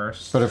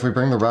first. But if we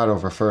bring the rat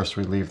over first,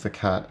 we leave the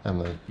cat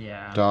and the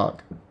Yeah.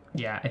 dog.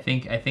 Yeah, I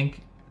think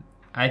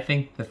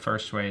the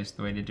first way is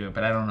the way to do it,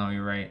 but I don't know.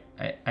 You're right.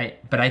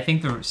 But I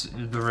think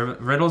the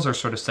riddles are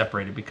sort of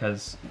separated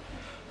because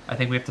I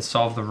think we have to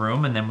solve the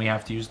room and then we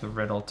have to use the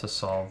riddle to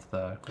solve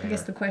the. I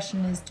guess the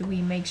question is, do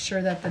we make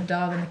sure that the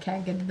dog and the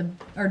cat get to the,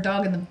 or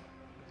dog and the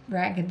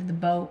rat get to the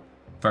boat,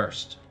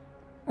 first.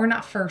 or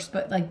not first,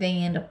 but like they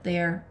end up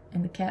there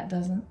and the cat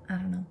doesn't? I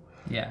don't know.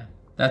 Yeah,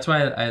 that's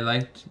why I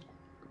liked.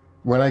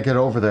 When I get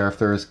over there, if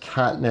there is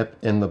catnip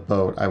in the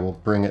boat, I will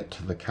bring it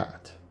to the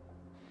cat.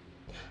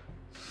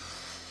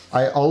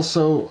 I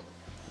also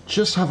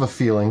just have a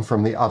feeling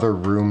from the other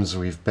rooms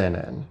we've been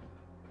in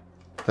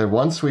that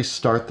once we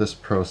start this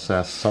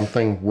process,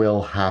 something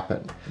will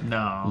happen.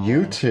 No.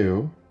 You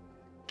two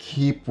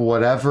keep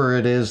whatever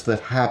it is that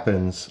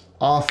happens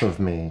off of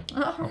me,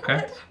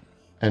 Okay.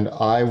 and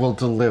I will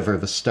deliver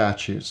the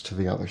statues to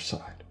the other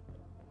side.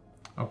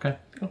 Okay.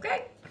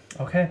 Okay.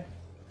 Okay.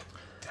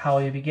 How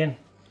will you begin?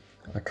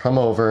 I come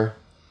over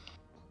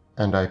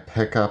and I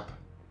pick up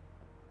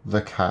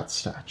the cat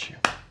statue.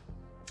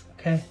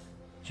 Okay.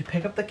 As you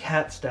pick up the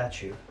cat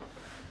statue,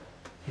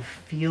 you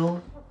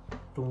feel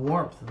the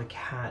warmth of the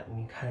cat, and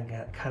you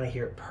kind of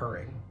hear it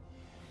purring.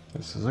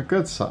 This is a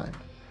good sign.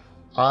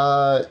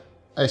 I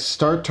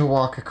start to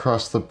walk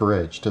across the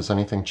bridge. Does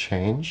anything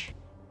change?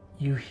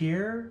 You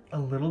hear a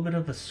little bit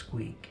of a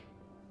squeak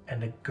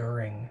and a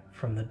gurring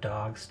from the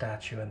dog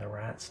statue and the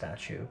rat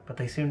statue, but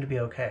they seem to be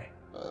okay.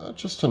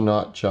 Just to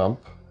not jump.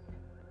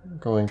 I'm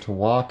going to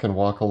walk and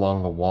walk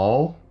along the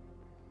wall.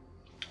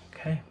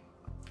 Okay.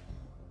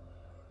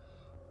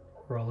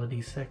 Roll a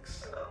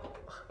d6.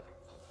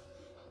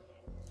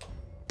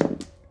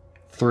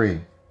 3.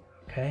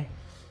 Okay.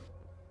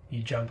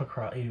 You jump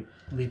across, you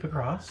leap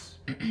across,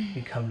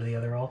 you come to the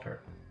other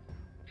altar.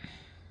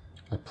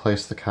 I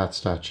place the cat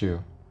statue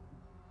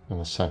in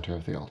the center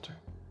of the altar.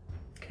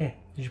 Okay.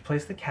 As you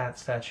place the cat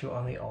statue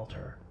on the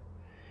altar,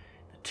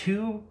 the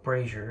two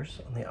braziers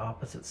on the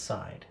opposite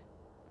side,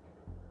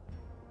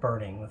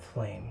 burning with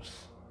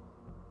flames,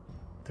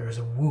 there is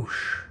a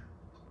whoosh,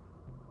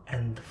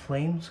 and the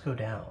flames go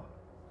down.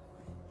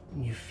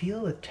 You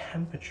feel the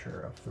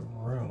temperature of the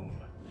room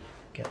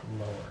get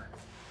lower.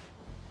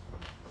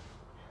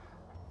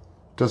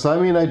 Does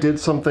that mean I did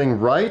something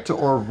right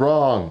or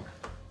wrong?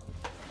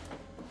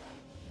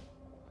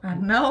 I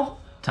don't know.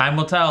 Time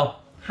will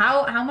tell.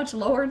 How much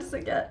lower does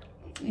it get?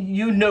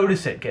 You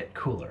notice it get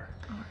cooler.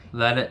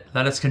 Let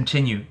us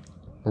continue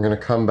I'm going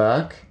to come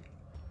back.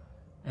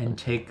 and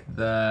take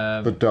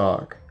The the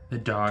dog.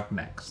 dog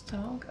next.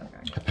 Dog?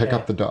 Okay. I pick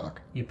up the dog.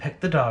 You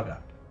pick the dog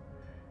up,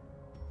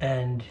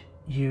 and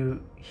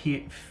you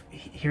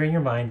hear in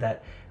your mind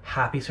that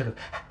happy sort of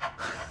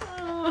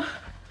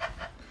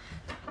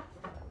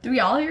Do we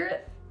all hear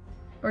it?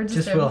 Or just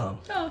Just Wilhelm.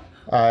 Oh.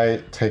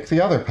 I take the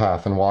other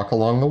path and walk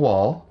along the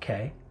wall.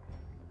 okay.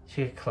 As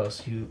you get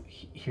close, you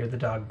hear the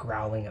dog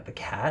growling at the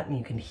cat, and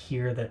you can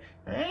hear the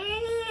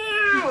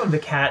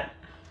cat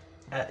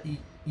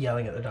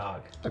yelling at the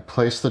dog. I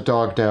place the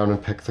dog down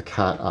and pick the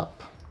cat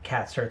up.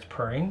 Cat starts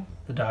purring.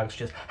 The dog's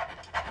just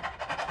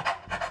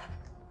I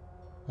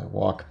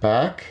walk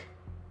back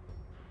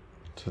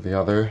to the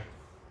other.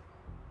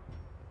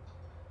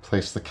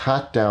 Place the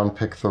cat down,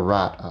 pick the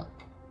rat up.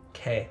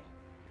 okay.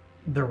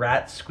 The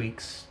rat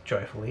squeaks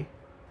joyfully.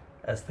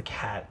 as the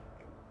cat,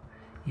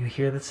 you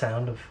hear the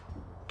sound of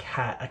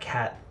a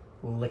cat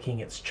licking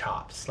its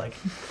chops. Like,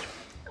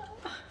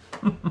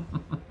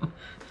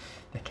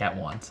 The cat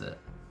wants it.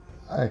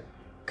 I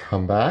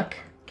come back.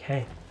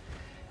 okay.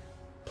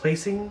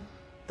 Placing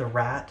the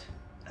rat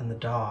and the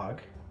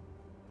dog,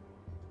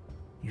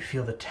 you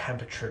feel the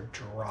temperature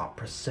drop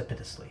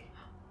precipitously.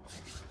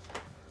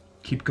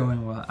 Keep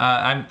going. Well,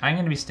 I'm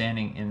going to be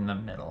standing in the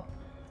middle.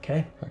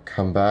 Okay. I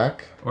come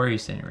back. Or are you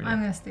standing right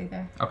I'm gonna stay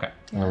there. Okay.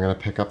 And I'm going to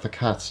pick up the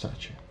cat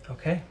statue.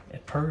 Okay.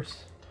 It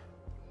purrs.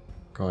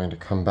 Going to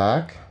come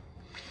back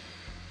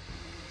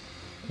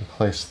and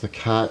place the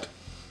cat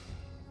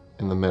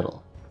in the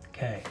middle.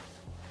 Okay.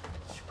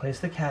 As you place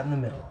the cat in the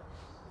middle,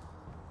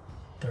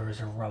 there is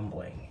a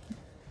rumbling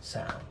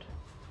sound.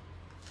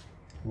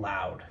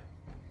 Loud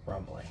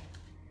rumbling.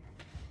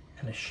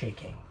 And a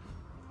shaking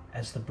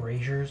as the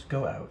braziers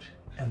go out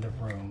and the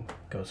room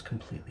goes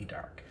completely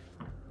dark.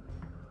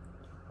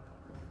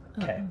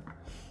 Okay.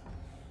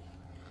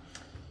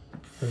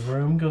 The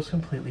room goes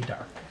completely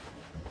dark.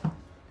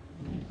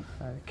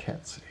 I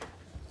can't see.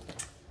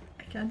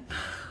 Again.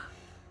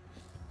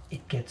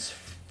 It gets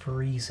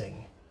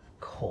freezing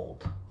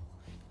cold.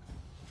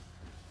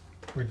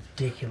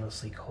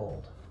 Ridiculously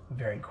cold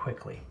very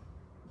quickly.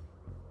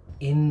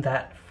 In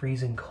that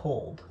freezing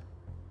cold,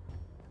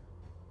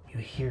 you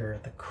hear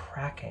the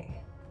cracking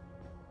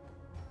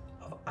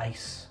of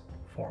ice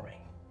forming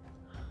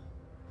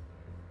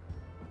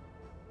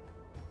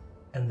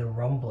and the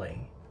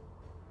rumbling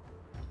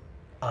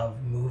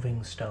of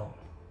moving stone.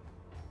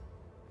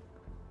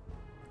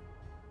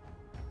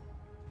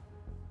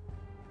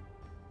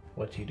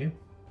 What do you do?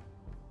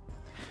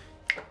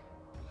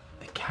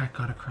 The cat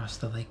got across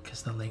the lake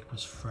because the lake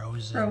was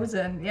frozen.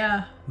 Frozen,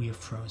 yeah. We have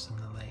frozen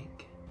the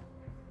lake.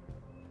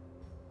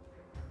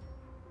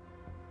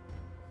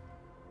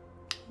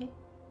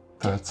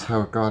 That's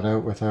how it got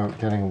out without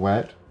getting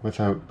wet,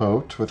 without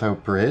boat,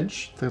 without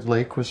bridge. The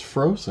lake was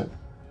frozen.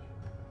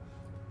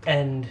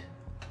 And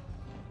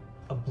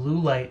a blue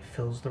light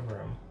fills the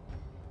room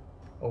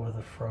over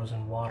the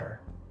frozen water,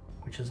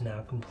 which is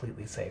now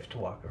completely safe to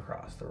walk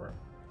across the room.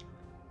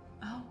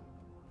 Oh.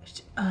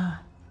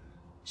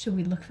 Should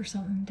we look for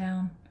something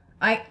down?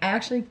 I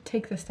actually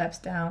take the steps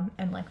down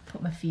and like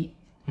put my feet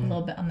a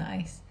little bit on the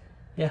ice.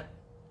 Yeah.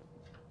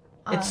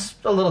 It's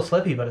a little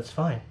slippy, but it's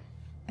fine.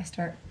 I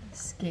start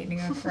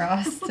skating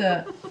across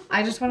to.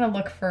 I just want to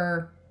look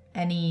for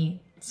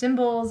any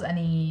symbols,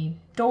 any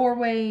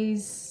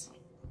doorways.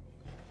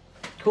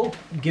 Cool.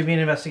 Give me an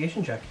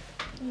investigation check.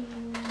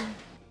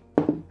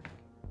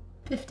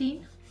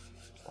 15.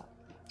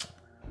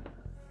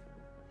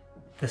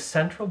 The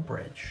central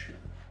bridge,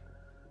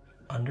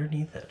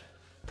 underneath it,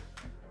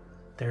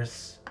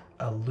 there's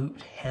a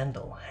looped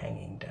handle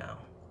hanging down.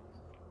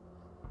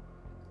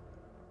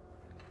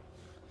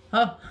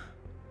 Oh.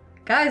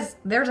 Guys,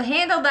 there's a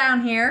handle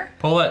down here.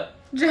 Pull it.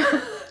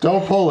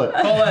 Don't pull it.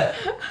 Pull it.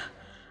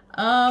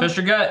 Trust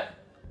your gut.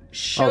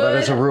 Should... Oh, that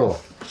is a rule.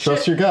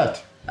 Trust your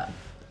gut.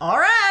 All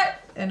right.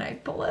 And I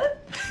pull it.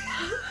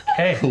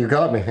 Okay. You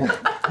got me.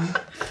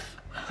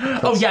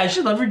 Oh yeah, I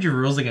should leverage your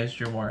rules against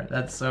you more.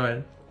 That's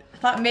so.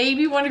 Thought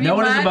maybe one of you No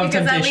one is might, above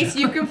because at temptation. least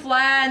you can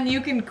fly and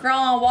you can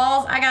crawl on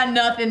walls. I got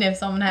nothing if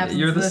someone happens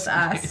You're to this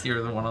ass.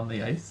 You're the one on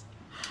the ice.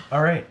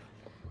 All right.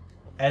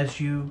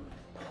 As you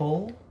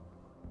pull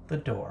the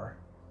door,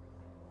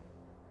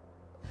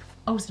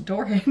 Oh, it's a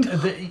door handle.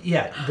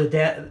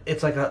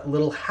 it's like a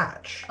little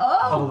hatch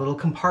Oh. of a little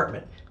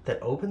compartment that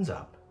opens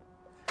up,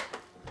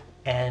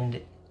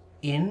 and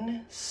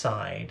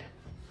inside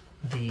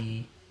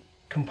the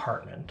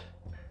compartment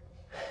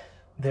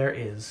there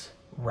is,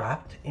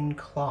 wrapped in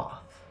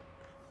cloth,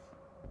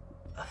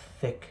 a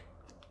thick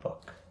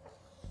book.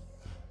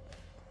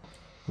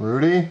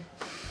 Rudy?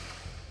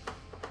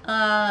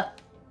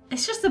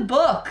 It's just a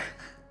book.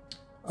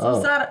 Some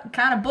Oh. sort of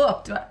kind of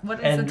book.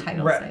 What does the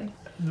title say?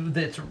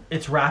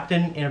 It's wrapped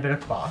in a bit of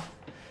cloth,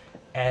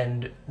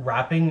 and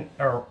wrapping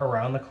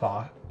around the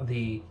cloth,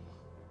 the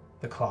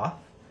cloth,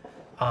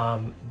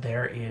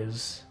 there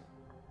is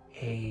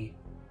a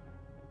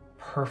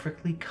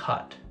perfectly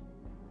cut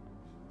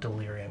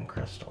delirium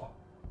crystal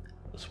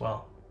as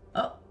well.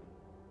 Oh,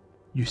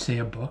 You say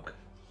a book?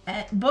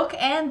 book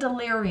and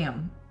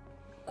delirium.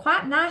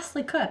 Quite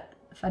nicely cut,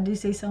 if I do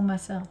say so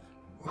myself.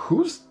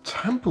 Whose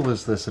temple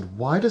is this, and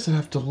why does it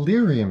have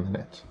delirium in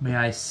it? May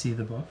I see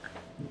the book?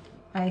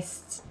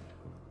 Is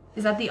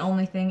that the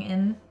only thing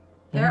in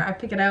there? I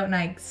pick it out and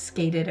I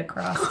skate it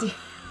across.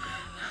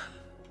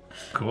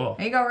 Cool.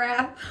 There you go,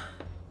 Wrath.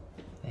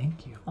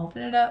 Thank you.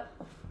 Open it up.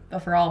 But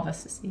for all of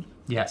us to see.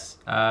 Yes.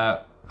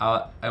 Where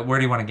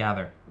do you want to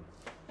gather?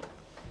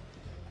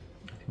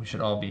 I think we should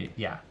all be.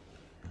 Yeah.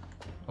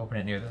 Open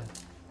it near the.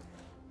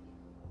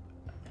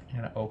 I'm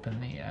gonna open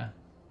the.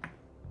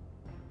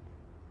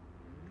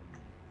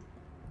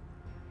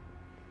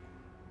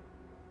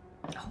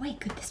 Oh wait,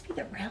 could this be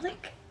the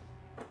relic?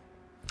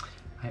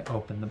 I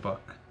open the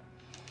book.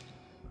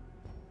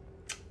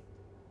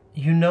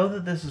 You know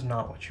that this is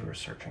not what you were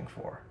searching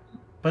for,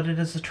 but it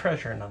is a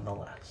treasure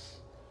nonetheless.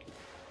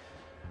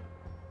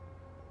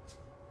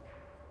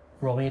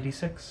 Roll me a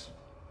d6.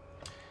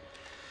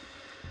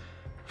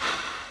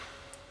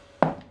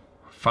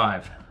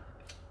 5.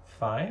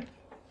 5.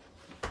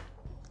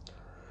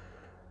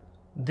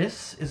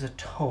 This is a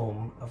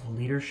tome of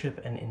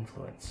leadership and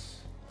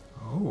influence.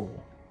 Oh.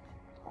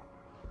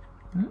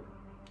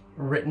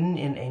 Written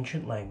in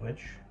ancient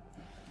language.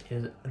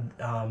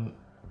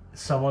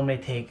 Someone may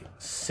take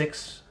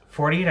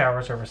 48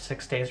 hours over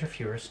 6 days or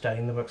fewer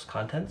studying the book's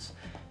contents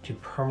to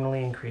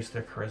permanently increase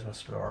their charisma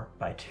score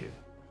by 2.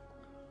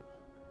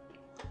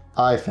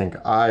 I think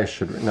I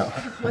should no.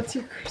 What's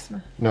your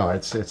charisma? No,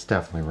 it's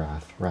definitely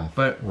Wrath. Wrath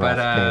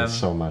gains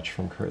so much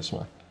from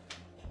charisma.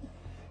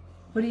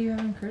 What do you have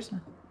in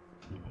charisma?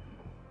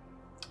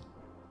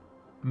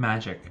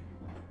 Magic.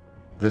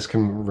 This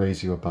can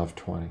raise you above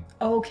 20.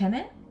 Oh, can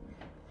it?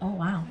 Oh,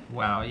 wow.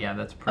 Wow, yeah,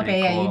 that's pretty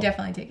Okay, cool. yeah, you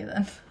definitely take it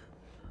then.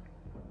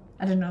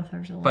 I didn't know if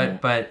there was a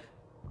limit.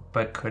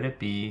 But could it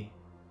be,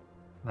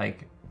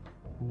 like,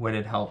 would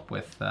it help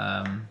with,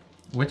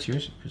 what's your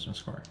charisma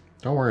score?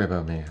 Don't worry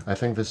about me. I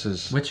think this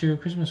is... What's your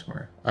charisma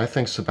score? I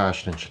think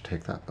Sebastian should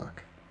take that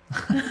book.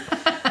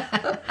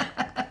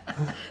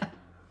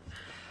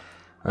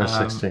 I have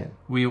 16.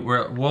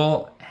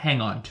 We'll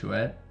hang on to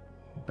it,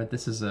 but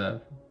this is a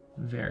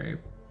very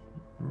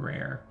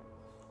rare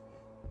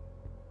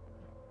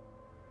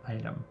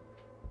item.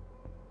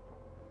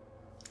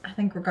 I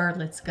think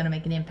regardless, it's going to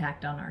make an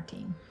impact on our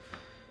team.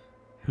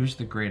 Who's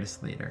the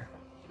greatest leader?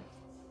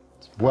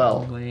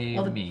 Well, Probably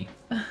me.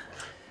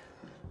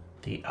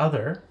 The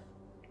other,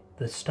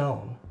 the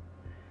stone,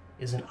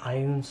 is an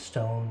iron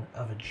stone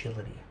of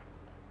agility.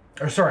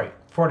 Or sorry,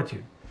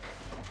 fortitude.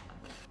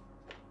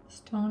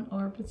 Stone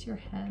orbits your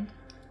head.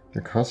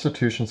 your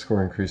constitution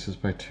score increases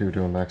by 2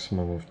 to a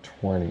maximum of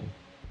 20.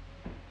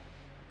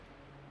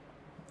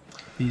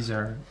 These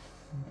are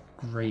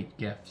great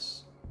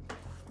gifts.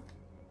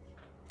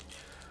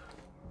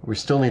 We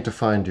still need to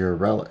find your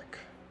relic.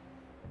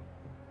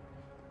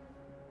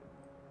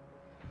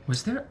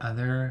 Was there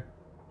other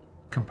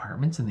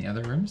compartments in the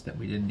other rooms that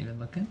we didn't even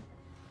look in?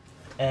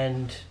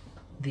 And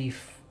the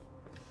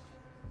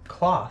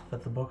cloth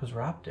that the book is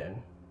wrapped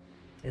in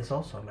is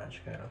also a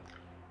magic item.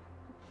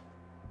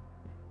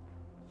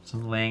 So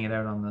I'm laying it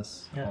out on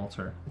this Yeah.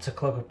 altar. It's a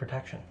cloak of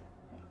protection.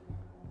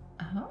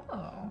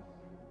 Oh.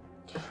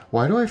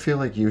 Why do I feel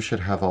like you should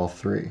have all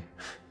three?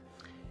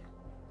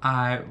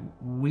 I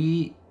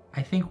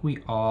think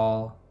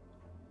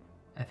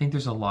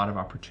there's a lot of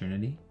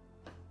opportunity.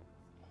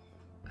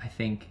 I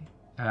think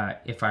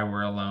if I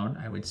were alone,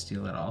 I would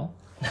steal it all.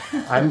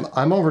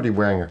 I'm already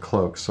wearing a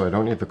cloak, so I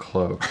don't need the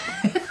cloak.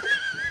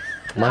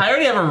 I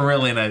already have a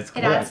really nice It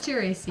cloak. adds to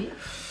your AC.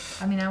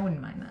 I mean, I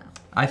wouldn't mind that.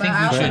 I think but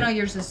I we also should. know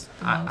yours is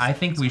the most I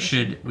think we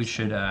should.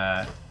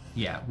 squishy.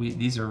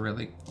 These are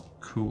really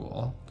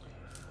cool.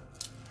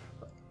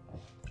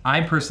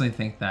 I personally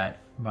think that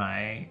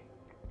my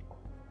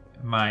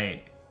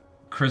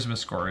charisma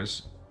score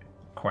is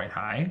quite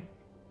high,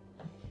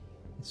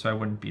 so I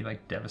wouldn't be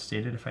like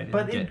devastated if I didn't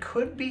But get. it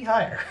could be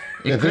higher.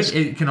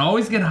 It can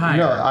always get higher.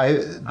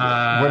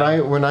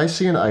 No, when I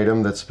see an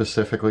item that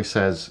specifically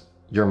says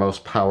your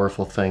most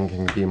powerful thing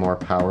can be more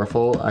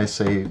powerful, I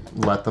say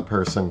let the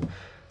person,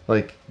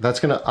 like, that's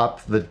going to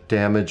up the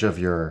damage of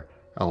your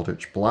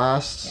Eldritch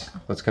Blasts. Yeah.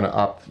 That's going to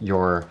up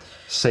your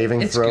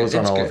saving It's throws good,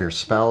 on it's all good. of your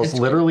spells. It's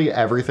Literally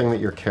everything that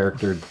your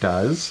character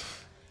does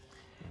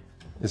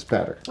is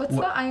better. What's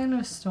the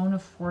Iona Stone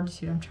of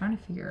Fortitude? I'm trying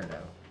to figure it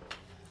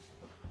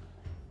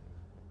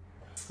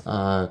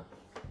out.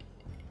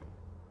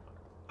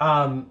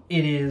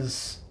 It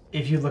is,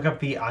 if you look up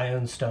the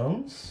Ion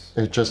Stones,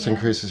 It just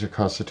increases your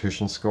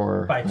constitution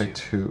score By by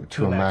two. 2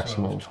 to a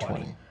maximum of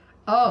 20.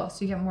 Oh,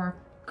 so you get more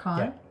con?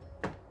 Yeah.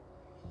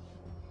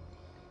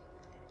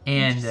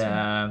 And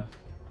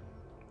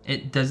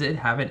does it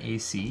have an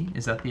AC?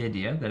 Is that the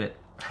idea that it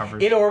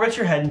hovers? it orbits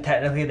your head, and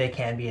technically they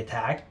can be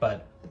attacked,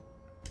 but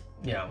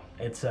you know,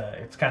 it's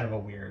kind of a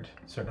weird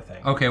sort of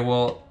thing. Okay,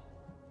 well,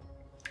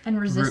 And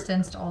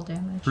resistance to all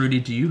damage.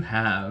 Rudy, do you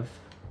have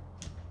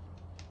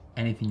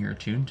anything you're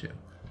attuned to?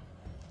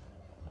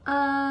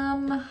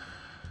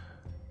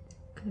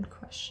 Good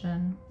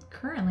question.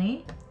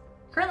 Currently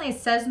it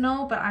says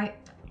no, but I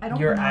don't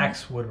Your know.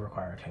 axe would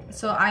require attunement.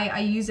 So I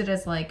use it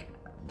as like,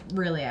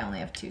 really I only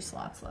have 2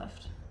 slots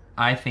left.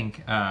 I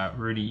think,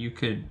 Rudy, you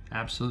could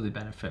absolutely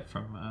benefit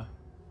from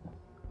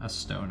a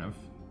stone of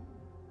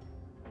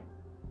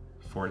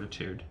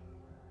fortitude.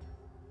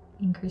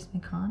 Increase my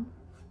con?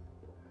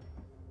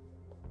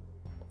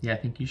 Yeah, I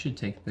think you should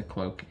take the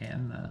cloak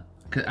and the.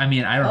 Cause, I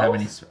mean, I don't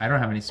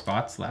have any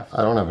spots left.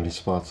 I don't have any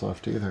spots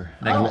left either.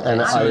 Like,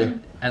 and so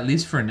at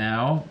least for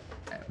now,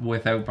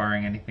 without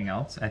barring anything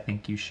else, I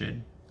think you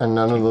should. And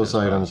none of keep those this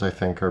well. items, I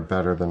think, are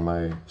better than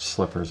my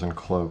slippers and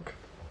cloak.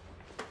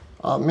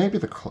 Maybe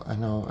the cloak. I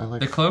know, I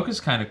like... The cloak is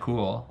kind of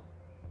cool,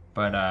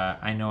 but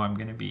I know I'm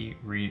gonna be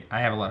I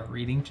have a lot of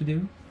reading to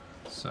do,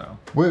 so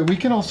We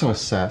can also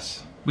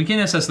assess. we can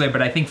assess later.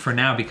 But I think for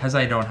now, because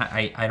I don't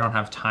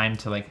have time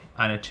to like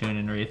unattune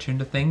and reattune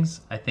to things,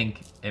 I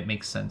think it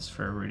makes sense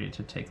for Rudy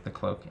to take the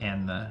cloak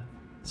and the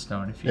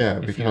stone if you Yeah,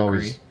 we if can you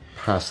always... agree.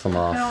 pass them I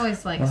off. can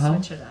always like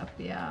switch it up.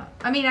 Yeah.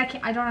 I mean, I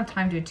don't have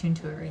time to attune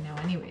to it right now,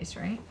 anyways,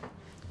 right?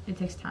 It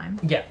takes time.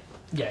 Yeah.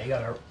 Yeah,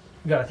 you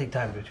gotta take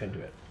time to attend to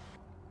it.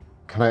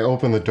 Can I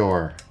open the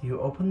door? You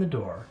open the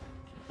door,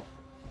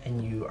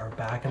 and you are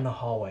back in the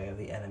hallway of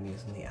the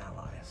enemies and the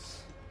allies.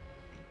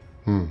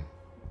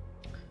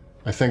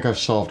 I think I've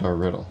solved our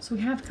riddle. So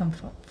we have come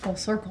full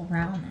circle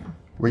round now.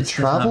 We This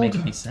does not make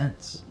traveled. any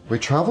sense. We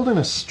traveled in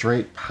a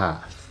straight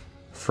path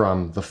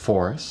from the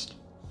forest.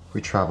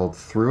 We traveled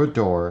through a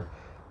door,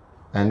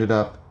 ended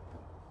up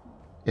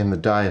in the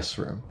dais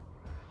room.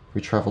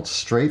 We traveled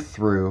straight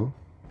through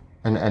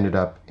and ended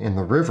up in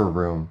the river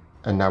room,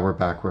 and now we're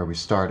back where we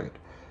started.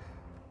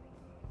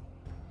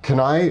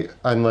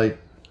 I'm like,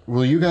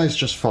 will you guys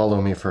just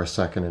follow me for a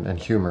second and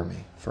humor me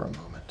for a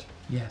moment?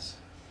 Yes.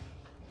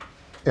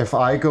 If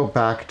I go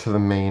back to the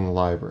main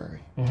library,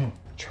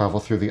 travel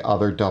through the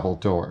other double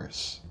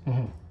doors,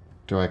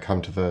 do I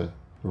come to the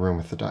room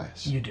with the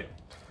dais? You do.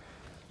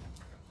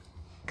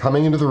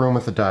 Coming into the room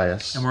with the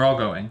dais. And we're all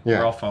going. Yeah.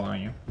 We're all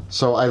following you.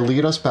 So I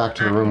lead us back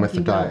to the room with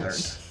the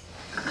dais.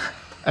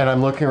 And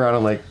I'm looking around,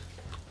 I'm like,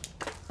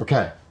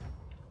 okay,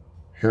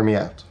 hear me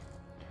out.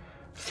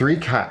 3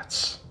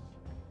 cats,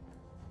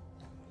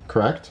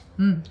 correct?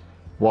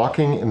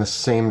 Walking in the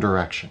same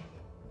direction.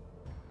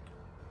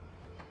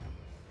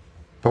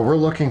 But we're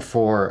looking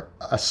for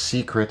a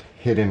secret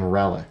hidden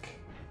relic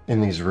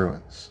in these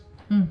ruins.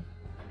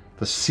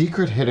 The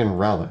secret hidden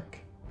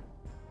relic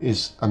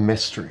is a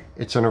mystery.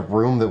 It's in a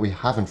room that we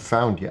haven't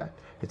found yet.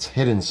 It's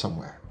hidden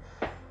somewhere.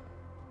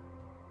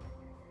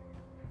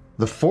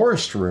 The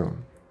forest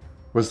room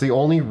was the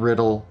only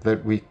riddle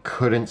that we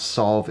couldn't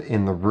solve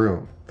in the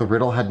room. The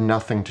riddle had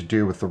nothing to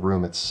do with the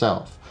room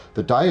itself.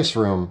 The dais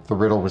room, the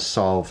riddle was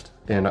solved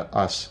in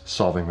us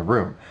solving the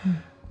room.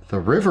 The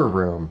river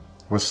room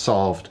was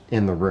solved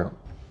in the room.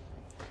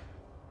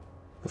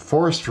 The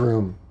forest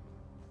room,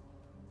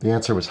 the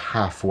answer was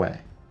halfway.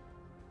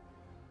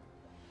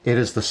 It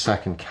is the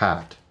second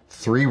cat.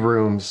 3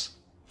 rooms,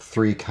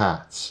 3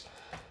 cats.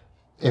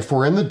 If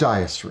we're in the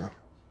dais room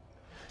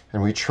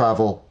and we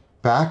travel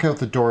back out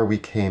the door we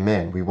came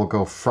in, we will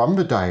go from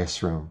the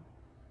dais room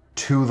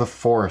to the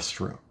forest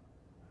room,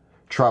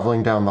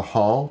 traveling down the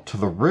hall to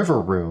the river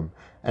room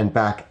and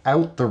back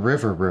out the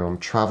river room,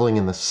 traveling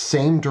in the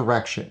same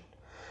direction.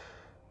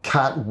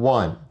 Cat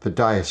 1, the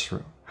dais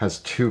room, has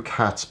 2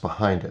 cats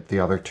behind it, the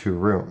other 2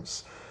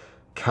 rooms.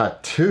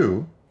 Cat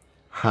 2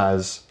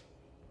 has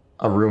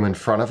a room in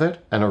front of it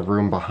and a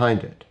room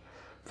behind it.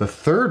 The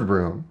third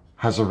room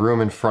has a room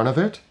in front of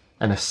it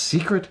and a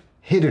secret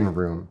hidden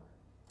room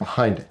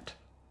behind it.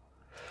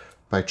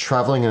 By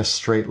traveling in a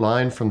straight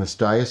line from this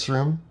dais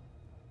room,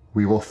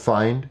 we will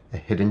find a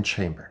hidden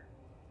chamber.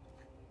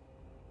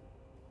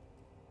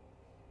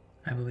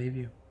 I believe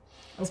you.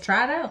 Let's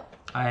try it out.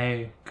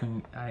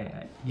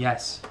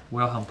 Yes,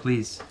 Wilhelm,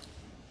 please.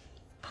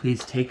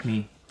 Please take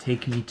me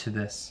to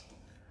this.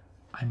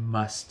 I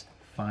must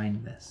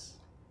find this.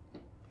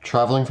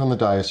 Traveling from the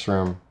dais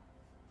room,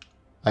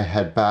 I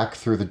head back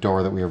through the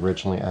door that we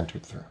originally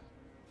entered through.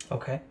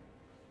 Okay.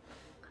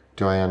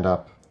 Do I end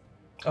up?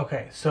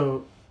 Okay,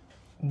 so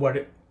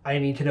I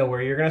need to know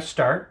where you're going to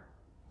start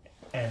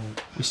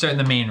and We start in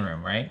the main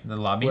room, right? The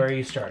lobby? where are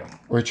you starting?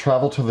 We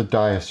travel to the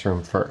dais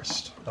room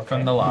first. Okay.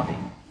 From the lobby.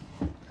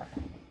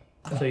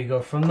 So you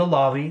go from the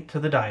lobby to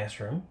the dais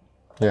room.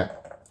 Yeah.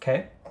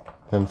 Okay.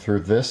 Then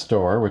through this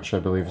door, which I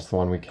believe is the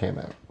one we came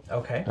out.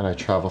 Okay. And I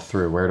travel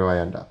through. Where do I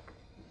end up?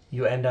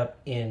 You end up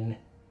in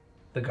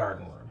the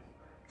garden room.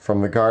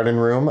 From the garden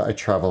room, I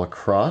travel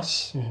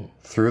across,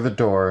 through the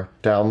door,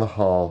 down the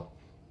hall,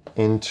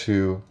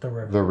 into The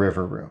river. the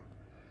river room.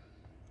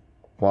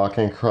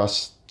 Walking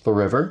across the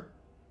river,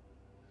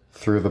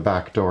 through the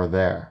back door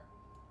there.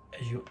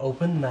 As you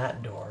open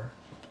that door,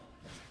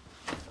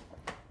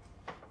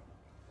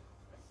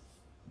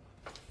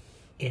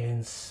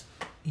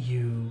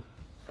 you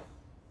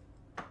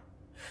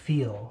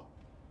feel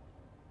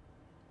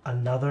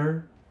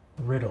another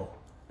riddle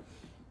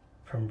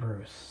from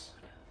Bruce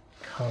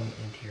come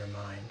into your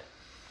mind.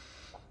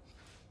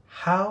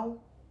 How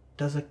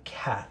does a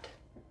cat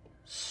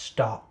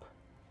stop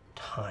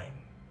time?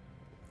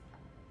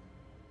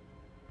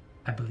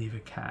 I believe a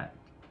cat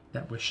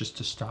that wishes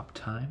to stop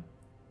time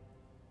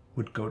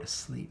would go to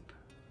sleep.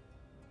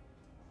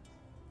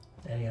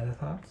 Any other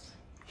thoughts?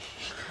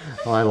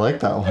 Oh, I like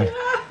that one.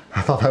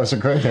 I thought that was a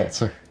great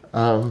answer.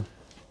 I've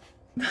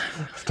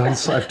done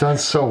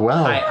so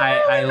well.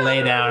 I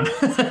lay down.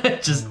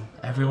 Just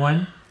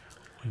everyone,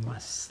 we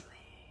must sleep.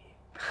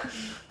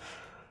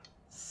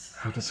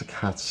 How does a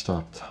cat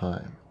stop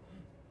time?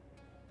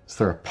 Is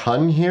there a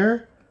pun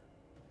here?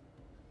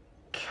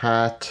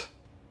 Cat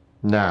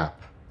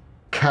nap.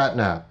 Cat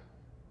nap.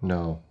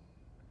 No.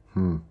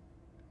 A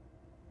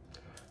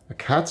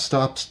cat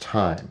stops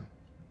time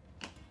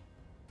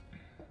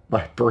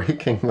by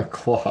breaking the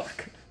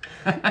clock.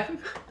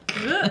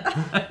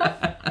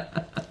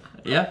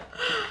 Yeah.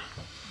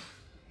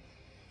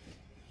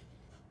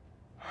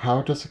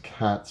 How does a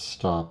cat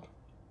stop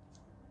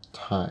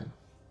time?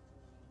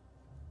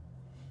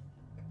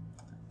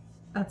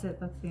 That's it.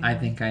 That's the end. I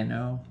think I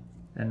know.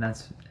 And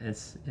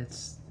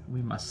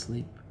we must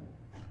sleep.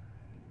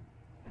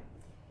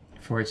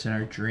 For it's in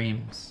our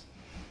dreams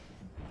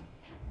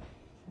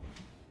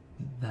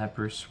that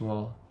Bruce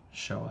will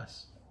show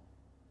us.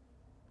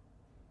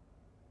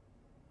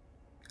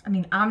 I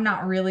mean, I'm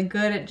not really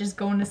good at just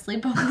going to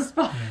sleep on the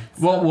spot.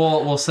 Well,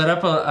 we'll set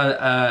up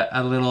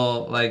a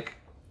little like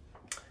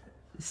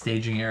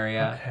staging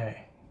area.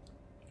 Okay.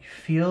 You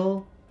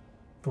feel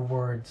the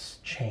words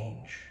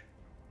change.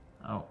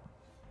 Oh.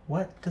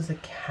 What does a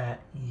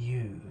cat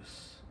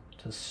use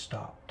to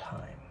stop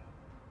time?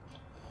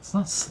 It's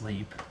not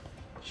sleep.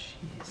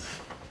 Jeez.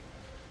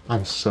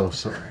 I'm so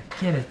sorry.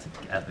 Get it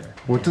together.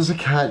 What does a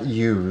cat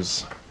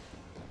use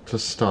to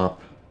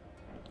stop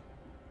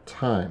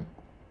time?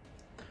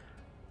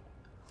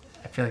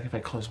 I feel like if I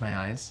close my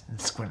eyes and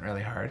squint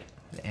really hard,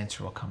 the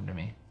answer will come to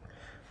me.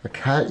 A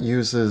cat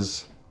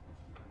uses...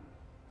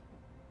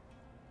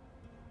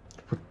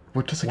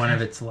 What does a One cat...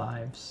 of its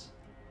lives.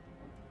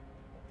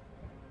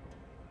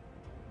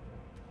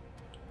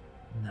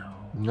 No.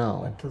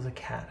 No. What does a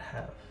cat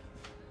have?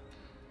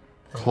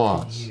 That it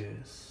Claws. can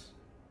use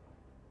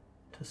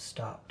to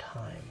stop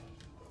time.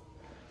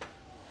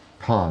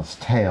 Paws.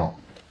 Tail.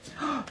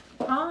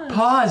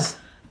 Pause!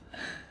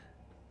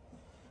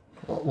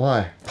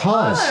 Why?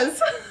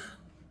 Pause.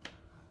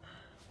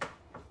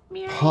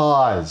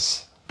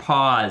 Pause.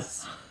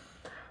 Pause.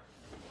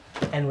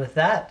 And with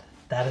that,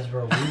 that is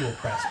where we will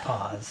press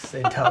pause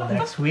until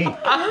next week. It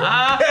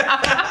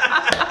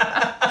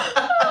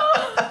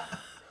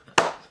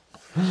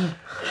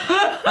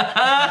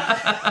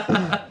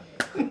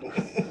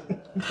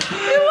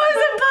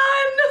wasn't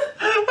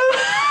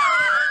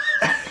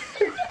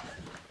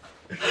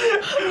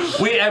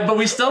But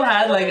we still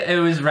had like it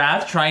was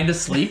Raph trying to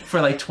sleep for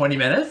like 20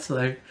 minutes.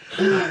 Like,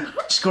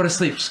 just go to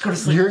sleep. Just go to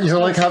sleep. You're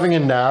like having a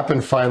nap,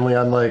 and finally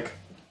I'm like,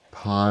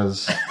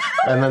 pause,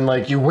 and then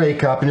like you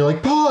wake up and you're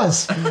like,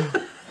 pause.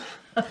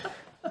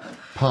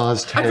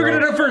 Pause. Tail. I figured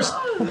it out first.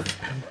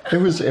 It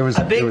was.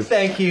 A big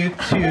thank you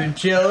to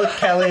Jill,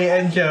 Kelly,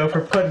 and Joe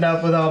for putting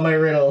up with all my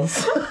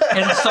riddles.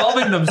 And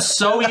solving them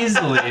so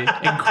easily,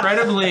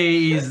 incredibly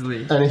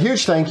easily. And a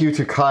huge thank you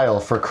to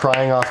Kyle for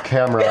crying off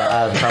camera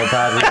at how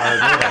bad we are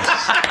at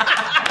riddles.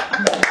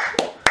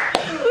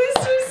 At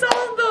least we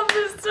solved them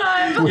this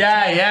time.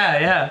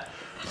 Yeah.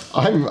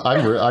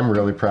 I'm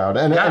really proud,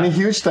 and a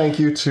huge thank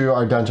you to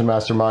our dungeon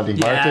master Monty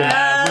Martin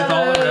With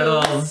all the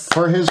riddles.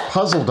 for his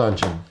puzzle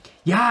dungeon.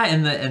 Yeah,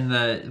 and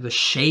the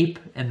shape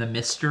and the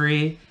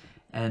mystery,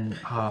 and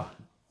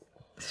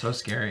so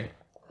scary.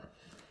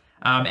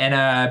 And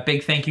a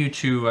big thank you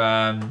to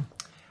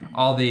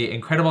all the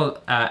incredible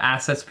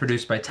assets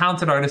produced by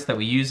talented artists that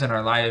we use in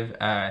our live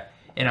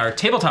in our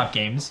tabletop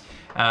games.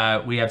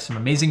 We have some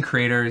amazing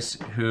creators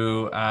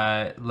who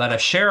let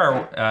us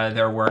share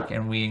their work,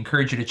 and we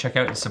encourage you to check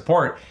out and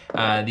support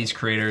these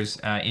creators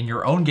in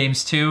your own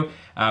games too.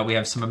 We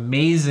have some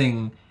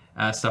amazing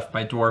stuff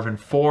by Dwarven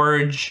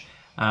Forge.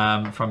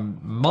 From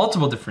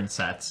multiple different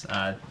sets.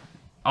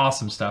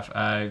 Awesome stuff.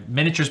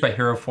 Miniatures by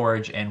Hero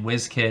Forge and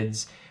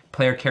WizKids.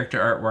 Player character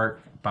artwork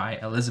by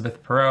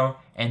Elizabeth Perot.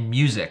 And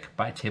music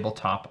by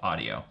Tabletop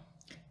Audio.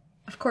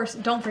 Of course,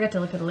 don't forget to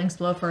look at the links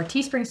below for our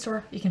Teespring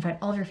store. You can find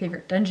all of your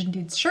favorite Dungeon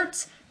Dudes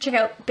shirts. Check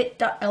out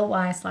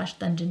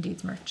bit.ly/Dungeon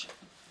Dudes merch.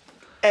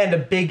 And a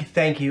big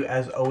thank you,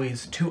 as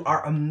always, to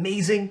our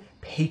amazing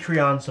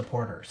Patreon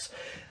supporters.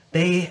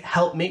 They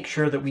help make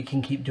sure that we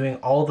can keep doing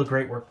all the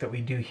great work that we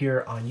do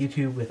here on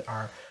YouTube with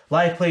our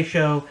live play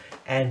show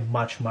and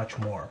much, much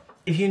more.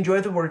 If you enjoy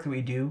the work that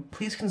we do,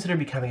 please consider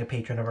becoming a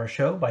patron of our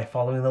show by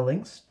following the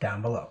links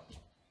down below.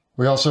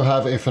 We also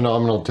have a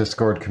phenomenal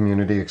Discord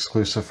community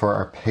exclusive for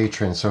our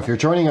patrons. So if you're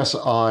joining us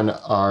on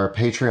our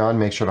Patreon,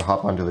 make sure to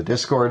hop onto the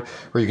Discord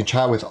where you can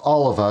chat with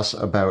all of us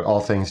about all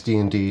things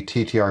D&D,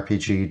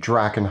 TTRPG,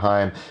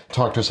 Drakkenheim,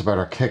 talk to us about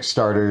our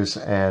Kickstarters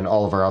and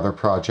all of our other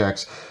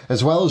projects,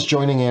 as well as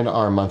joining in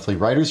our monthly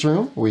writers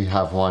room. We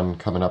have one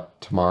coming up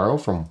tomorrow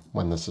from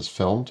when this is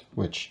filmed,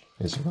 which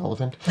is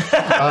irrelevant.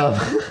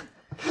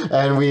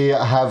 And we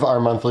have our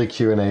monthly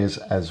Q&As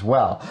as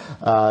well.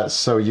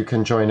 So you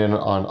can join in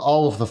on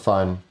all of the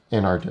fun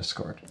in our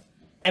Discord.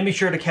 And be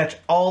sure to catch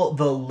all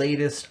the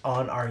latest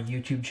on our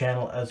YouTube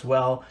channel as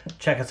well.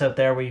 Check us out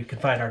there where you can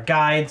find our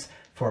guides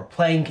for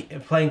playing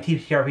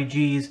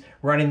TTRPGs,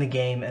 running the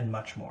game, and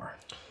much more.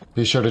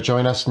 Be sure to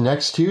join us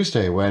next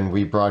Tuesday when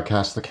we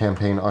broadcast the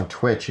campaign on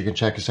Twitch. You can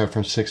check us out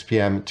from 6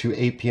 p.m. to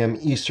 8 p.m.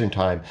 Eastern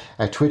Time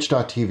at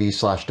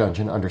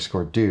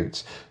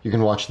twitch.tv/dungeon_dudes. You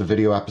can watch the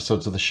video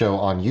episodes of the show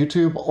on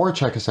YouTube or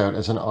check us out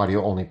as an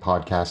audio-only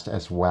podcast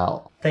as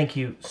well. Thank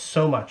you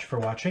so much for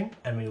watching,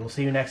 and we will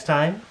see you next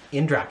time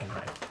in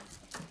Drakkenheim.